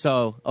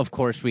 So, of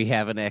course, we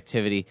have an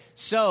activity.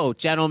 So,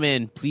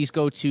 gentlemen, please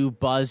go to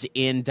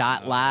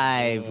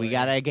buzzin.live. We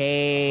got a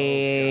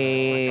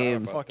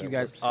game. About Fuck that you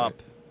guys website.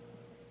 up.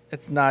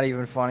 It's not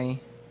even funny.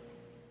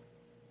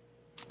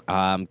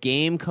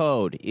 Game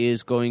code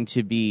is going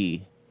to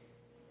be,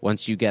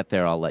 once you get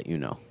there, I'll let you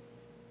know.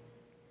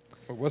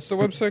 What's the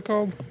website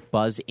called?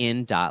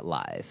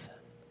 Buzzin.live.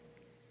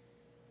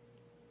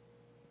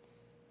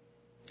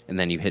 And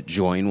then you hit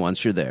join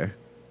once you're there.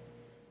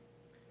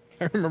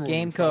 I remember Game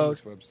when we found code.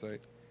 this website.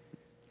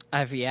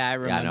 I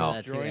remember know.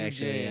 that too, Join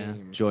actually. Yeah.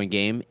 game. Join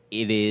game.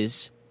 It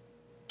is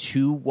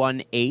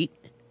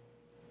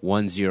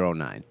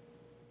 218109.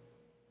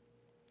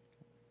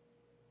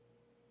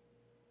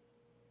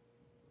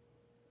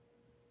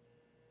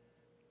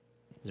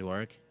 Does it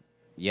work?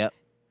 Yep.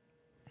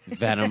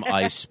 Venom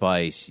Ice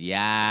Spice.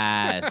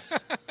 Yes.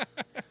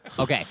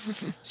 Okay.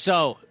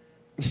 So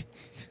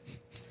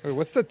Wait,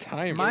 what's the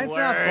timer? Mine's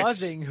works. not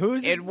buzzing.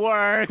 Whose it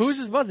works. Whose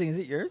is buzzing? Is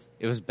it yours?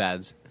 It was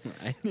Ben's.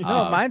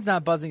 No, mine's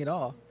not buzzing at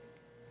all.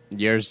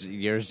 Yours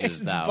is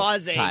It's now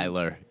buzzing.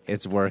 Tyler.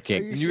 It's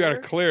working. And you got to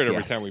Sure? clear it every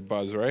Yes. time we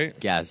buzz, right?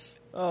 Yes.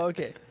 Oh,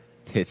 okay.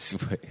 It's.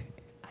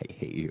 I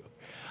hate you.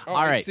 Oh, All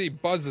I right. see.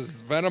 Buzzes.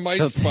 Venom Ice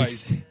So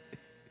Spice. this-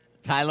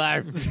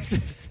 Tyler.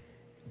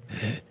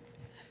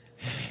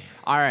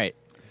 All right.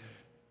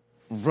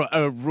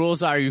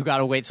 Rules are you got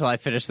to wait till I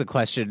finish the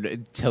question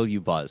until you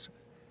buzz.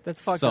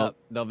 That's fucked so up.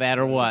 no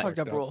matter what, Fucked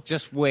up rule.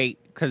 just wait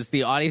because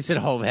the audience at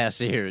home has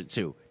to hear it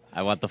too.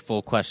 I want the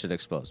full question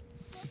exposed.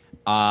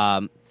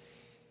 Fuck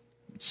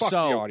So the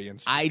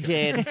audience. I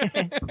did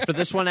for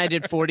this one. I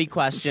did 40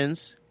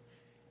 questions.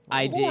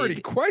 I 40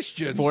 did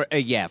questions.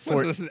 yeah.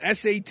 What is this, an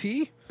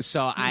SAT?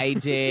 So I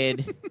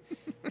did.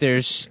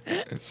 There's,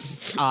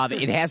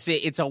 it has to.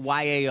 It's a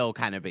YAO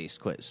kind of based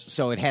quiz,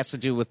 so it has to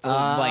do with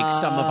like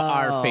some of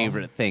our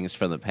favorite things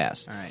from the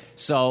past. All right.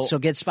 So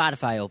get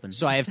Spotify open.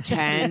 I have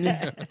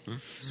 10.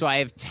 So I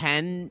have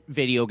 10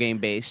 video game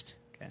based.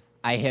 Okay.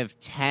 I have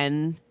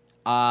 10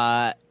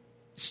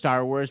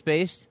 Star Wars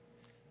based.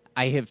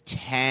 I have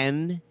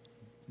 10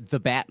 the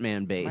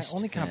Batman My based.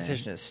 only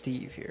competition is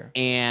Steve here.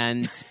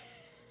 And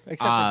Except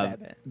for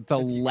Batman. the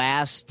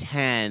last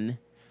 10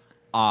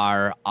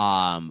 are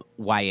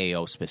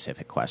YAO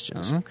specific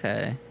questions.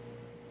 Okay.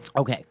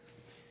 Okay.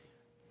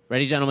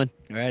 Ready, gentlemen?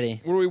 Ready.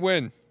 What do we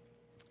win?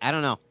 I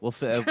don't know. We'll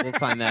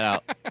find that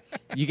out.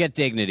 You get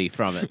dignity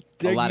from it.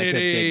 A lot of good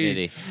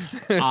Dignity.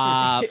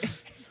 dignity.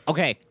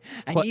 Okay.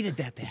 I needed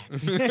that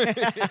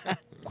back.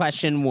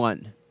 Question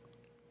 1.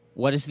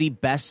 What is the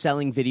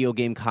best-selling video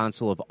game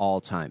console of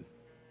all time?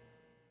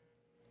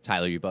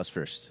 Tyler, you buzz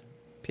first.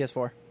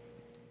 PS4.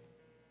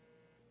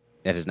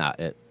 That is not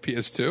it.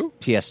 PS2?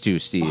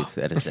 PS2, Steve.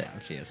 That is it.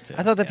 PS2.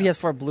 I thought the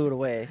PS4 blew it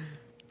away.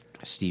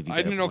 Steve, you I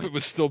get didn't a know if point. it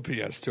was still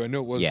PS2. I knew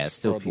it was Yeah, it's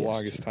still for the PS2.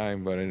 longest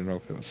time, but I didn't know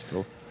if it was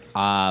still.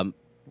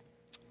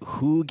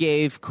 Who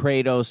gave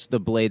Kratos the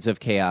Blades of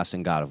Chaos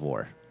in God of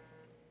War?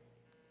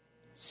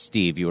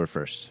 Steve, you were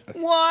first.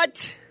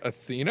 What?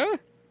 Athena?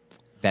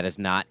 That is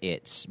not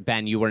it.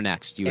 Ben, you were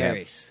next. You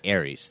Ares. have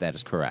Ares. That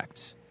is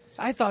correct.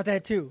 I thought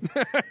that too.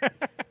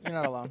 You're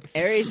not alone.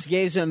 Ares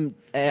gives him.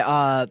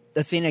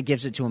 Athena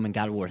gives it to him in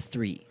God of War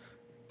 3.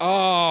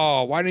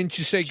 Oh, why didn't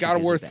you say God of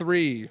gives War it back.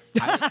 3?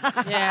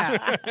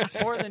 Yeah.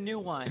 Or the new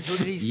one. Who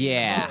did he steal?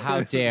 Yeah,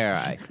 how dare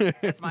I?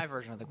 That's my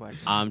version of the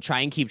question.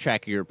 Try and keep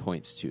track of your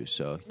points, too.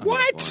 So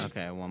What?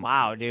 Okay, one.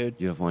 Wow, dude.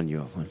 You have one, you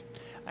have one.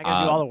 I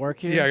gotta do all the work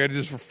here. Yeah, I got to do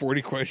this for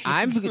 40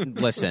 questions.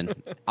 Listen,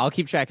 I'll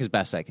keep track as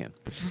best I can.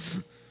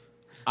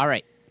 All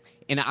right.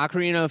 In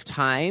Ocarina of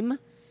Time,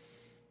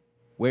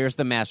 where's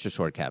the Master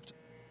Sword kept?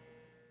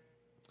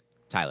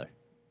 Tyler.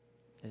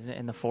 Isn't it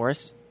in the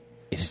forest?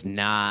 It is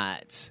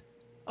not.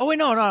 Oh, wait,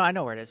 no, I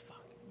know where it is. Fuck.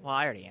 Well,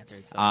 I already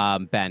answered. So.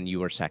 Ben, you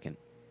were second.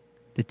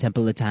 The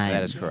Temple of Time.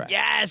 That is correct.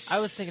 Yes!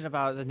 I was thinking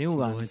about the new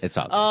ones. It's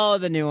up. Oh,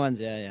 the new ones.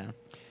 Yeah.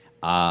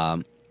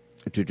 I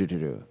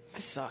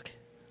suck.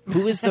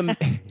 Who is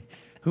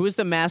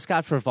the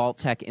mascot for Vault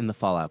Tech in the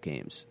Fallout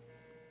games?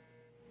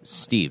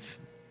 Steve.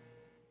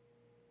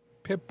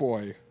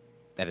 Pip-Boy.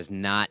 That is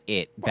not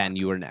it. Ben,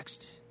 you were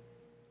next.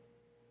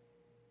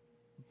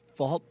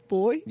 Vault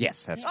Boy?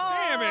 Yes, that's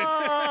Damn it.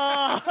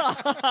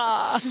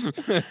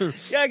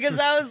 Yeah, because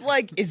I was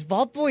like, is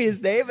Vault Boy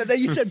his name? And then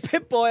you said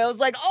Pip Boy. I was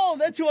like, oh,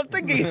 that's who I'm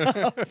thinking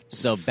of.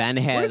 So Ben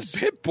What is has.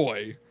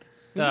 Pip-Boy?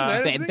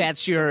 that his name?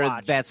 That's your.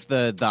 watch. That's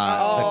the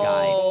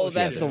Oh, guide.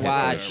 that's Yeah, the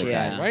watch, the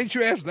yeah. guide. Why didn't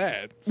you ask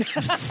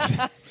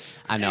that?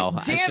 I know.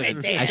 Damn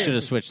it, Dan. I should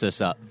have switched this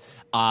up.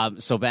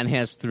 So Ben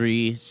has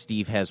 3.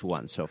 Steve has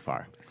 1 so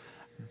far.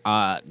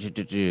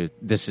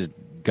 This is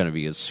going to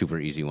be a super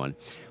easy one.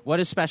 What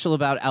is special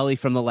about Ellie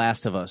from The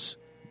Last of Us?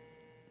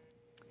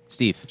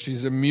 Steve.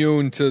 She's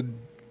immune to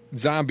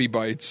zombie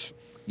bites.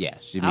 Yeah.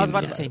 I was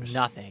about to say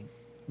nothing.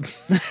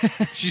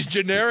 She's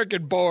generic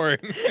and boring.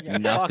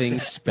 Nothing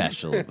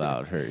special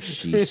about her.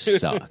 She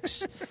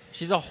sucks.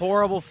 She's a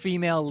horrible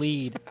female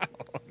lead.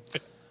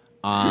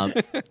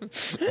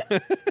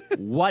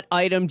 What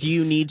item do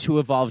you need to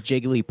evolve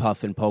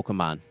Jigglypuff in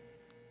Pokemon?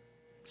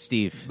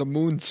 Steve. The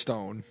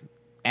Moonstone.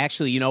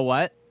 Actually, you know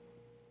what?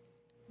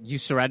 You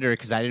surrender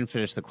because I didn't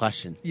finish the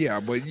question. Yeah,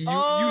 but you threw it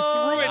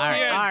All in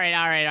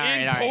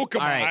right.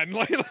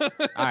 Pokemon.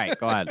 All right,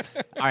 go ahead.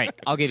 All right,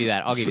 I'll give you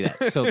that.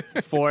 So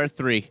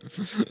 4-3.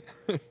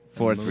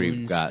 4-3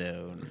 we've got.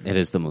 Moonstone. It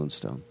is the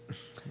Moonstone.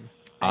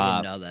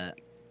 I didn't know that.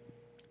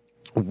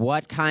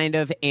 What kind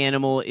of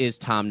animal is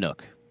Tom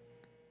Nook?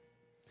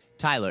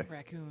 Tyler.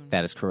 Raccoon.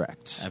 That is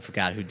correct. I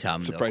forgot who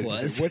Tom Nook Surprised you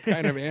was. said, what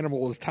kind of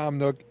animal is Tom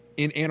Nook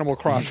in Animal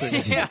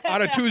Crossing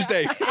on a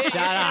Tuesday? Shut up.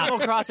 Animal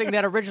Crossing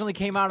that originally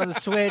came out on the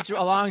Switch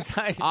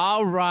alongside.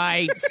 All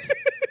right.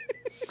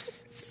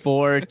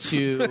 4,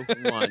 2,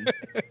 1.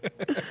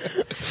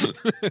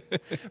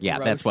 Yeah,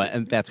 that's what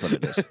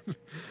it is.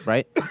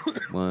 Right?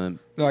 1.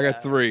 No, I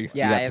got 3.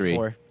 Yeah, got I have 3.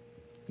 4.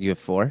 You have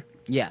 4?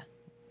 Yeah.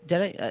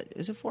 Did I?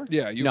 Is it 4?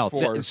 Yeah, you No,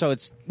 4. so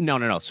it's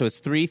no. So it's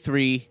 3,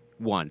 3,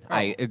 1.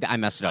 I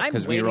messed it up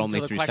because we were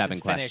only through 7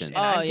 questions.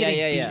 Oh, Oh,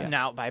 yeah. Beaten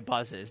out by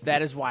buzzes.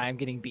 That is why I'm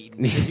getting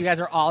beaten. Because you guys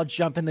are all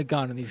jumping the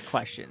gun on these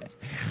questions.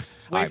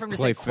 Wait right, for him to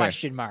play say fair.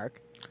 question mark.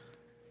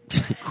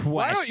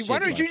 Why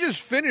don't you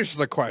just finish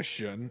the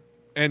question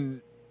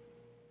and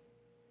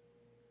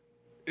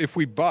if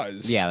we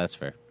buzz? Yeah, that's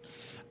fair.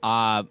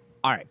 All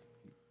right.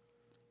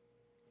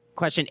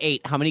 Question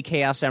 8. How many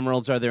Chaos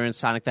Emeralds are there in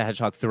Sonic the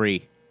Hedgehog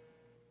 3?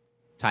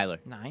 Tyler.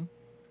 9.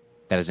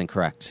 That is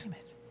incorrect. Damn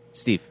it.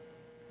 Steve.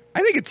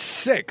 I think it's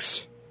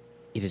 6.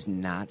 It is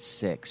not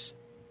 6.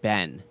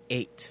 Ben.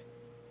 8.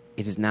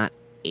 It is not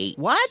 8.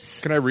 What?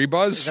 Can I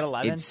rebuzz? Is it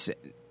 11?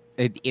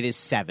 It is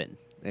 7.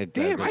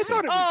 Damn, I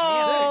thought it was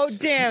Oh,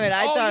 6. damn it.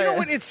 I Oh, thought you know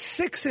what? It's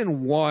 6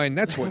 and 1.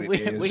 That's what it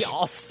is. we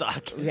all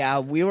suck. Yeah,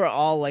 we were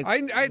all like I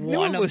knew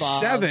one it was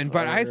above 7,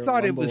 but I or thought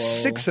one it was below.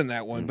 6 in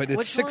that one. But it's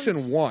Which 6 one's-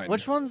 and 1.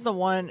 Which one's the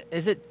one?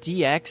 Is it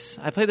DX?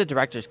 I played the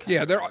director's cut.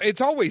 Yeah, it's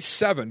always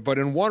 7, but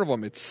in one of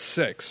them it's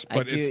 6.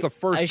 But it's the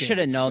first. I game should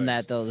have it's known 6.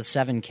 that though. The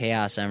 7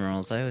 Chaos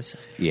Emeralds. I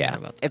forgot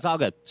about that. It's all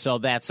good. So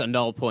that's a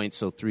null point.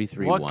 So 3,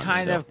 3, 1. What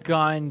kind still. of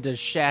gun does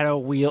Shadow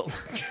wield?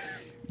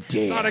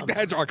 Sonic the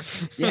Hedgehog.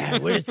 Yeah,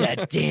 where's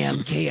that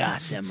damn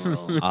Chaos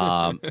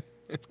Emerald?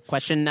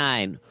 Question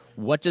 9.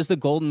 What does the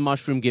golden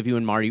mushroom give you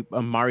in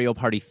Mario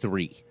Party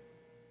 3?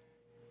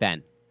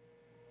 Ben.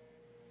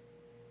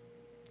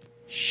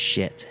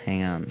 Shit,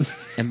 hang on.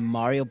 And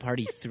Mario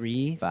Party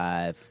 3?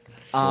 5,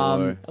 4,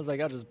 I was like,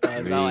 I'll just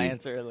buzz. Three. I'll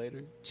answer it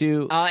later.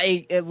 2.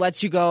 It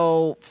lets you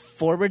go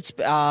forward.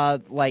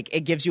 Like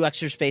it gives you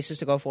extra spaces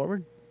to go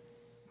forward.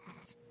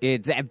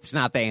 It's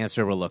not the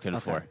answer we're looking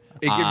for.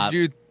 It gives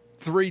you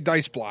 3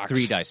 dice blocks.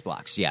 3 dice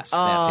blocks. Yes,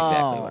 that's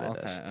exactly what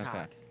it is.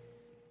 Okay.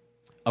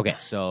 Okay,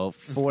 so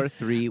 4,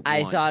 3, 1.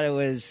 I thought it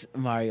was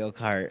Mario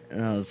Kart,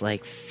 and I was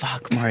like,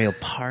 "Fuck Mario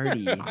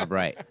Party!" All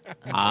right.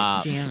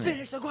 Damn it!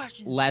 Finish the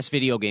question. Last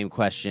video game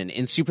question.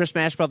 In Super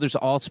Smash Bros.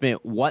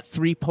 Ultimate, what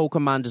 3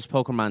 Pokemon does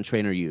Pokemon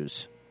Trainer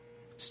use?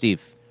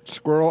 Steve.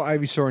 Squirtle,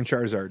 Ivysaur, and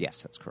Charizard.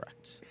 Yes, that's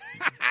correct.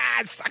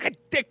 Suck a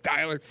dick,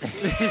 Tyler.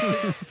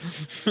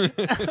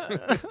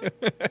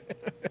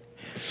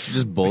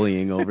 Just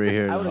bullying over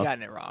here. I would have though.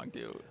 gotten it wrong,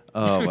 dude.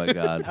 Oh my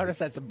god! I would have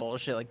said some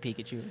bullshit like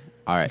Pikachu.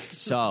 All right,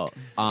 so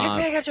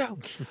Pikachu.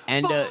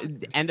 end of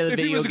the If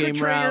he video was a good game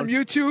trainer, round.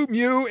 Mewtwo,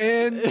 Mew,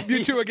 and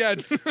Mewtwo again.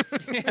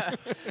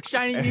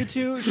 Shiny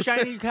Mewtwo,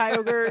 shiny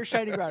Kyogre,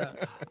 shiny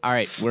Groudon. All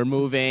right, we're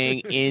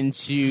moving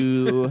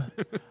into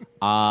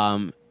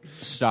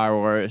Star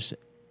Wars,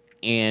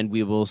 and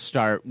we will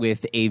start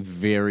with a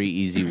very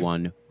easy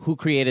one. Who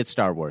created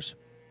Star Wars?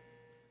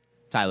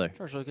 Tyler.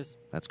 George Lucas.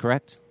 That's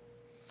correct.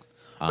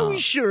 Are we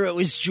sure it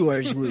was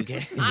George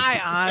Lucas?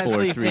 I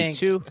honestly 4, 3, think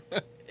 2.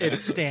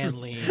 it's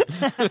Stan Lee.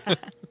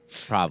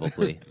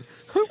 Probably.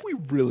 Are we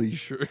really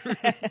sure?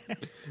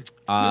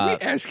 Are we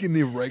asking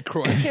the right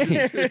question?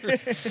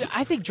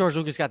 I think George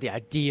Lucas got the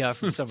idea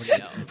from somebody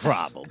else.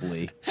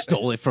 Probably.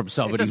 Stole it from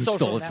somebody It's who a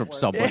stole social it from network.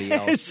 somebody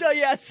else. So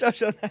yeah,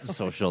 social.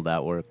 Social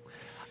network.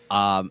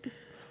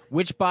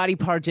 Which body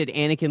part did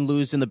Anakin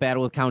lose in the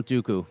battle with Count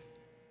Dooku?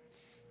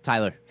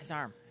 Tyler. His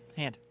arm,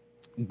 hand.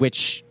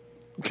 Which...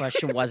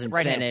 Question wasn't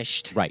Right hand.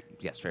 finished. Right.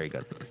 Yes, very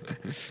good.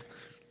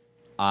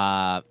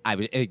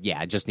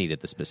 I just needed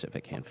the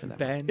specific hand for that.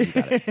 Ben,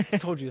 I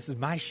told you this is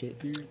my shit,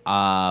 dude.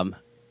 All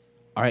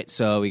right,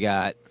 so we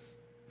got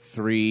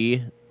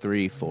 3,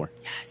 3, 4.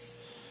 Yes.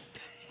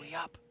 We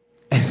up.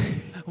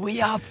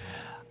 We up.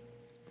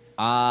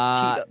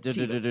 What Teed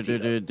up.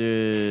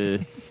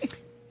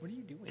 What are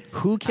you doing?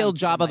 Who killed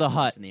Jabba the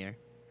Hutt? In the air.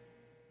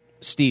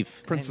 Steve.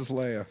 Princess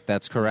Leia.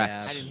 That's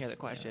correct. I didn't hear the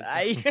question.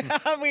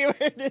 We were.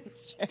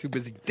 Too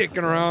busy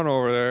dicking around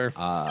over there. Fuck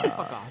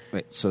off.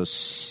 Wait, so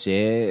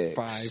 6.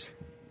 5.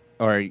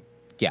 Or,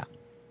 yeah.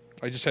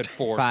 I just had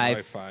 4. 5. So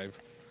I 5.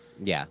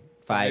 Yeah.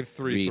 5,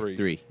 3, 3,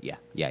 3. Yeah.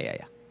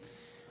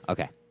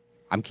 Okay.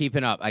 I'm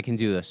keeping up. I can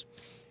do this.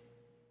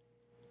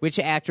 Which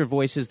actor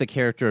voices the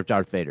character of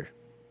Darth Vader?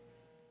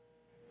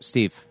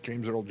 Steve.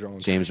 James Earl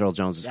Jones. James Earl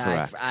Jones is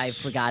correct. I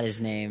forgot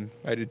his name.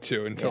 I did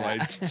too until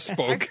I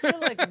spoke. I feel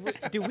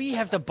like, do we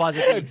have to buzz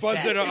it? I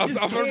buzzed it up.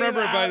 I'll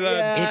remember it by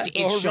then.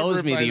 It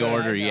shows me the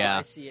order, yeah.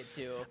 I see it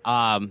too.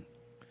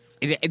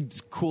 It's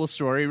a cool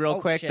story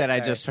real quick shit, that I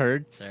sorry. just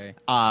heard. Sorry.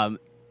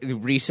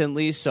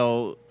 Recently,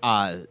 so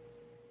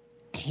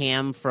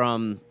Ham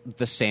from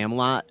The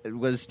Sandlot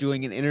was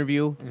doing an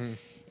interview,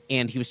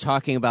 and he was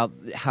talking about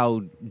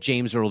how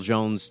James Earl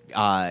Jones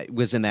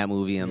was in that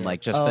movie and like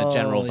just the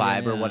general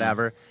vibe or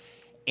whatever.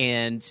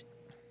 And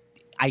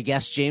I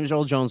guess James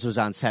Earl Jones was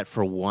on set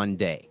for one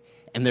day.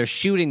 And they're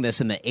shooting this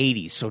in the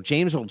 80s, so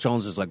James Earl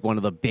Jones is like one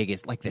of the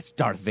biggest, like that's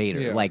Darth Vader.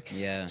 Yeah. Like,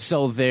 Yeah.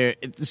 so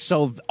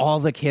all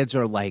the kids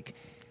are like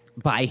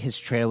by his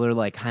trailer,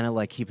 like kind of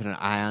like keeping an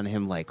eye on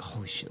him, like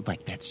holy shit,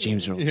 like that's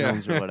James Earl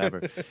Jones or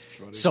whatever.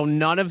 So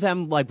none of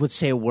them like would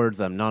say a word to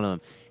them, none of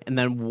them. And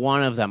then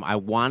one of them, I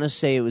want to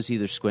say it was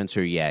either Squints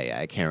or yeah,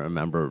 I can't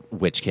remember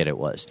which kid it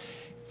was,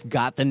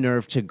 got the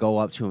nerve to go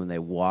up to him. They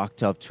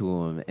walked up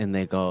to him and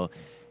they go,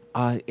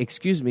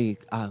 "Excuse me."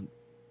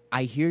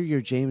 I hear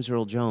you're James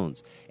Earl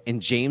Jones.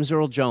 And James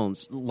Earl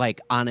Jones,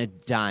 like on a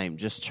dime,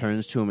 just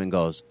turns to him and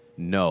goes,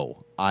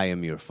 "No, I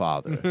am your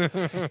father."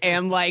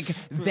 And like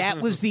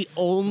that was the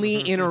only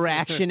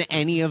interaction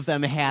any of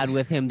them had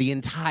with him the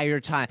entire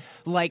time.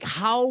 Like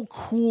how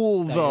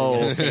cool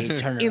though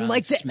in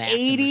like the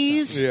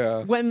 80s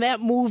Yeah. when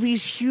that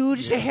movie's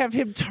huge to have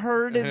him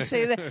turn and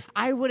say that.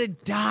 I would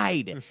have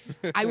died.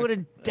 I would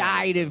have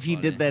died if he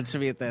did that to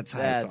me at that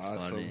time. That's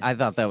awesome. funny. I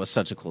thought that was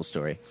such a cool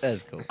story.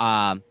 That's cool.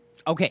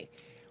 Okay,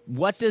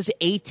 what does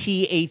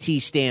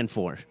AT-AT stand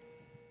for?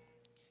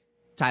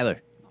 Tyler.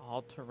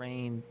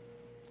 All-terrain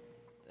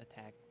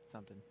attack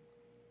something.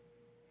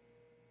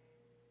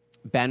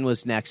 Ben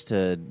was next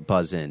to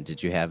buzz in.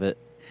 Did you have it?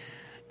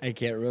 I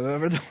can't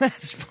remember the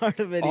last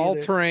part of it. All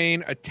either.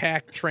 terrain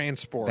attack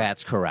transport.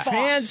 That's correct.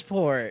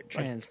 Transport.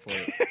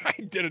 I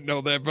didn't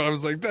know that, but I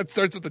was like, that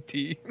starts with a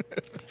T.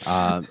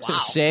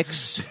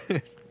 6,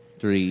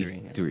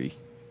 3, 3.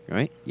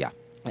 Right? Yeah.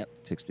 Yep.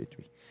 6, 3,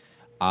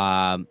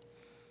 3.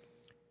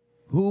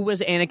 Who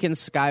was Anakin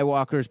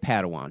Skywalker's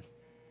Padawan?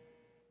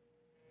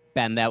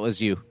 Ben, that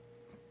was you.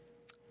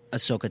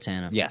 Ahsoka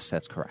Tano. Yes,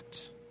 that's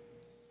correct.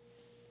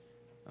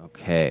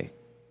 Okay.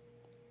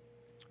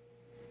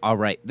 All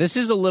right. This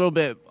is a little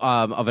bit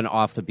of an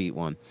off the beat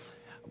one.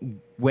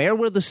 Where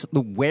were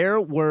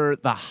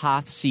the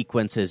Hoth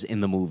sequences in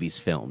the movies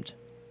filmed?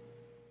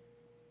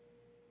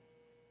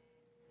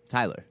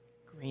 Tyler.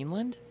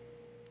 Greenland?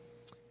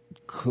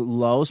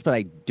 Close, but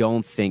I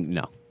don't think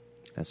no.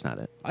 That's not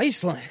it.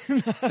 Iceland.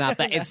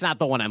 It's not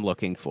the one I'm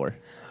looking for.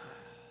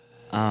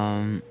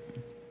 Oh,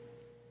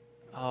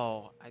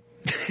 Oh,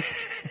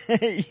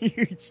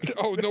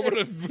 no one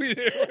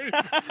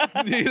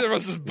neither of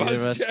us is Neither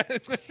of us. buzzed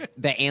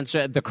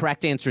yet. The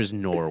correct answer is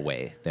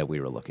Norway that we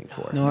were looking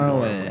for.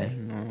 Norway.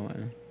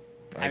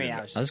 I mean,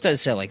 I was going to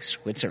say like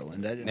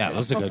Switzerland. I didn't Yeah, know. that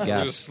was a good It was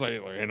guess.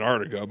 slightly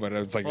Antarctica, but I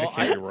was like, well,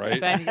 I can't be right.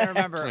 Ben, you gotta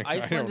remember, Like, I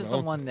Iceland don't is know.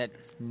 the one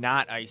that's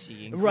not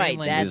icy. And Right,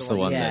 Greenland that's is the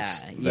one yeah,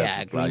 that's yeah.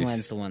 right.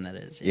 Greenland's the one that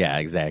is. Yeah,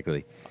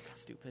 exactly.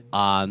 Stupid.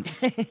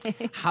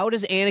 How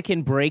does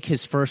Anakin break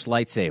his first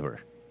lightsaber?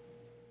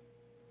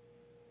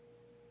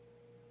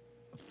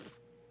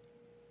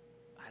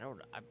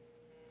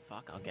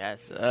 Fuck, I'll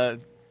guess.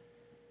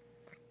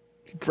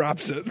 He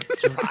drops it.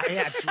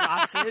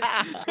 Drops it.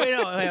 Wait.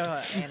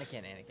 Anakin.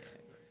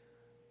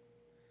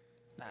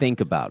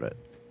 Think about it.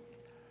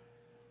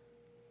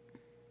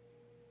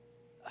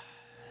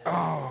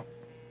 Oh,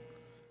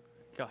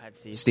 Go ahead,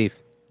 Steve. Steve.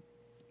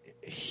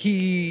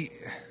 he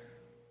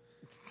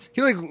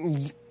like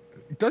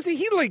doesn't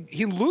he like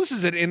he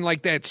loses it in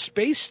like that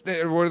space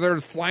where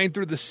they're flying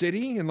through the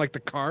city in like the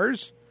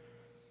cars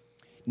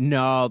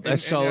No, in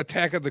so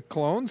Attack of the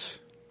Clones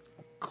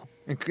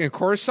in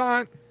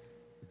Coruscant.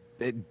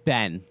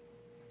 Ben,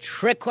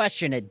 Trick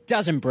question. It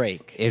doesn't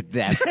break.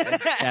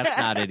 that's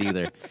not it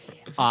either.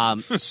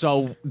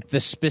 So the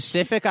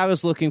specific I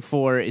was looking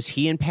for is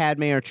he and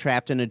Padme are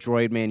trapped in a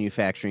droid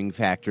manufacturing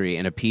factory,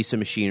 and a piece of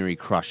machinery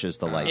crushes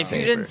the lightsaber. If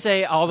you didn't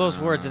say all those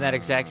words in that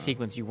exact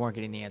sequence, you weren't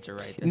getting the answer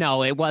right.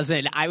 No, it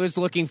wasn't. I was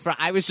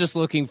just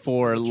looking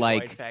for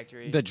like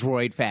factory. the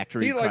droid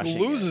factory. He like crushing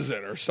loses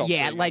it or something.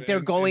 Yeah, like they're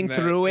going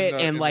through it,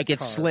 and like it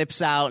car.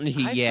 slips out, and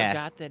he I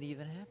forgot that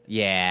even happened.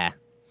 Yeah.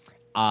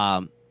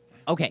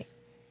 Okay.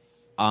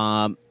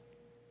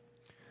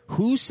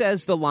 Who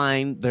says the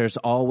line, "There's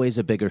always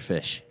a bigger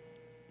fish"?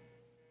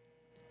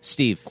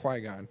 Steve.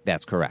 Qui-Gon.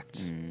 That's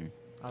correct.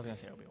 I was gonna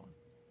say Obi-Wan.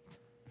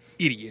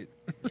 Idiot.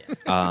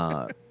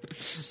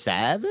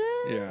 7?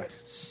 Yeah.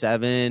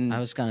 7. I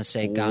was gonna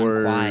say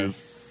four, Gone Qui.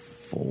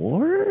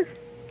 4?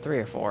 3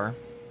 or 4.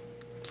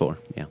 4.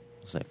 Yeah,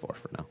 I'll say 4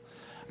 for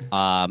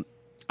now.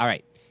 All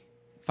right.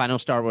 Final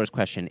Star Wars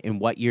question. In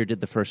what year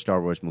did the first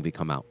Star Wars movie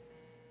come out?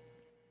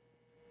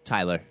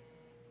 Tyler.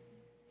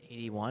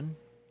 81.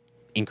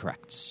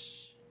 Incorrect.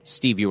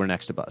 Steve, you were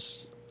next to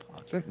buzz.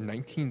 Is that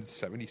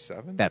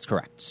 1977? That's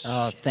correct.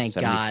 Oh, thank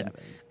 77.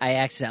 God! I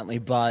accidentally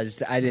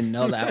buzzed. I didn't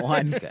know that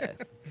one. Okay.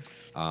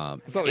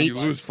 It's not like you 8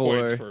 lose for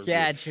points for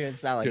Yeah, true.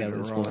 It's not like I getting it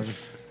was wrong. wrong.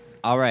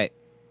 All right.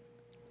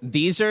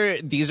 These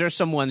are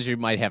some ones you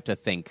might have to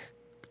think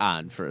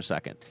on for a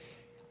second.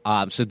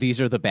 So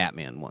these are the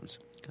Batman ones.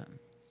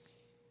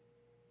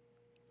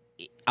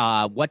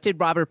 What did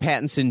Robert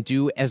Pattinson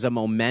do as a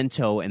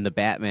memento in the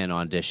Batman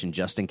audition,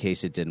 just in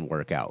case it didn't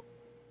work out?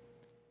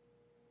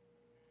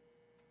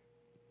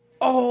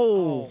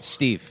 Oh,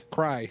 Steve.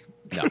 Cry.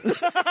 No.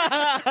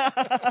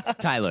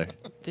 Tyler.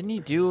 Didn't he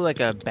do like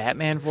a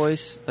Batman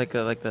voice, like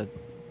the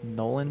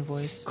Nolan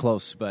voice?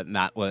 Close, but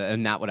not what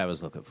I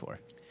was looking for.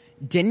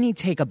 didn't he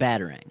take a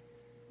battering?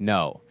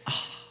 No.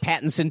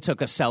 Pattinson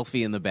took a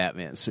selfie in the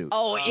Batman suit.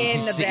 Oh, in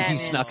the Batman He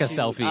snuck a suit.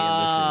 selfie in the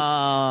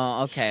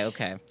Oh,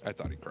 okay. I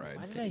thought he cried.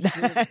 Why did I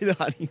hear I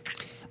thought he.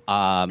 suit.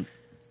 I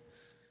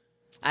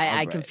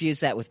right.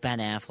 confused that with Ben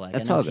Affleck.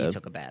 That's I know all he good.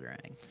 took a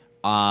battering.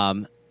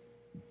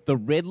 The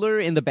Riddler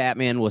in the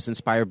Batman was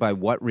inspired by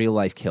what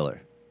real-life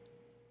killer?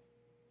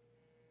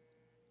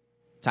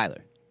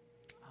 Tyler.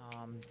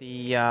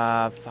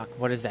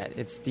 what is that?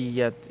 It's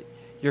the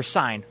your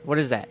sign. What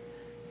is that?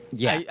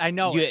 Yeah. I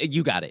know it.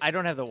 You got it. I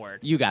don't have the word.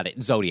 You got it.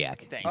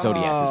 Zodiac. Thanks.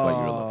 Zodiac is what you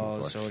were Oh,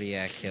 looking for.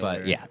 Zodiac killer.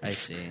 But, yeah. I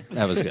see.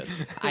 That was good.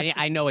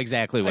 I know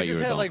exactly what I you just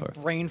were had going like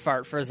for. brain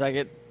fart for a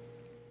second.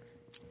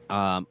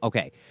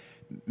 Okay.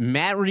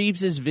 Matt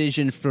Reeves'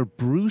 vision for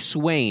Bruce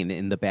Wayne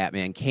in the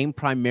Batman came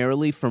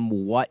primarily from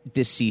what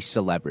deceased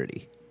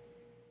celebrity?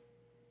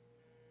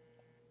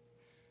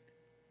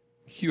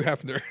 Hugh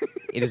Hefner.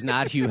 It is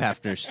not Hugh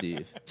Hefner,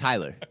 Steve.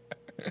 Tyler.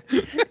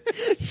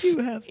 You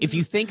have. If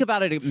you think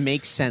about it, it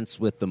makes sense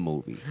with the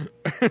movie.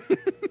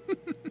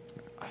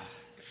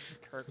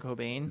 Kurt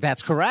Cobain.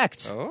 That's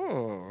correct.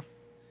 Oh.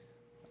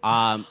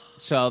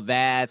 So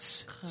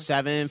that's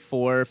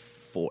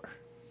 7-4-4.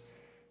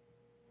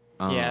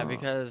 Yeah,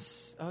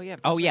 because Bruce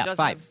Oh Wayne yeah, does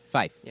 5. have-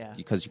 5. Yeah.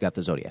 Because you got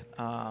the Zodiac.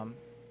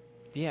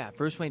 yeah,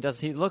 Bruce Wayne does.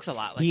 He looks a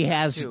lot like He that,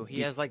 has- too.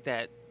 He has like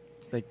that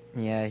like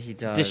Yeah, he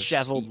does.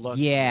 disheveled look.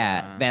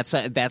 Yeah,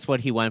 that's what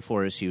he went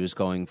for. Is he was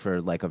going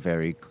for like a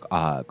very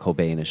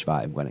Cobainish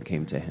vibe when it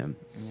came to him.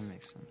 That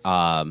makes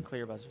sense.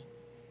 Clear buzzers.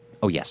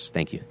 Oh yes,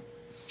 thank you.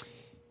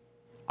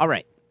 All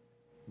right,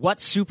 what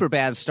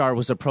Superbad star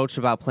was approached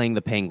about playing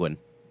the Penguin?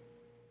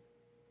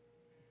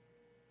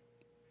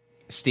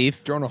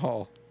 Steve, Jonah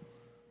Hall.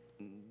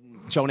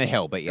 Jonah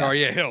Hill, but yes. Oh,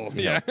 yeah, Hill.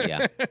 Yeah.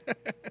 yeah.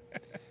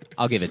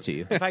 I'll give it to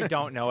you. If I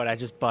don't know it, I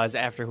just buzz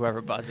after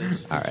whoever buzzes.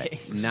 Just All in right,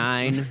 case.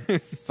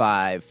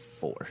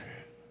 9-5-4.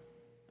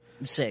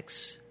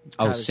 6.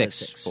 Oh, Tyler's at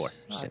 6-4. Oh,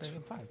 I 6. think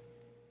I'm 5.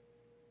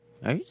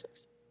 Are you 6?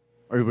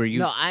 Or were you?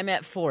 No, I'm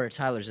at 4.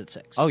 Tyler's at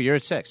 6. Oh, you're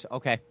at 6.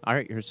 Okay. All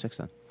right, you're at 6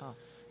 then. Oh.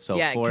 So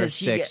yeah, 4, because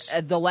 6.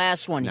 the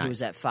last one 9. he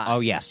was at 5. Oh,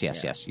 yes. Yeah.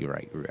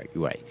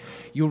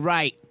 You're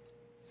right.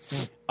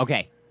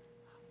 Okay.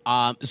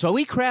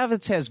 Zoe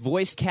Kravitz has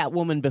voiced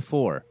Catwoman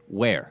before.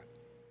 Where?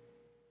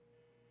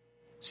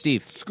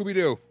 Steve.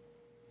 Scooby-Doo.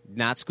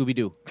 Not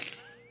Scooby-Doo.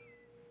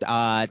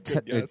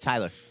 guess.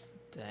 Tyler.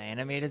 The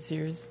animated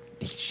series.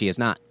 She is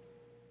not.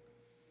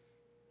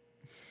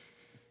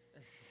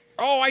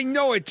 Oh, I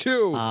know it,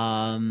 too.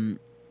 Um,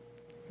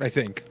 I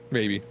think.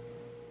 Maybe.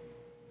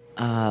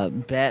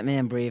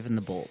 Batman Brave and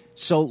the Bold.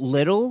 So,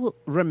 little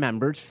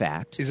remembered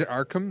fact. Is it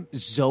Arkham?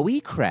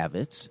 Zoe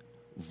Kravitz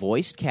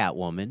voiced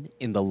Catwoman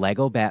in the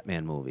Lego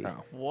Batman movie.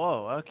 Oh.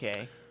 Whoa,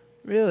 okay.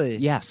 Really?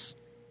 Yes.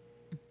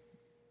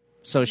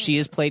 So she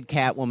has played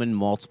Catwoman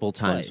multiple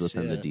times Twice,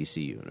 within yeah. the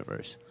DC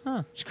universe.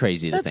 Huh. It's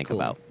crazy to That's think cool.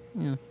 about.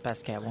 Yeah.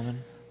 Best Catwoman.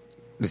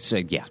 So,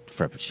 yeah,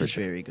 for She's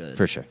sure. very good.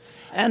 For sure.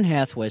 Anne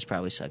Hathaway's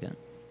probably second.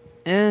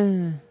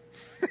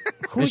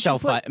 Michelle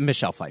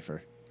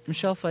Pfeiffer.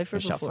 Michelle Pfeiffer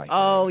Michelle before? Pfeiffer.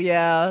 Oh,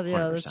 yeah,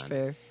 that's 100%.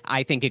 fair.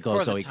 I think it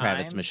goes For the Zoe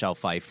Kravitz, time. Michelle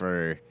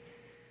Pfeiffer,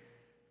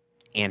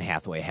 Anne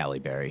Hathaway, Halle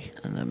Berry.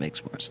 And that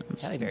makes more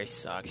sense. Halle Berry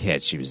sucked. Yeah,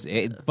 she was,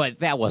 but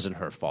that wasn't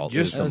her fault. It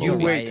was Just the you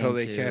movie. wait till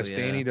they Too, cast yeah.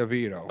 Danny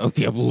DeVito Oh,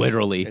 yeah,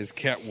 literally. as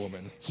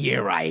Catwoman.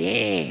 Here I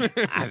am.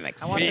 I'm a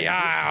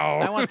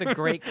I want the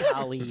great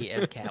Kali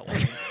as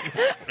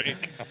Catwoman.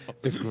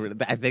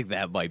 I think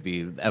that might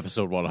be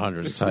episode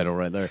 100's title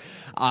right there.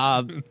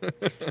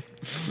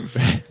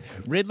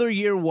 Riddler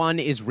Year One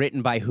is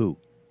written by who?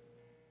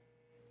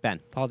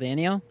 Ben. Paul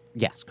Dano?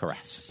 Yes,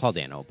 correct. Paul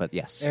Dano, but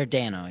yes. Or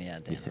Dano, yeah,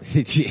 Dano.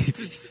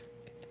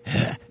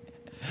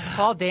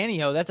 Paul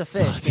Danio, that's a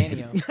fish.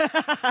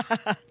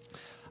 Danio.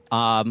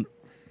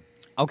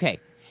 Okay.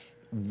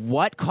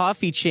 What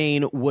coffee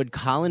chain would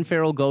Colin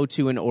Farrell go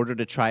to in order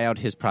to try out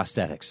his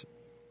prosthetics?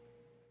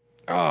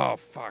 Oh,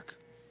 fuck.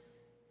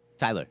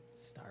 Tyler.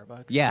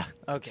 Starbucks. Yeah.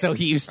 Okay. So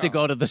he used to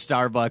go to the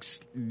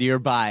Starbucks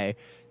nearby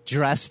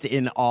dressed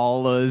in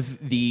all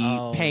of the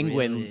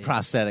penguin really?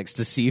 prosthetics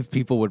to see if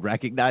people would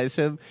recognize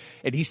him.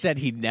 And he said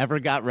he never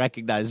got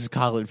recognized as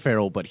Colin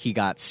Farrell, but he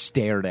got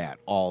stared at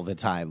all the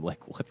time.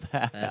 Like, what the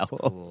hell? That's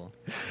cool.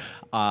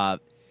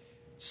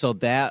 So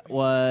that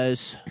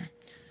was...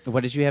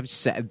 What did you have?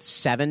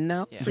 7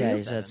 now? Yeah,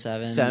 he's at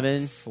 7.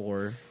 7.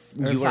 4.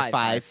 You were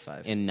 5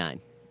 5. and 9.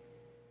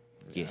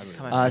 Yes.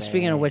 Come on,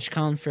 Speaking of Faye. which,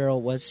 Colin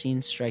Farrell was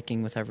seen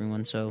striking with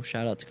everyone, so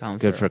shout out to Colin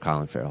Good for Farrell.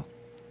 Colin Farrell.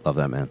 Love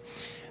that man.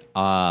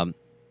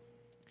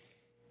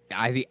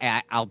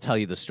 I'll tell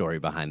you the story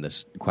behind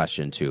this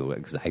question, too,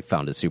 because I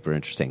found it super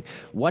interesting.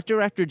 What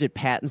director did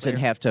Pattinson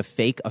have to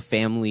fake a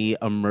family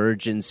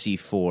emergency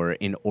for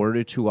in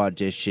order to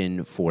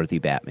audition for the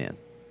Batman?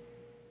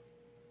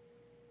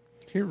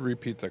 Can you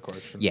repeat that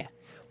question? Yeah.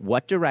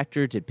 What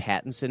director did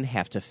Pattinson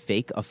have to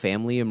fake a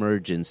family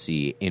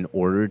emergency in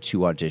order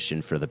to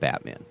audition for the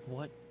Batman?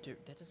 That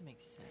doesn't make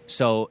sense.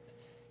 So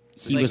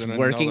he was in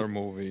working. another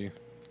movie.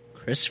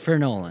 Christopher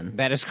Nolan.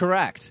 That is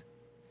correct.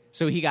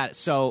 So he got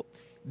so.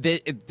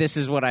 This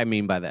is what I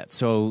mean by that.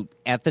 So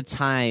at the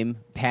time,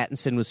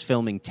 Pattinson was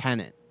filming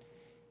Tenet,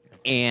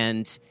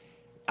 and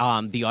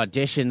the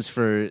auditions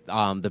for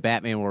the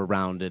Batman were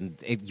around, and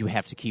you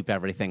have to keep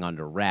everything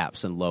under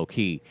wraps and low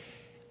key.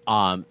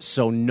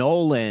 So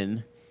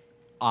Nolan,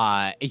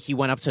 he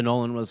went up to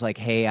Nolan and was like,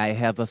 "Hey, I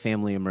have a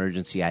family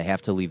emergency. I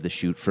have to leave the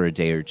shoot for a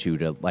day or two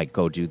to like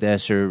go do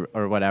this or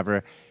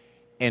whatever."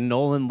 And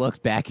Nolan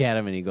looked back at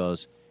him and he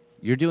goes,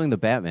 "You're doing the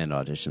Batman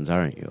auditions,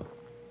 aren't you?"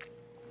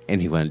 And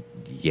he went,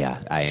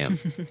 "Yeah, I am."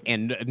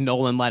 And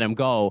Nolan let him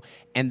go.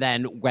 And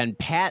then when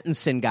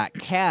Pattinson got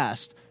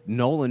cast,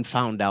 Nolan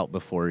found out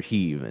before he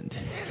even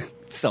did.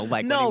 So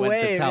like No when he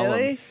went way, to tell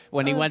really? him,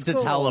 when he Oh, went to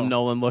that's tell him, cool.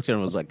 Nolan looked at him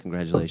and was like,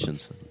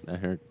 "Congratulations, I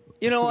heard."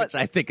 You know what? Which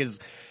I think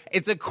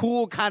it's a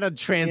cool kind of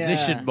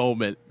transition Yeah.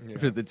 moment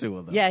for the two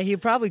of them. Yeah, he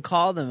probably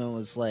called him and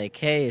was like,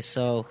 "Hey,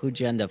 so who'd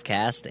you end up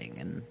casting?"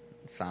 And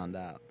found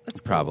out.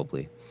 That's cool.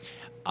 Probably.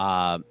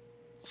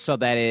 So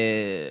that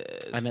is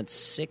I meant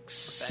 6.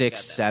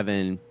 6,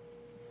 7,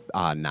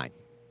 9.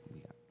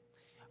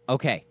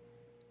 Okay.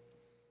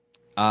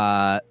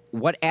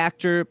 What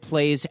actor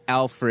plays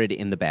Alfred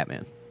in the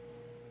Batman?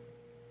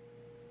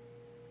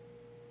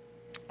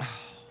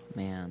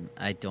 Man,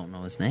 I don't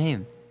know his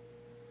name.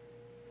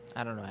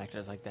 I don't know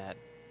actors like that.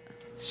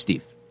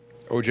 Steve.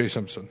 O.J.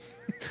 Simpson.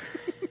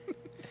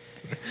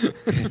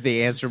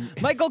 The answer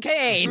Michael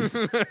Caine.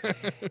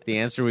 the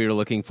answer we were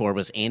looking for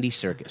was Andy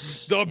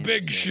Serkis. The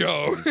Big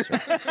Show.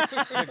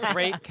 The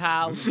great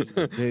Kali.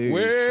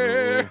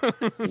 Where?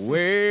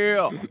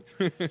 Well,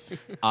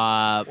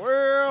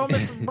 Well,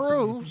 Mr.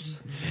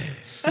 Bruce.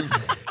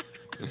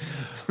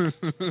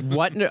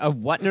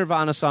 what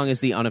Nirvana song is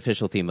the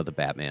unofficial theme of the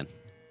Batman?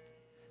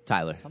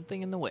 Tyler.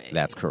 Something in the way.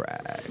 That's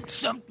correct.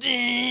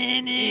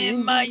 Something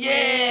in my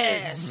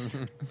ass.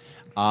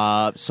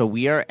 So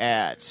we are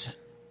at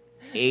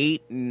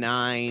 8,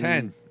 9,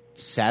 10.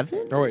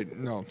 7, Oh, wait,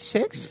 no.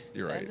 6,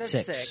 You're right. That's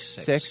 6.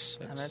 6,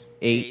 I'm at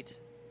 8,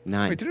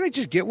 9. Wait, didn't I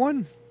just get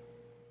one?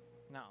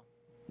 No.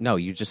 No,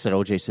 you just said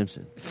O.J.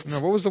 Simpson. No,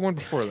 what was the one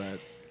before that?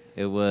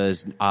 It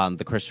was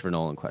the Christopher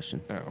Nolan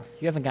question. Oh,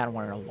 You haven't gotten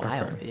one in a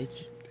while, Okay.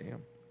 bitch.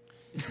 damn.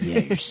 Yeah,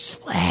 you're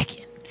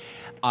slacking.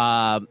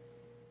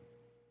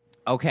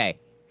 Okay.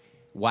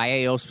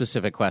 YAO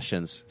specific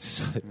questions.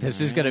 So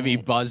this is going to be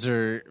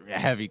buzzer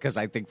heavy because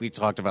I think we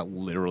talked about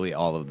literally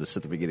all of this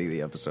at the beginning of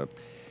the episode.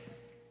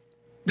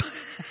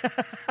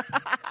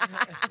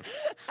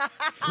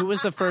 Who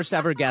was the first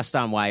ever guest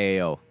on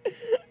YAO?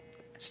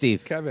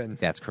 Steve. Kevin.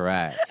 That's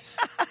correct.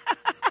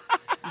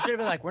 should have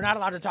been like, we're not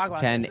allowed to talk about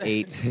 10,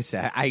 this.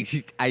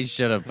 8. I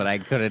should have, but I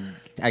couldn't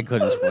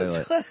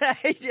spoil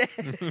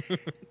it.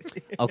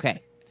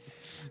 Okay.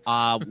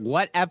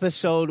 What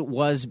episode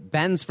was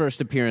Ben's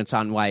first appearance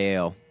on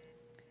YAO?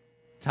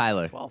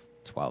 Tyler.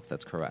 12,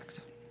 that's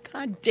correct.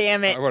 God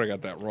damn it. I would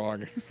have got that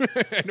wrong.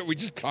 I know we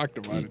just talked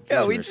about it.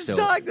 Yeah, we You're just still-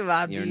 talked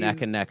about You're these.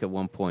 neck and neck at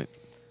one point.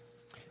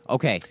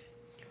 Okay.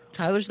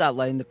 Tyler's not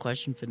letting the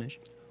question finish.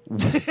 We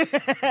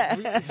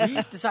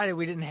decided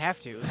we didn't have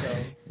to, so.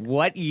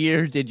 What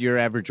year did Your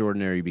Average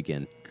Ordinary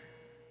begin?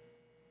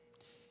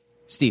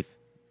 Steve.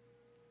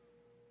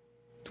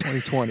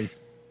 2020.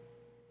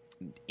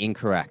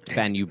 Incorrect.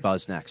 Ben, you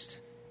buzz next.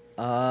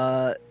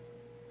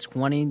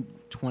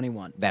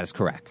 2021. That is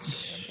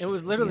correct. It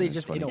was literally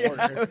just in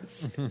order.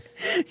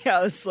 Yeah,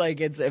 I was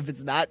like, if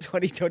it's not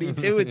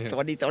 2022, it's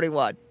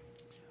 2021.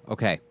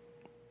 Okay.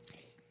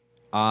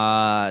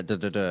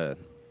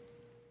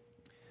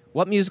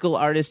 What musical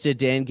artist did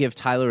Dan give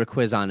Tyler a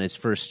quiz on his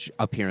first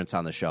appearance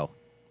on the show?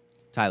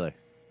 Tyler.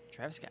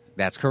 Travis Scott.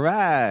 That's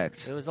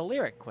correct. It was a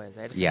lyric quiz.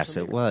 I had to Yes,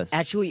 finish it the lyric. was.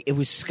 Actually, it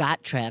was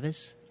Scott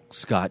Travis.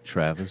 Scott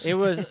Travis. It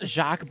was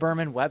Jacques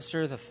Berman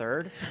Webster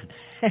III.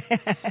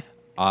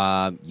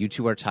 You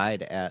two are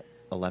tied at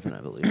 11, I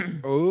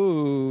believe.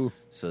 Oh.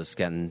 So it's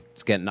getting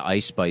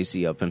ice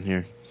spicy up in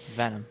here.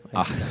 Venom.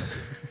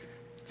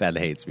 Ben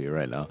hates me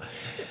right now.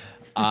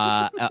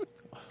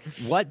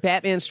 What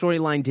Batman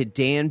storyline did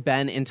Dan,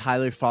 Ben, and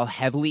Tyler fall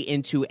heavily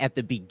into at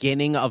the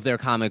beginning of their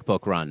comic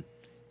book run?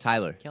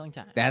 Tyler. Killing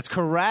Time. That's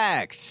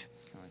correct.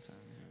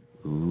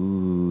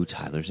 Ooh,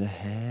 Tyler's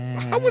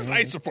ahead. How was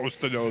I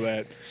supposed to know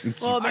that?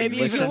 Well,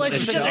 maybe if you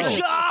listen to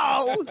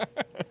the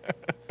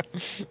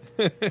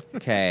show.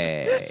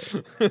 Okay.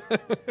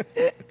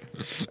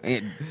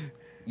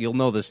 You'll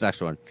know this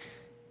next one.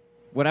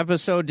 What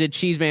episode did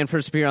Cheeseman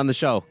first appear on the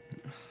show?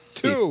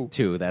 Two.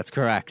 2, that's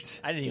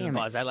correct. I didn't even Damn it.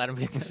 pause. I let him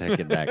get that. Take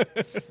it back.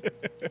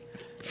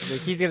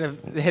 Like, he's going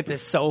to hit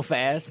this so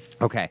fast.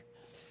 Okay.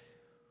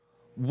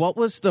 What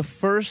was the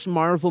first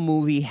Marvel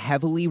movie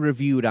heavily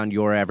reviewed on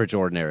Your Average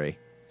Ordinary?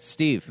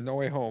 Steve. No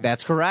Way Home.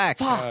 That's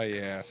correct. Oh,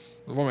 yeah.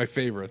 One of my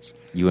favorites.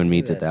 You and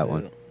me did that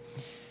one.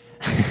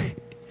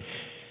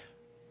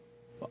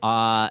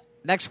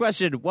 Next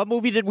question. What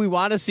movie did we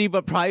want to see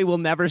but probably will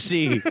never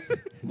see?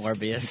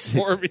 Morbius.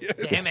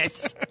 Morbius. Damn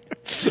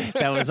it.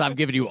 That was, I'm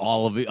giving you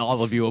all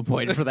of you a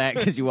point for that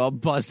because you all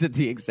buzzed at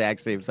the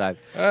exact same time.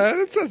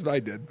 It says I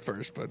did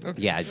first, but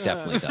okay. Yeah, it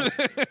definitely does.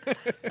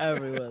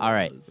 Everyone. All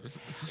right.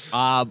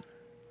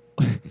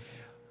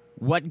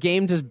 What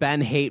game does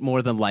Ben hate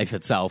more than life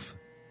itself?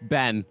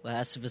 Ben.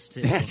 Last of Us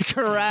 2. That's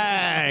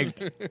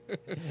correct.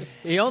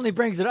 He only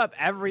brings it up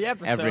every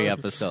episode. Every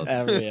episode.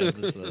 Every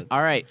episode.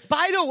 All right.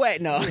 By the way,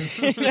 no.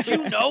 Did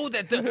you know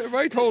that Have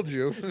I told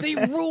you? they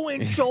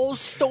ruined Joel's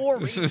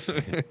story?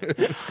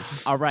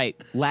 All right.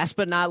 Last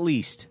but not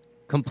least,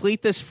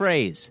 complete this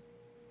phrase.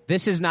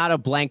 This is not a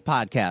blank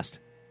podcast.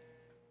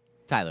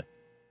 Tyler.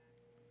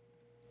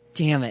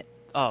 Damn it.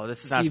 Oh,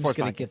 this is not a Steve's sports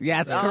gonna podcast. get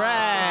Yeah, that's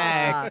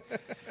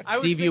correct. I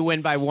was Steve, you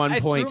win by 1 I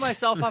point. threw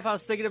myself off. I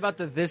was thinking about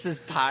the This Is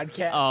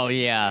podcast. Oh,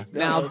 yeah.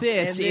 Now,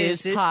 this and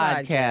is this is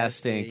podcasting.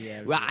 podcasting.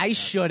 Yeah, Well, I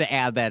should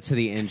add that to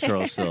the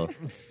intro still.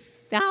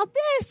 Now,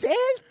 this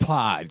is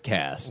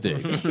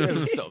podcasting. It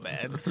was so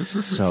bad.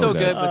 So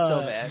Good, but so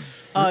bad.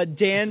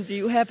 Dan, do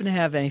you happen to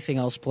have anything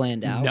else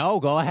planned out? No,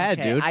 go ahead,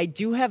 Okay, dude. I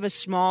do have a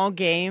small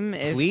game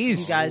if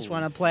Please. you guys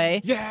want to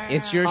play. Yeah.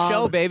 It's your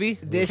show, baby.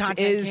 This Content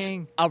is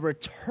king. a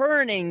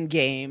returning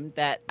game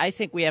that I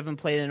think we haven't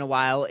played in a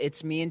while.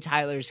 It's me and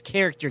Tyler's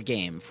character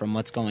game from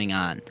What's Going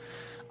On.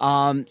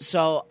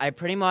 So I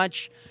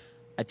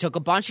took a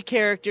bunch of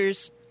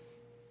characters,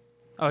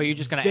 Oh, you're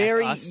just going to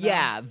ask us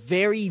now?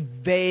 very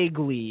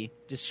vaguely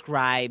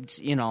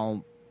described,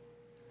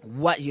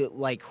 what you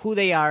like, who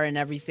they are and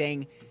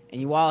everything,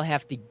 and you all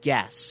have to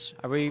guess.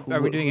 Are we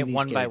who doing who it these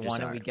one by characters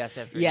one and are. we guess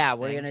after Yeah, each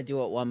we're thing? gonna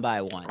do it one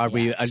by one. Are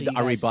we yeah, so you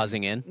are we guys can-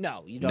 buzzing in?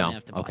 No, you don't No,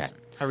 have to buzz okay. in.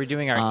 Are we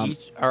doing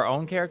our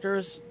own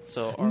characters?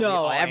 So are we No,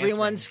 all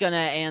everyone's answering?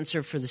 going to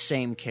answer for the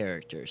same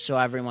character. So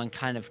everyone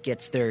kind of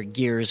gets their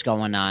gears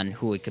going on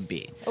who it could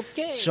be.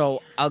 Okay.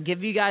 So I'll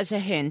give you guys a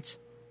hint.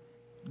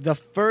 The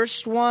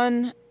first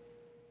one,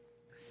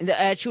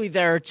 actually,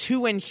 there are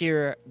two in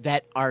here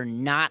that are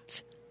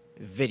not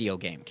video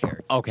game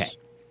characters. Okay.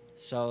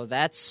 So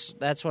that's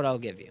what I'll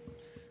give you.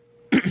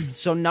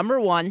 So number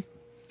one,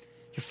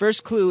 your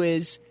first clue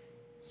is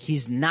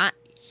he's not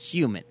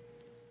human.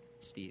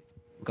 Steve,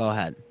 go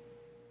ahead.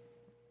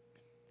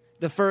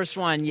 The first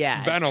one,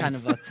 yeah, Venom. it's kind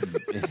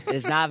of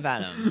it's not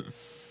Venom.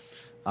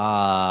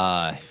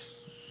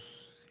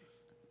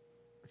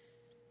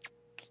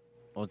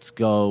 Let's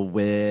go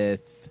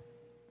with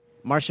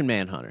Martian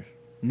Manhunter.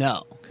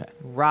 No,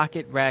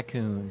 Rocket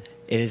Raccoon.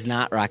 it is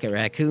not Rocket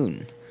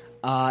Raccoon.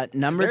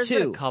 Number There's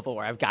been two. a couple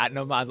where I've gotten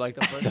them on like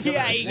the first.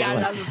 Yeah, you got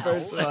it on the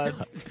first one.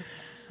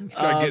 Just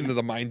gotta get into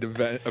the mind of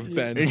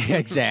Ben.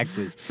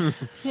 Exactly.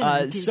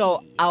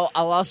 So I'll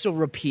also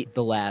repeat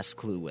the last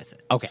clue with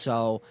it. Okay.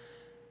 So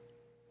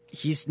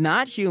he's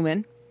not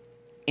human,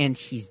 and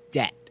he's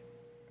dead.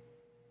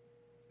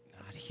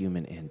 Not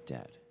human and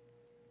dead.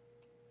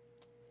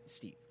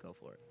 Steve, go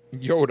for it.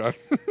 Yoda.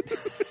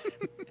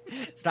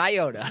 It's not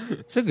Yoda.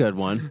 It's a good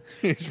one.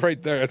 He's right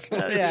there. It's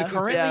Currently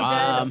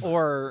Yeah. dead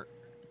or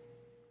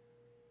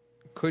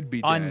could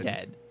be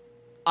dead.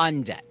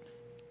 undead?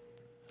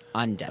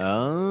 Undead.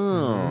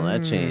 Oh,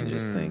 that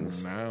changes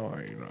things. Now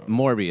I know.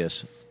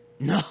 Morbius.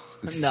 No,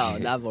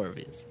 not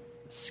Morbius.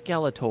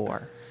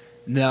 Skeletor.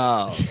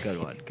 No,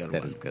 good one. Good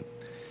That one. is good.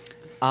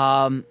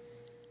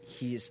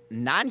 He's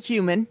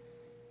non-human.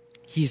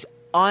 He's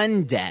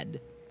undead,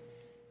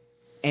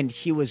 and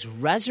he was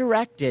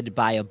resurrected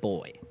by a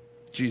boy.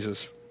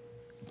 Jesus.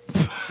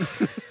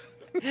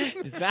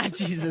 It's not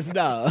Jesus,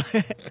 no.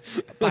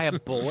 By a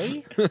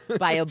boy?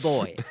 By a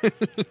boy.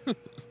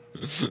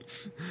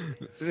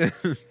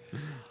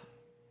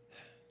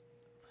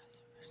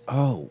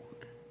 Oh,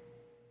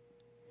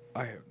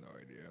 I have no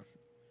idea.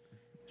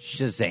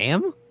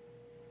 Shazam?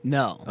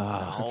 No,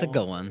 that's a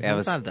good one. That That's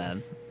was- not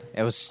bad.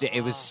 It was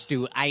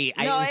stupid. I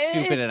No, was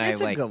stupid, and I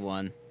it's a like good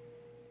one.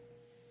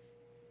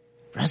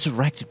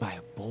 resurrected by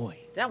a boy.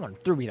 That one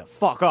threw me the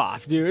fuck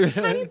off, dude.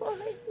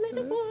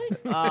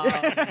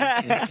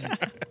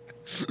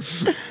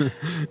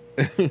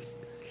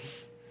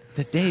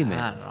 The Damon.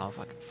 I don't know,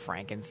 fucking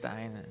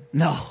Frankenstein.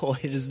 No,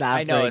 it is not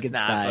I know it's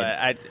Frankenstein.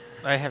 not,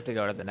 but I have to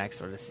go to the next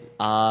one to see.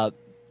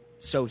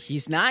 So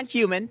he's not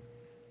human.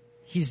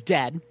 He's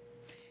dead.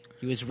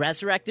 He was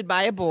resurrected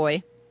by a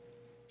boy.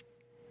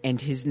 And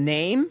his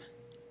name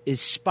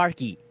is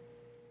Sparky.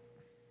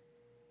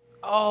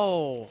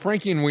 Oh,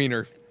 Frankie and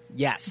Wiener.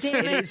 Yes,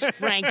 it is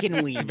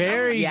Frankenweenie.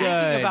 Very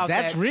Yes. good. about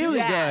That's that, really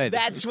Yeah, good.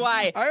 that's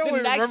why I only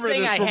the next remember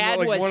thing this I from, had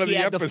like, was one of he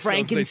the had the episodes they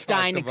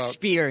Frankenstein talked about.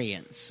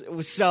 experience.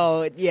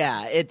 So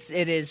yeah, it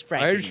is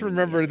Frankenweenie. I just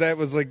remember that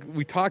was like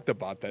we talked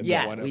about that. in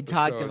Yeah, the one we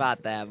talked episode.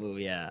 about that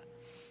movie. Yeah.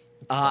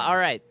 All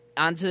right,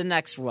 on to the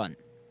next one.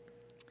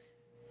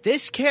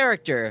 This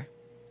character,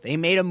 they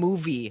made a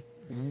movie.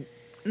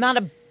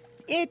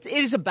 It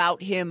is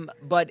about him,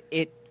 but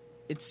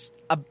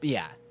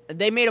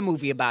they made a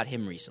movie about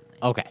him recently.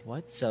 Okay.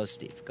 what? So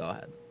Steve, go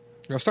ahead.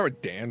 I'll start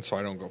with Dan, so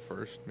I don't go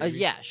first. maybe.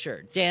 Yeah,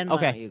 sure. Dan, why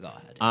Okay. don't you go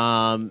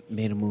ahead?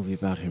 Made a movie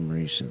about him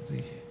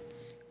recently.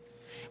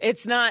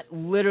 It's not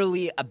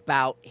literally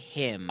about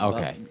him.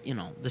 Okay.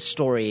 But, the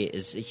story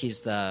is he's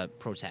the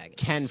protagonist.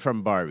 Ken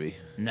from Barbie.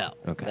 No.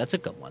 Okay. That's a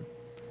good one.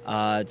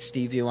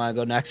 Steve, you want to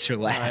go next or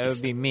last? It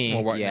would be me.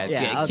 Well, what Yeah, now?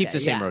 yeah, keep okay, the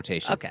same yeah.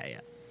 rotation. Okay, yeah.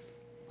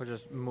 We'll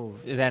just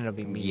move. Then it'll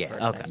be me Yeah.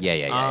 first. Okay.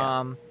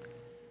 Yeah.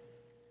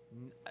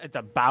 It's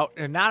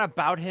not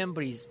about him,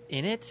 but he's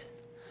in it.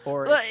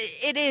 Or Well,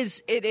 it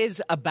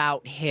is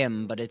about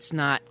him, but it's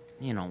not,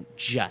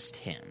 just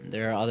him.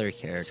 There are other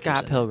characters.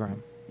 Scott in it.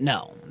 Pilgrim.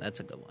 No, that's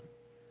a good one.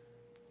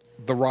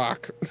 The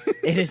Rock.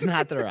 It is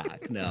not The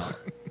Rock, no.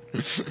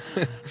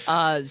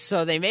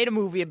 So they made a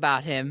movie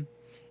about him,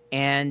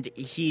 and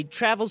he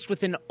travels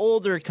with an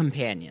older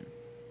companion.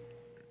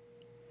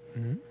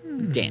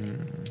 Danny.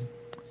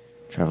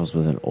 Travels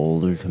with an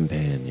older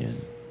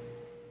companion.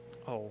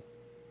 Oh,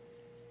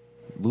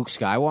 Luke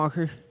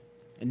Skywalker?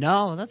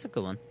 No, that's a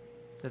good one.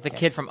 is that the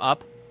kid from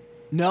Up?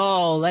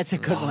 No, that's a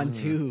good one,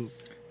 too.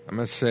 I'm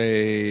gonna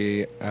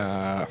say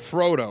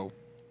Frodo.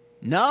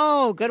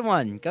 No, good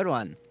one, good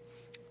one.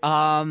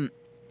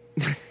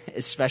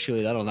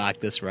 Especially, that'll knock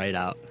this right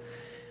out.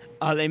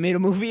 They made a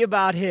movie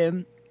about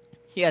him.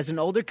 He has an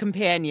older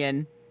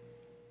companion.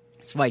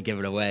 This might give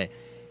it away.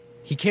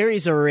 He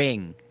carries a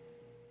ring.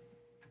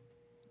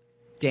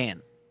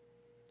 Dan.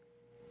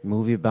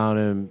 Movie about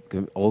him,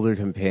 older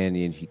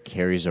companion. He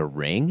carries a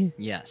ring?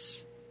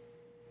 Yes.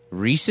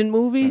 Recent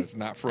movie? It's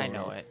not Frodo. I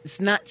know it. It's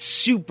not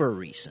super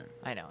recent.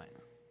 I know it.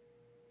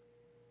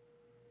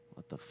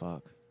 What the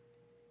fuck?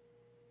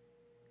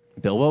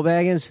 Bilbo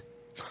Baggins?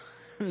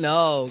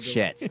 No.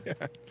 Shit.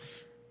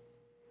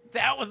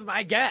 That was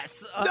my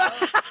guess.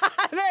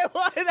 I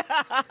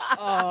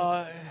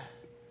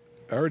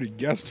already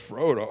guessed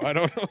Frodo. I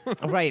don't know.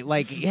 Right,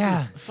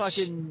 yeah.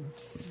 Fucking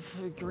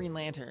Green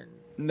Lantern.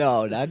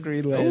 No, not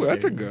Green Lantern. Oh,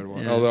 that's a good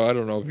one. Yeah. Although I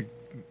don't know if he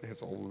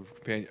has a older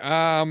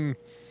companion.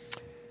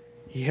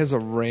 He has a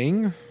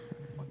ring.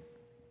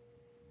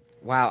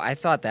 Wow, I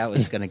thought that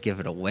was going to give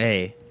it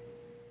away.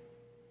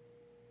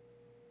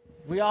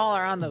 We all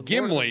are on the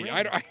Gimli.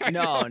 Lord of the Rings. I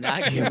No,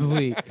 not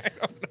Gimli. Gimli.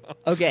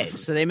 Okay,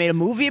 so they made a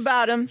movie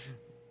about him.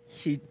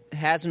 He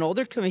has an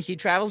older. He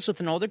travels with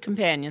an older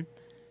companion.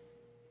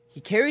 He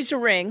carries a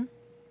ring.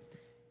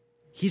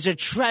 He's a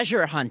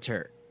treasure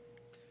hunter.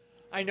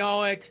 I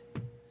know it.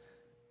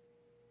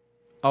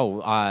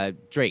 Oh,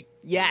 Drake.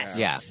 Yes,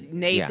 Yeah.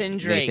 Nathan Yeah,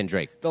 Drake. Nathan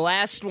Drake. The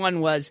last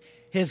one was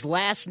his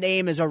last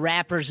name is a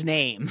rapper's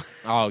name.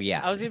 Oh,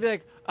 yeah. I was gonna be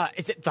like,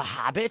 is it The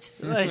Hobbit?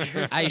 Like,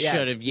 I Yes,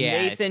 should have,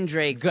 yeah. Nathan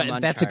Drake. Good.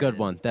 From That's a good Uncharted.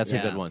 one. That's a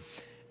Yeah. good one.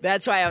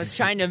 That's why I was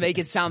trying to make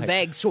it sound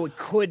vague, so it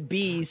could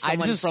be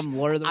someone from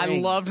Lord of the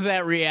Rings. I loved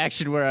that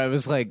reaction where I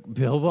was like,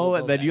 Bilbo,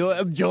 and then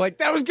you're like,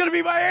 that was going to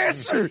be my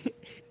answer.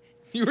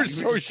 You were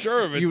so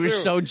sure of it. You were too.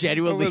 so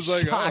genuinely I was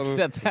like, shocked oh.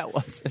 that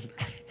wasn't.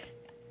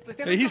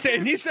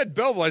 He said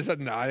Bilbo. I said,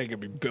 no, I think it'd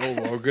be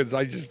Bilbo because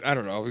I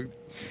don't know.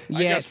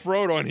 I Yeah. guess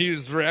Frodo and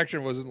his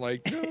reaction wasn't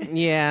like,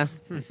 Yeah.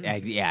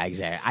 Yeah,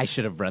 exactly. I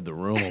should have read the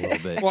room a little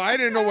bit. well, I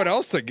didn't know what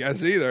else to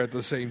guess either at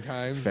the same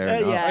time. Fair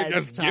enough. yeah. I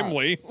guess it's tough.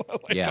 Gimli.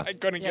 Yeah. I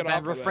couldn't Yeah, get but off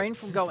of refrain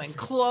from going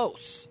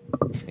close.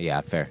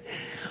 Yeah, fair.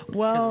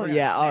 Well, gonna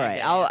yeah, all snag right.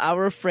 that I'll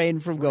refrain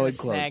from going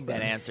close. Snag that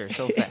then. answer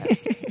so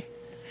fast.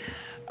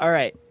 All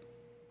right.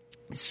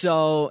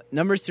 So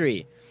number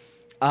 3,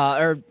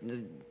 or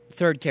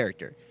third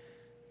character.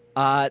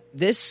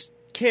 This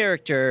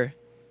character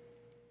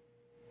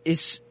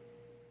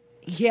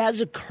he has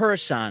a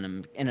curse on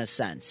him in a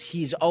sense.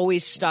 He's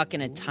always stuck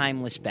in a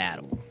timeless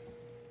battle.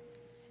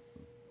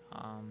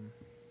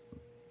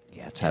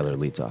 Yeah, Tyler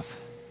leads off.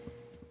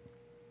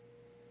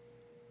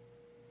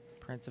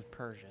 Prince of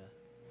Persia.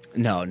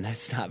 No,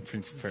 that's not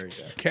Prince of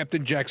Persia. that.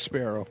 Captain Jack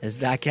Sparrow. It's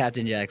not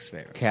Captain Jack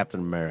Sparrow. Captain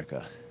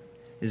America.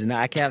 It's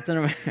not Captain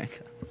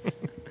America.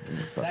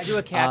 Can I do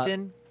a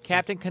captain?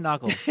 Captain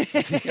Knuckles.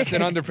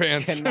 Captain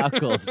Underpants.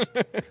 Knuckles.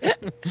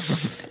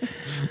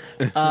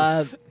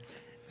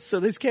 So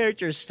this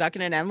character is stuck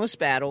in an endless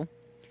battle,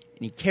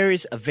 and he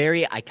carries a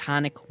very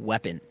iconic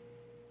weapon.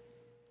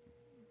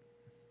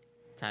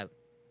 Tyler.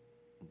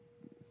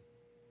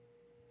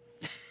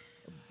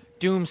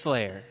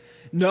 Doomslayer.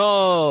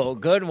 No,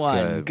 good one.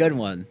 Good. Good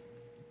one.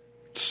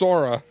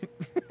 Sora.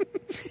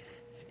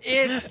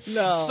 It's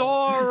No.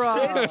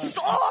 Sora.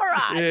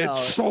 Sora. No,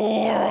 It's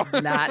Sora. it's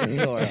not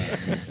Sora.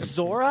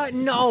 Zora?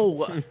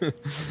 No.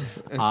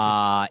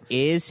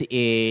 Is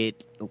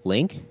it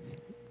Link?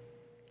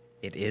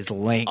 It is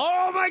Link.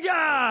 Oh my It's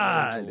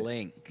God!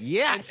 Link.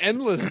 Yes.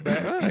 Endless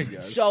battle, I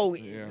guess. So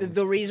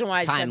the reason why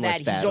I said Timeless that,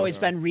 he's battle. always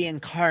been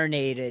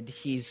reincarnated.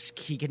 He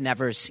could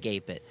never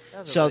escape it. That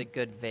was So a really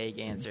good vague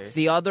answer.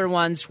 the other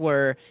ones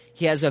were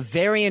he has a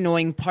very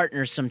annoying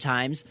partner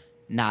sometimes,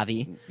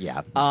 Navi,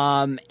 Yeah.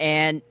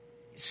 and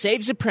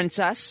saves a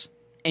princess,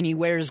 and he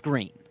wears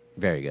green.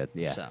 Very good.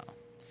 Yeah. So,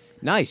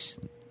 Nice.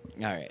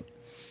 all right.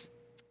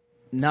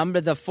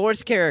 The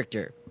fourth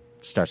character.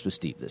 Starts with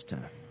Steve this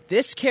time.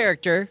 This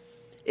character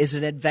is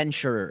an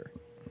adventurer.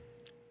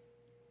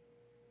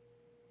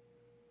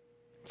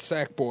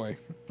 Sackboy.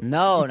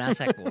 No, not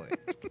Sackboy.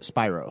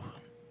 Spyro.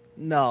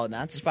 No,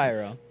 not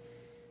Spyro.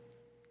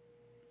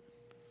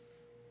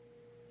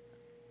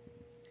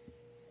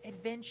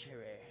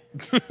 Adventurer.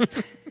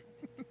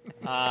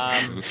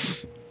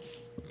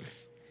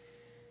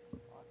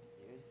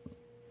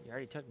 You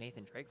already took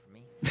Nathan Drake from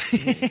me.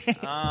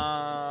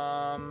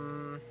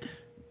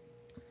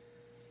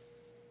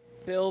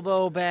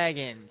 Bilbo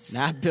Baggins.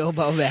 Not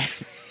Bilbo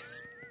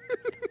Baggins.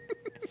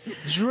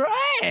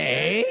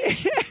 Dre.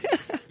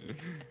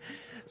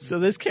 So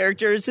this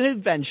character is an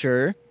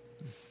adventurer.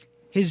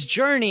 His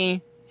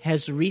journey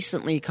has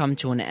recently come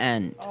to an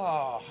end.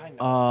 Oh, I know.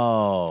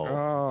 Oh.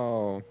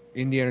 Oh.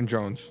 Indiana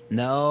Jones.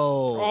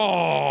 No.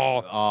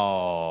 Oh.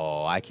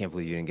 Oh. I can't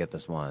believe you didn't get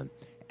this one.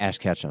 Ash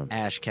Ketchum.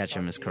 Ash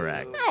Ketchum is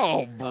correct.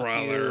 Oh, you.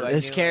 brother. I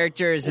This knew it.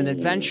 character is an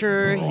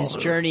adventurer. His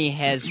journey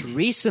has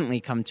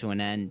recently come to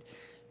an end.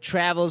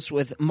 Travels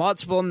with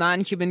multiple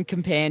non-human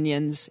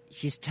companions.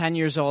 He's 10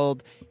 years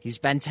old. He's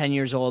been 10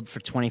 years old for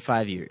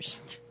 25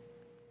 years.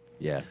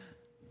 Yeah.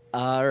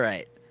 All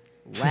right.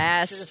 Should have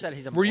Last. said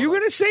he's a Were you mortal.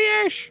 going to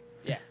say Ash?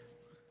 Yeah.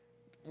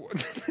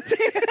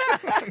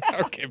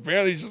 Okay,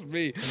 barely just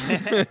me.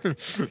 I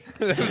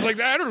was like,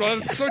 I don't know.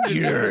 It's so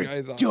generic.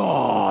 I thought.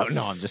 Oh,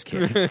 no, I'm just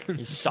kidding.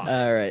 You suck.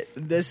 All right.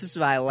 This is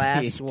my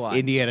last one.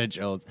 Indiana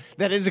Jones.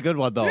 That is a good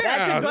one, though.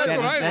 That's a good that's one.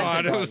 what I That's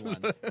a thought.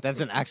 good one. That's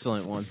an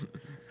excellent one.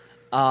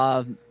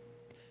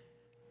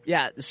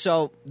 Yeah,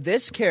 so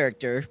this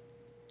character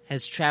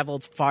has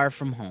traveled far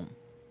from home.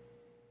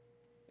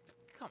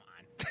 Come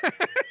on.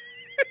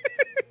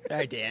 All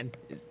right, Dan.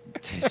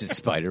 Is it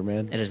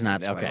Spider-Man? It is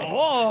not Okay. Spider.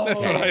 Oh,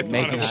 That's what I thought.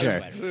 Making it sure.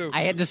 was, too.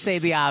 I had to say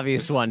the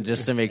obvious one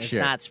just to make It's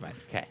sure. not Spider.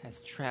 Okay.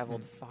 has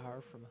traveled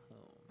far from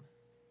home.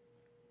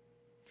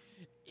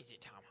 Is it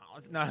Tom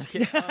Holland? No, I'm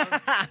kidding.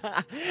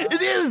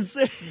 It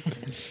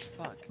is.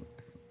 Fuck.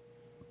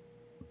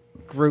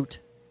 Groot.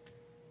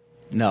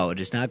 No, it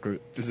is not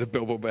Groot. Is it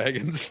Bilbo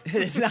Baggins?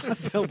 It is not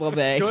Bilbo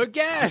Baggins. Good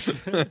guess.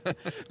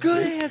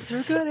 Good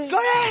answer. Good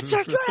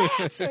answer. Good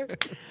answer.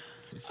 Good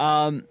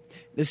answer.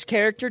 This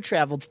character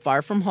traveled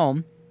far from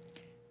home,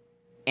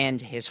 and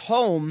his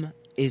home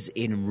is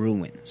in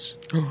ruins.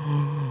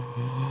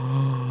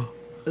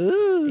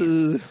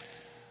 Ooh.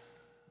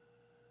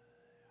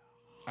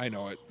 I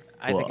know it.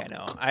 I think I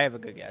know. I have a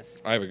good guess.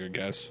 I have a good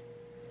guess.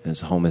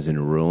 His home is in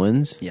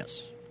ruins.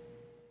 Yes.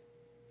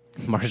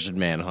 Martian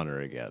Manhunter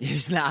again. It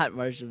is not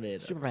Martian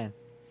Manhunter. Superman.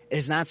 It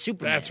is not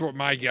Superman. That's what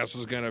my guess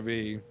was going to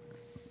be.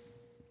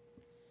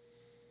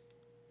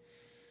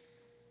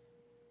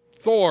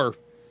 Thor.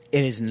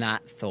 It is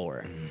not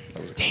Thor.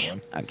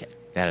 Damn. Okay.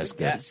 That is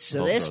good. So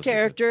Both this those are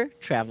character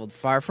traveled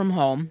far from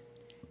home.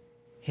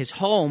 His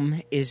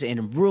home is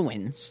in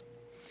ruins.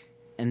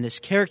 And this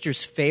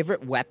character's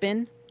favorite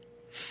weapon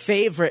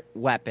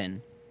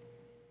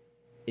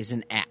is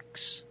an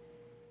axe.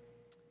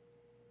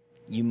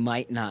 You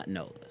might not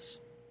know this.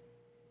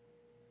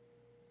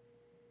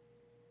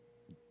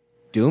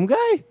 Doom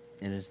guy?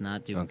 It is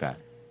not Doom. Okay. I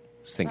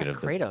was thinking Not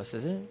of Kratos,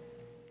 is it?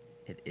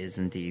 It is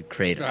indeed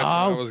Kratos. That's what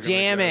I Oh, was gonna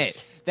damn guess.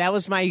 it. That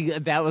was my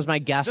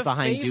guess The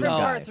behind Doom favorite guy.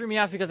 part threw me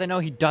off because I know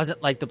he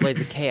doesn't like the Blades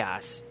of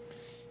Chaos.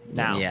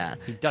 Now, Yeah.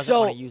 he doesn't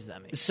So- want to use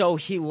them. So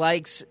he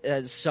likes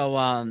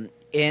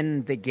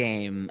in the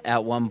game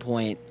at one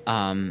point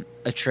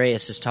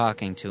Atreus is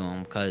talking to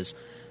him because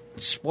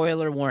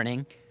spoiler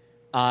warning,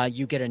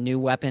 you get a new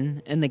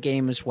weapon in the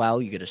game as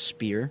well. You get a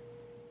spear,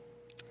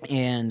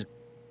 and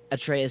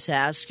Atreus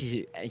asks,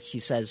 he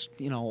says,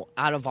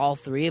 out of all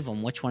three of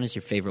them, which one is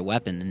your favorite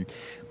weapon? And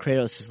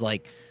Kratos is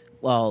like,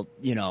 well,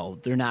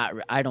 they're not,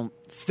 I don't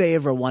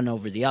favor one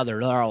over the other.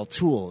 They're all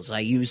tools. I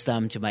use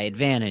them to my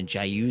advantage.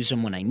 I use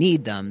them when I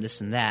need them,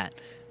 this and that.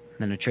 And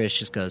then Atreus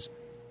just goes,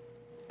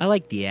 I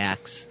like the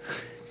axe.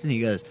 And he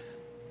goes,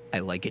 I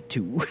like it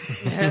too.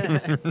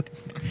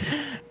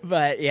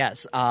 But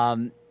yes,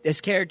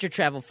 this character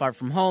traveled far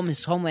from home.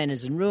 His homeland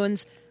is in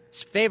ruins.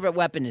 His favorite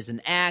weapon is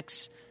an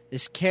axe.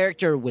 This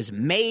character was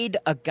made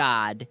a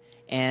god.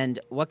 And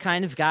what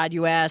kind of god,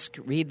 you ask?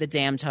 Read the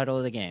damn title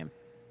of the game.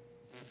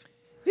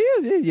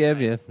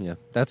 Yeah.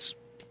 That's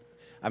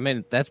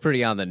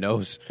pretty on the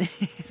nose.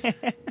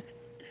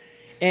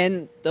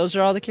 And those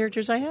are all the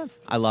characters I have.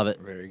 I love it.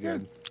 Very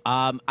good.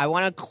 I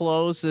want to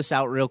close this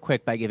out real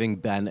quick by giving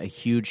Ben a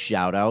huge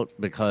shout out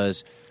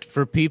because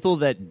for people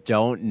that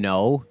don't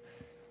know,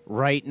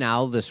 right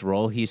now this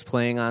role he's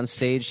playing on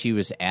stage, he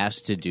was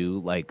asked to do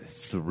like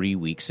 3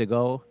 weeks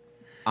ago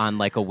on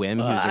like a whim.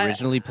 He was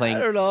originally playing. I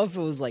don't know if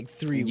it was like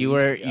 3 weeks. You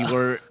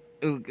were.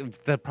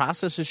 The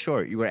process is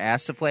short. You were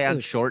asked to play on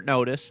short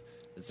notice.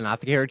 It's not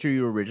the character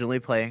you were originally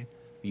playing.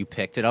 You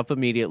picked it up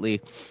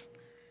immediately.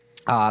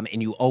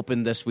 And you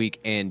opened this week,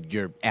 and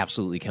you're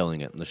absolutely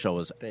killing it. And the show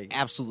was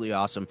absolutely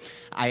awesome.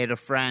 I had a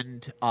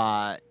friend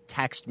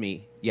text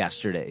me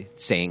yesterday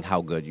saying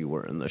how good you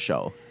were in the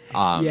show.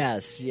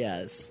 Yes.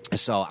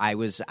 So I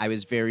was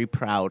very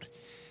proud.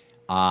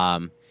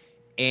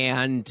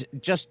 And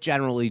just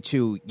generally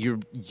too,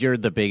 you're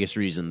the biggest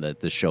reason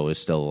that the show is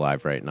still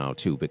alive right now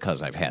too,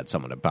 because I've had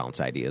someone to bounce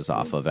ideas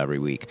off of every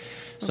week.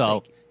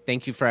 So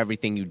thank you for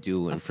everything you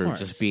do and for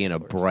just being a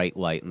bright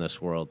light in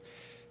this world.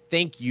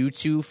 Thank you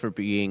two for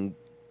being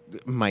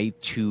my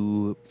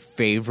two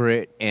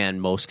favorite and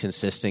most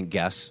consistent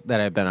guests that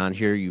I've been on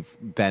here. You've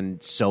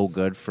been so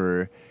good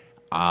for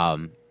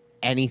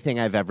anything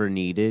I've ever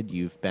needed.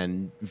 You've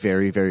been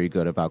very, very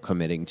good about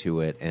committing to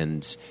it,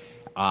 and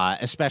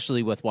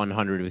especially with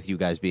 100, with you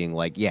guys being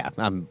like, yeah,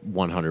 I'm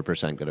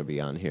 100% going to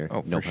be on here.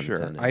 Oh, No for pun sure.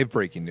 intended. I have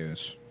breaking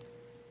news.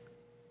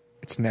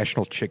 It's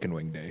National Chicken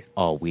Wing Day.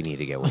 Oh, we need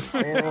to get wings.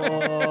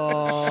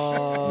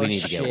 Oh, We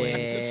need to get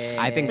wings.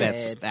 I think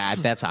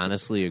that's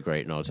honestly a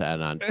great note to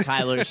end on.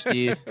 Tyler,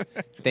 Steve,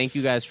 thank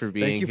you guys for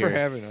being Thank you here. for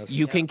having us.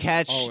 You can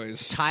catch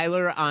always.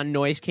 Tyler on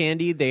Noise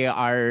Candy. They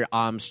are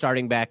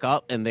starting back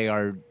up, and they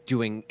are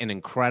doing an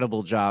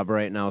incredible job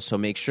right now. So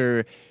make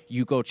sure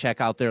you go check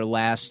out their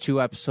last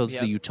 2 episodes.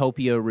 Yep. The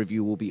Utopia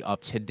review will be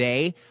up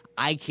today.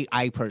 I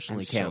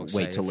personally I'm so can't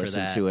wait excited to for listen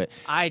that. to it.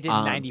 I did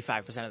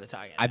 95% of the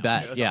talking. I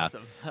bet, It was yeah.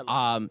 awesome.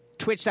 I love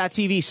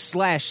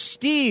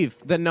Twitch.tv/Steve,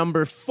 the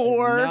number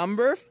 4.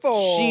 Number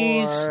 4.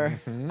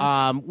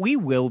 Jeez. We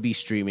will be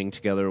streaming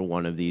together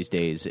one of these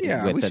days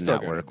Yeah, with we the still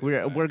network.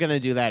 gotta do We're going to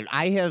do that.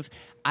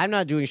 I'm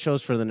not doing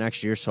shows for the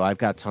next year, so I've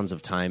got tons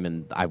of time,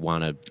 and I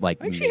want to I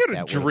actually make had a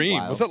that dream.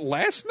 worthwhile. Was it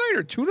last night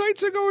or 2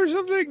 nights ago or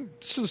something?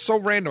 This is so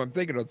random. I'm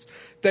thinking of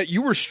that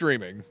you were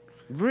streaming.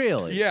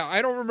 Really? Yeah,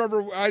 I don't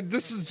remember.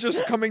 This is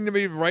just coming to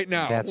me right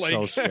now. That's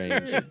so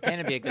strange. Dan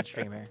would be a good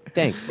streamer.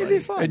 Thanks,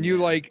 buddy. And you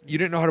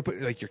didn't know how to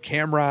put your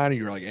camera on, and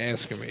you were like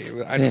asking me.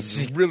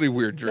 It's a really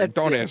weird dream.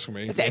 Don't ask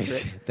me.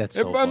 That's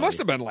so It funny. must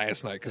have been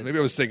last night because maybe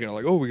I was thinking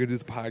we could do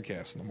the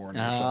podcast in the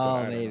morning. Or something. Oh,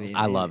 I don't maybe. know.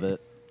 I love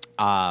it.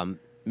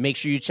 Make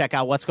sure you check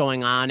out what's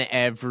going on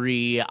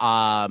every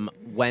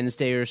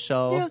Wednesday or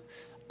so. Yeah.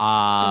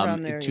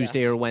 Around there,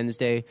 Tuesday yes. or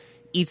Wednesday.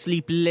 Eat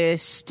Sleep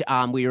List.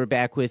 We were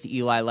back with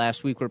Eli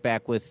last week. We're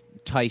back with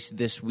Tice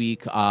this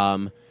week.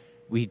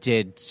 We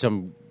did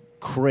some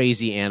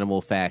crazy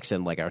animal facts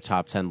and our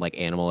top 10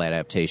 animal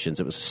adaptations.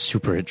 It was a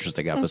super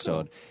interesting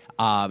episode.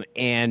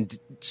 And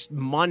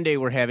Monday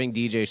we're having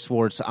DJ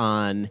Swartz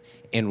on,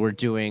 and we're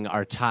doing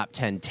our top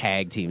 10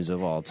 tag teams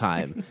of all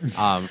time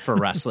for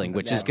wrestling,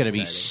 which is That's going to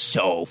be exciting.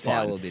 so fun.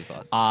 That will be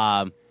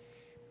fun.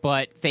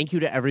 But thank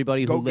you to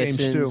everybody Go who Games,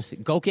 listens. too.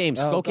 Go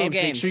Games. Oh, Go Go Games.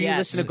 Make Games, sure you yes.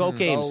 listen to Go Go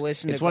Games.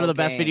 listen to It's one of Go the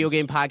best video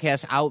Games. game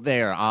podcasts out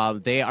there.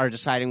 They are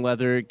deciding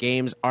whether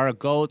games are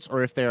goats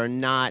or if they are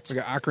not. We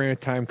got Ocarina of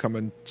Time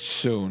coming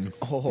soon.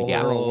 Oh, Yeah.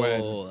 I don't know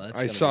when. that's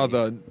I gonna saw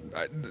be-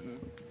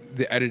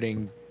 the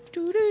editing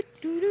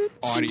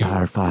audio.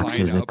 Star Fox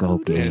is a lineup, Go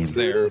and game. it's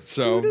there,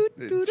 so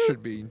it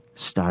should be.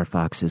 Star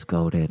Fox is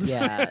goated.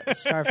 Yeah,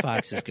 Star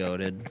Fox is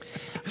goaded.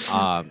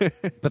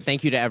 But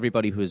thank you to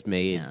everybody who has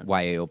made Yeah.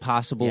 YAO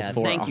possible Yeah,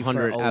 for thank you for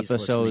 100 always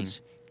episodes.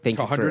 listening. Thank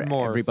you for 100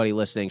 more. everybody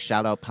listening.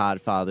 Shout out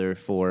Podfather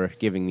for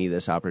giving me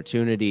this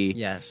opportunity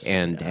Yes.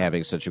 and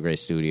having such a great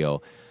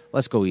studio.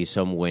 Let's go eat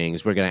some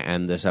wings. We're going to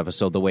end this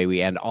episode the way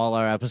we end all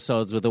our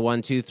episodes with a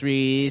 1, 2,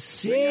 3.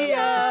 See ya!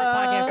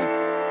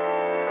 Podcast.